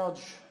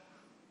merge,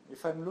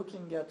 if I'm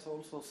looking at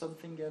also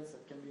something else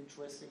that can be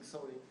interesting,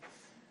 sorry.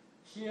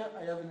 Here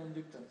I have an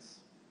inductance,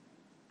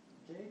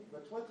 okay?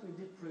 But what we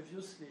did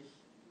previously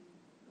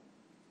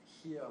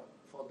here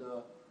for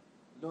the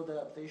load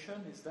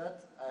adaptation is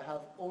that I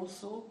have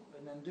also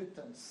an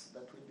inductance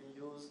that will be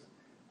used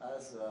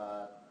as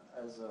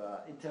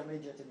an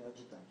intermediate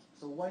energy tank.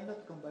 So why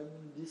not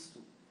combining these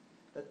two?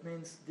 That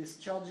means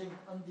discharging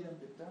on the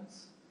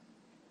inductance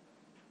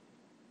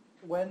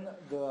when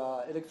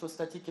the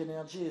electrostatic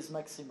energy is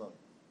maximum.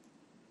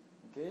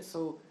 Okay,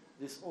 so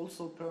this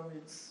also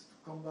permits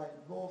to combine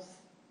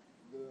both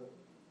the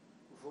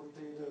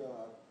voltage,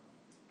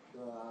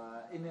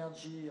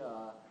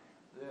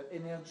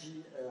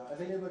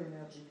 available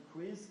energy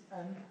increase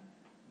and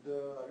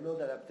the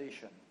load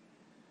adaptation.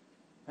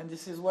 And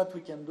this is what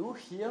we can do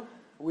here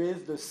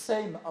with the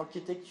same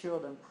architecture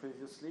than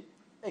previously,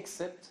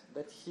 except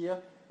that here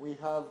we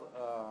have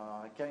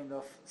a kind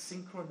of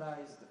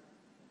synchronized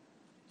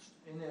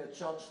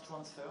charge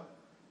transfer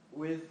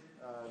with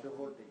the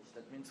voltage.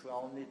 That means we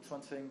are only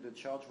transferring the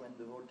charge when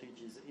the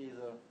voltage is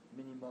either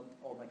minimum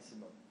or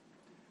maximum.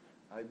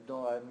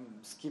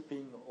 I'm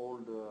skipping all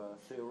the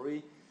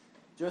theory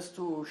just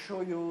to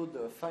show you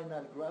the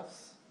final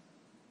graphs.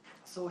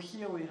 So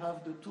here we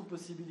have the two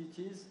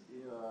possibilities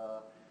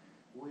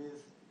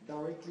with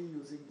directly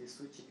using the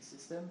switching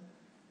system.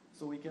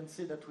 So we can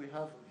see that we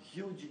have a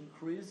huge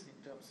increase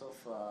in terms of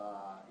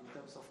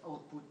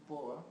output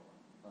power,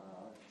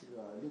 till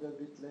a little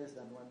bit less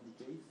than 1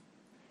 decade.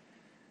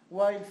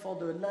 While for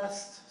the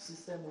last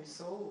system we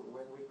saw,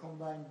 when we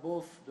combine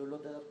both the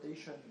load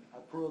adaptation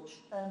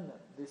approach and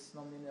this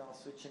nonlinear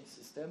switching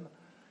system,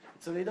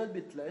 it's a little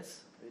bit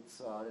less.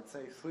 It's, let's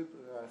say,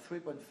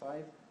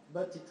 3.5,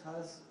 but it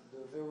has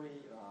the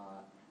very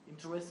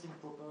interesting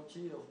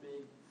property of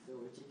being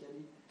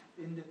theoretically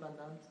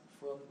independent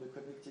from the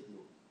connected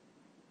load.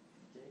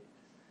 Okay?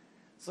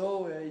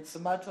 So it's a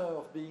matter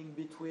of being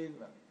between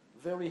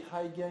very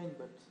high gain,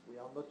 but we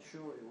are not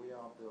sure we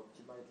are the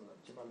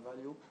optimal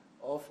value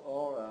of,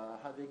 or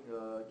having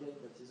a gain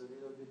that is a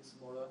little bit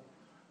smaller,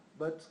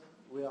 but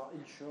we are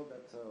ensured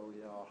that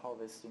we are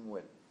harvesting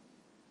well.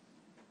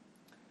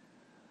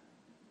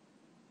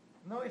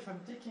 Now if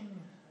I'm taking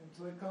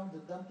into account the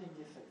damping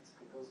effect,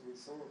 because we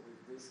saw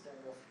with this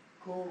kind of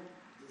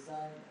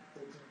co-design,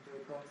 taking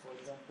into account, for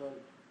example,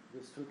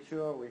 the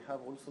structure, we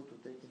have also to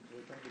take into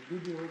account the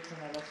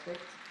bidirectional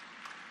aspect.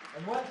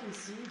 And what we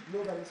see,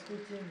 globally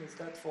speaking, is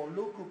that for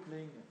low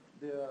coupling,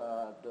 the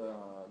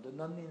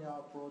nonlinear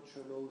approach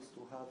allows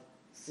to have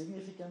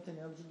significant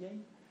energy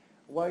gain,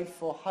 while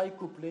for high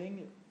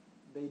coupling,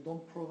 they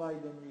don't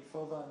provide any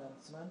further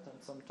enhancement,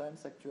 and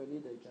sometimes actually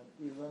they can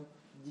even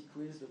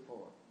decrease the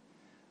power.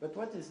 But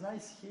what is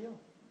nice here,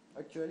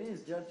 actually,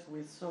 is just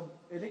with some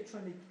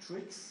electronic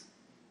tricks,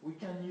 we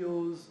can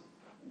use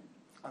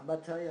a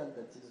material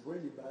that is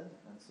really bad,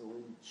 and so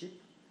really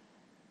cheap,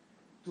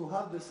 to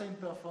have the same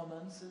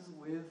performances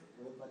with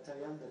a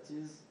material that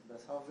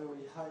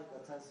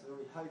has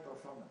very high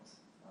performance,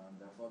 and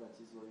therefore that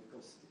is very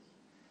costly.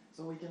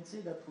 So we can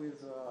see that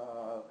with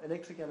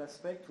electrical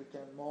aspect, we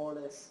can more or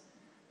less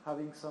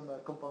having some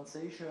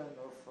compensation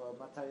of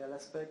material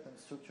aspect and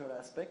structural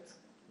aspect.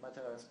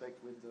 Material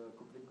aspect with the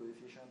coupling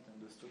coefficient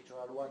and the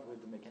structural one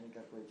with the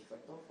mechanical quality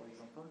factor, for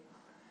example,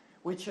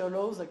 which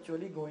allows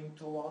actually going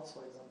towards,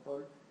 for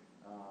example,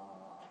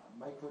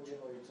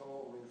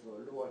 microgenerator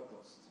with lower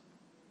cost.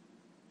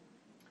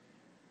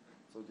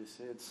 So this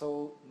is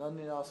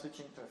non-linear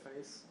switching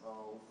interface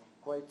are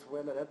quite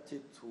well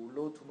adapted to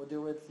low to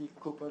moderately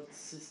coupled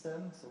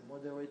systems, so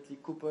moderately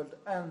coupled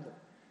and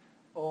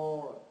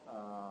or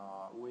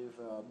with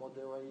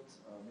moderate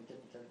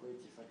mechanical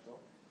quality factor.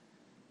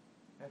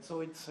 And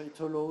so it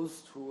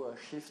allows to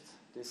shift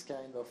this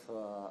kind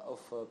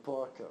of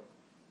power curve.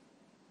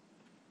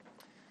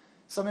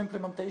 Some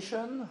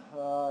implementation,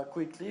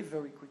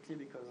 very quickly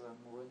because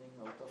I'm running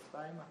out of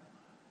time.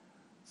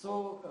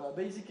 So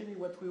basically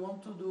what we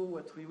want to do,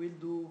 what we will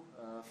do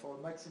for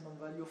maximum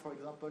value, for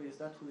example, is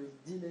that we will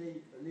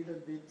delay a little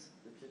bit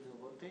the piezo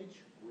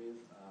voltage with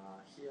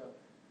here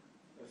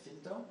a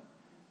filter.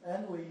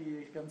 And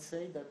we can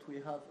say that we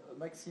have a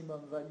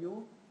maximum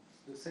value,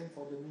 the same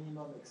for the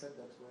minimum, except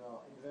that we are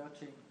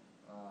inverting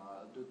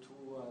the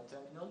two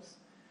terminals.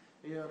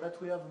 Here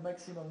that we have a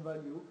maximum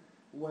value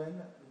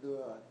when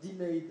the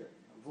delayed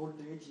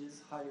voltage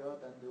is higher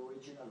than the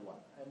original one.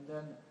 And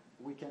then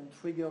we can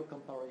trigger a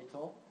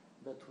comparator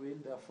that will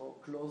therefore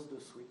close the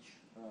switch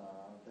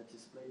that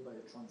is played by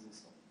a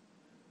transistor.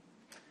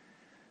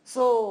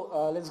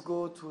 So let's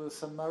go to a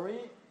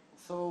summary.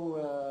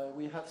 So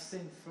we have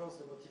seen first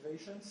the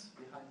motivations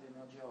behind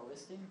energy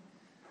harvesting.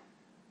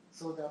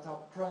 So that are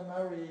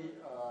primarily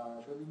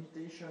the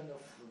limitation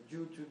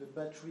due to the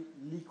battery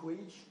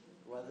leakage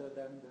rather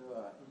than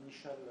the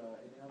initial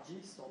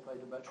energy stored by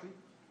the battery,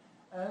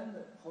 and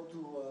how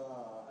to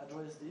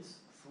address this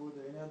through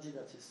the energy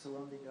that is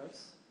surrounding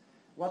us.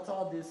 What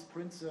are these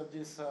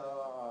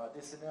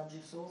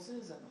energy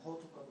sources and how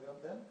to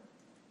convert them?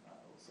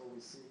 So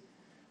we see,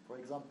 for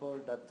example,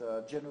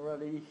 that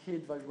generally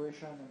heat,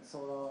 vibration, and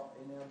solar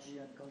energy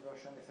and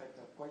conversion effect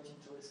are quite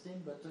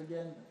interesting, but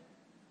again,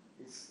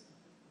 it's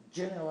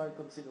general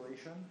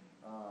consideration.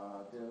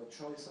 The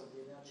choice of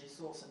the energy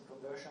source and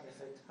conversion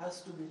effect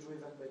has to be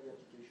driven by the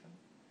application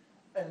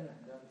and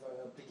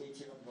the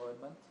applicative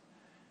environment.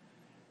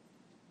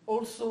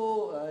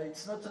 Also,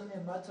 it's not only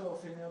a matter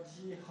of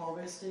energy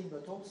harvesting,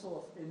 but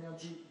also of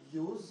energy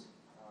use.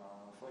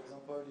 For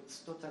example, it's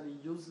totally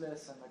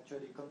useless and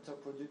actually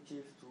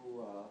counterproductive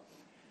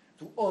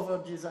to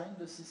over-design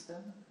the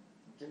system.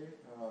 Okay,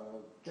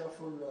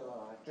 careful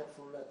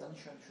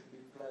attention should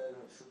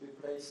be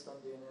placed on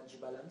the energy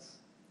balance.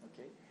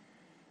 Okay,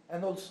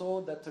 and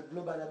also that a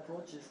global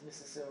approach is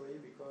necessary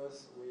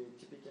because we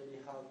typically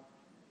have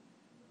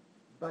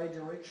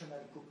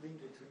bidirectional coupling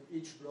between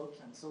each block,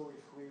 and so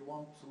if we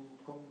want to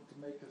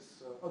make an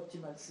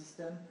optimal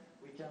system,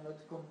 we cannot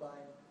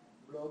combine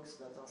blocks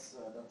that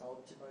are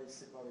optimized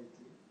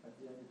separately. At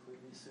the end, it will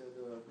be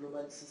the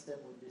global system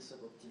will be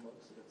suboptimal,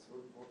 so that's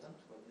very important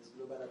to have this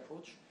global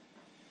approach.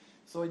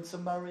 So in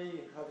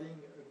summary, having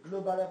a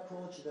global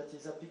approach that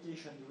is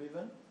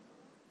application-driven.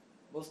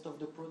 Most of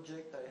the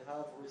project I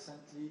have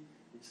recently,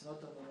 it's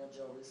not on energy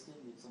harvesting,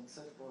 it's on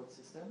self-powered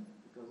system,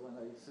 because when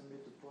I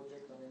submit a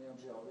project on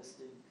energy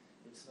harvesting,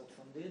 it's not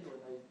funded.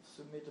 When I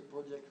submit a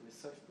project with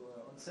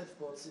on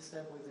self-powered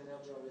system with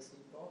energy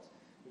harvesting part,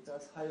 it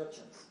has higher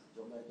chance.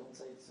 So I don't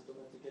say it's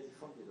automatically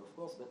funded, of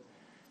course, but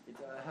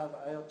I have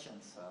a higher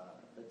chance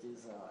that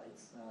is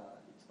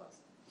it's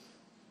passed.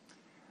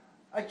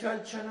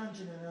 Actual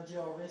challenge in energy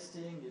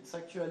harvesting, it's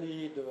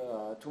actually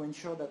to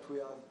ensure that we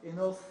have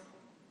enough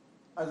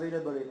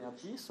available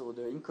energy, so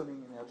the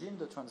incoming energy in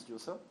the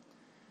transducer.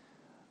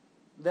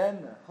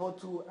 Then how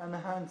to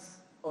enhance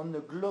on the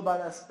global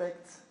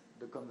aspect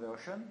the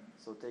conversion,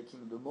 so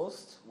taking the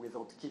most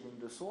without killing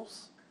the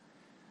source.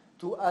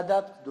 To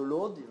adapt the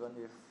load, even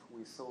if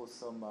we saw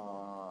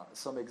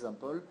some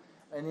example.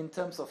 And in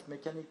terms of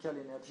mechanical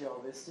energy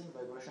harvesting,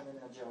 vibration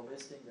energy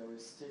harvesting, there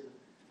is still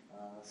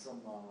some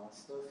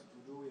stuff to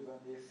do,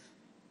 even if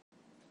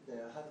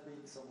there have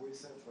been some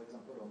research, for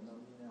example, on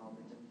non-linear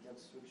mechanical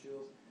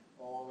structures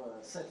or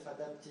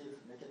self-adaptive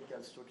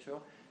mechanical structure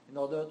in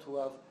order to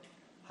have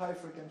high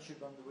frequency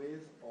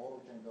bandwidth or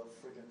kind of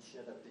frequency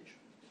adaptation.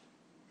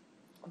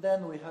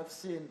 Then we have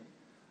seen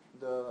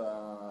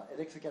the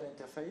electrical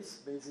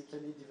interface,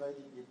 basically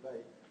dividing it by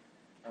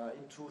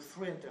into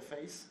three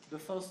interfaces. The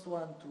first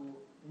one to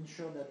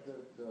ensure that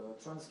the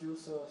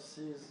transducer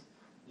sees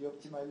the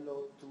optimal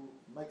load to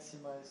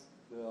maximize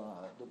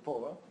the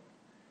power.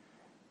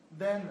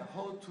 Then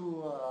how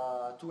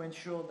to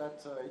ensure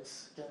that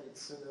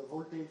the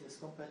voltage is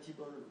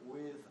compatible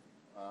with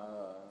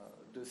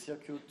the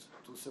circuit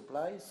to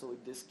supply. So in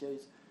this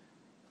case,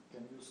 you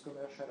can use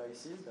commercial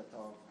ICs that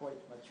are quite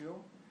mature.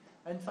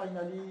 And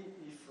finally,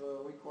 if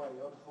required,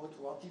 how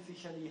to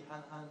artificially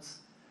enhance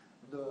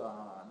the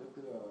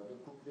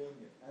coupling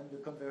and the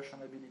conversion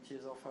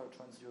abilities of our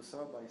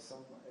transducer by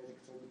some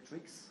electronic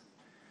tricks.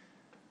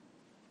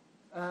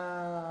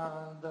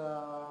 And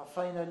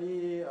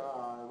finally,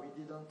 we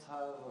didn't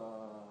have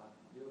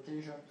the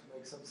occasion to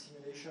make some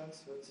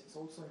simulations, but it's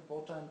also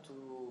important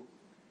to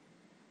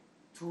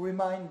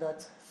remind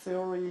that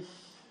theory,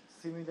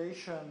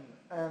 simulation,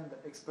 and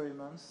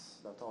experiments,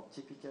 that are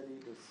typically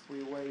the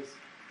three ways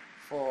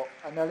for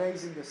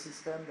analyzing the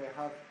system, they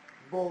have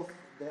both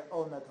their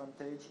own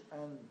advantage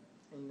and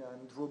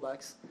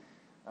drawbacks,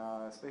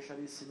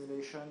 especially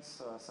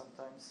simulations.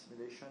 Sometimes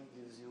simulation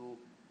gives you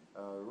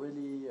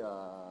really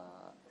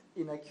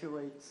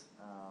inaccurate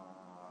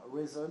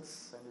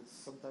results, and it's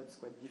sometimes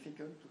quite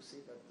difficult to see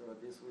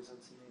that these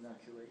results are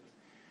inaccurate.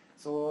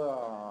 So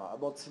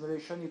about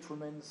simulation, it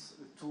remains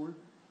a tool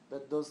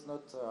that does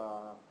not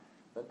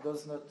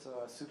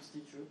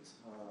substitute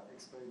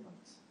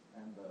experiment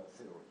and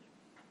theory.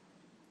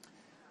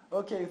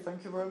 Okay,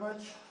 thank you very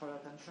much for your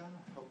attention.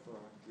 Hope to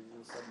give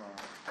you some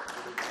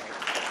good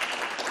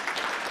insight.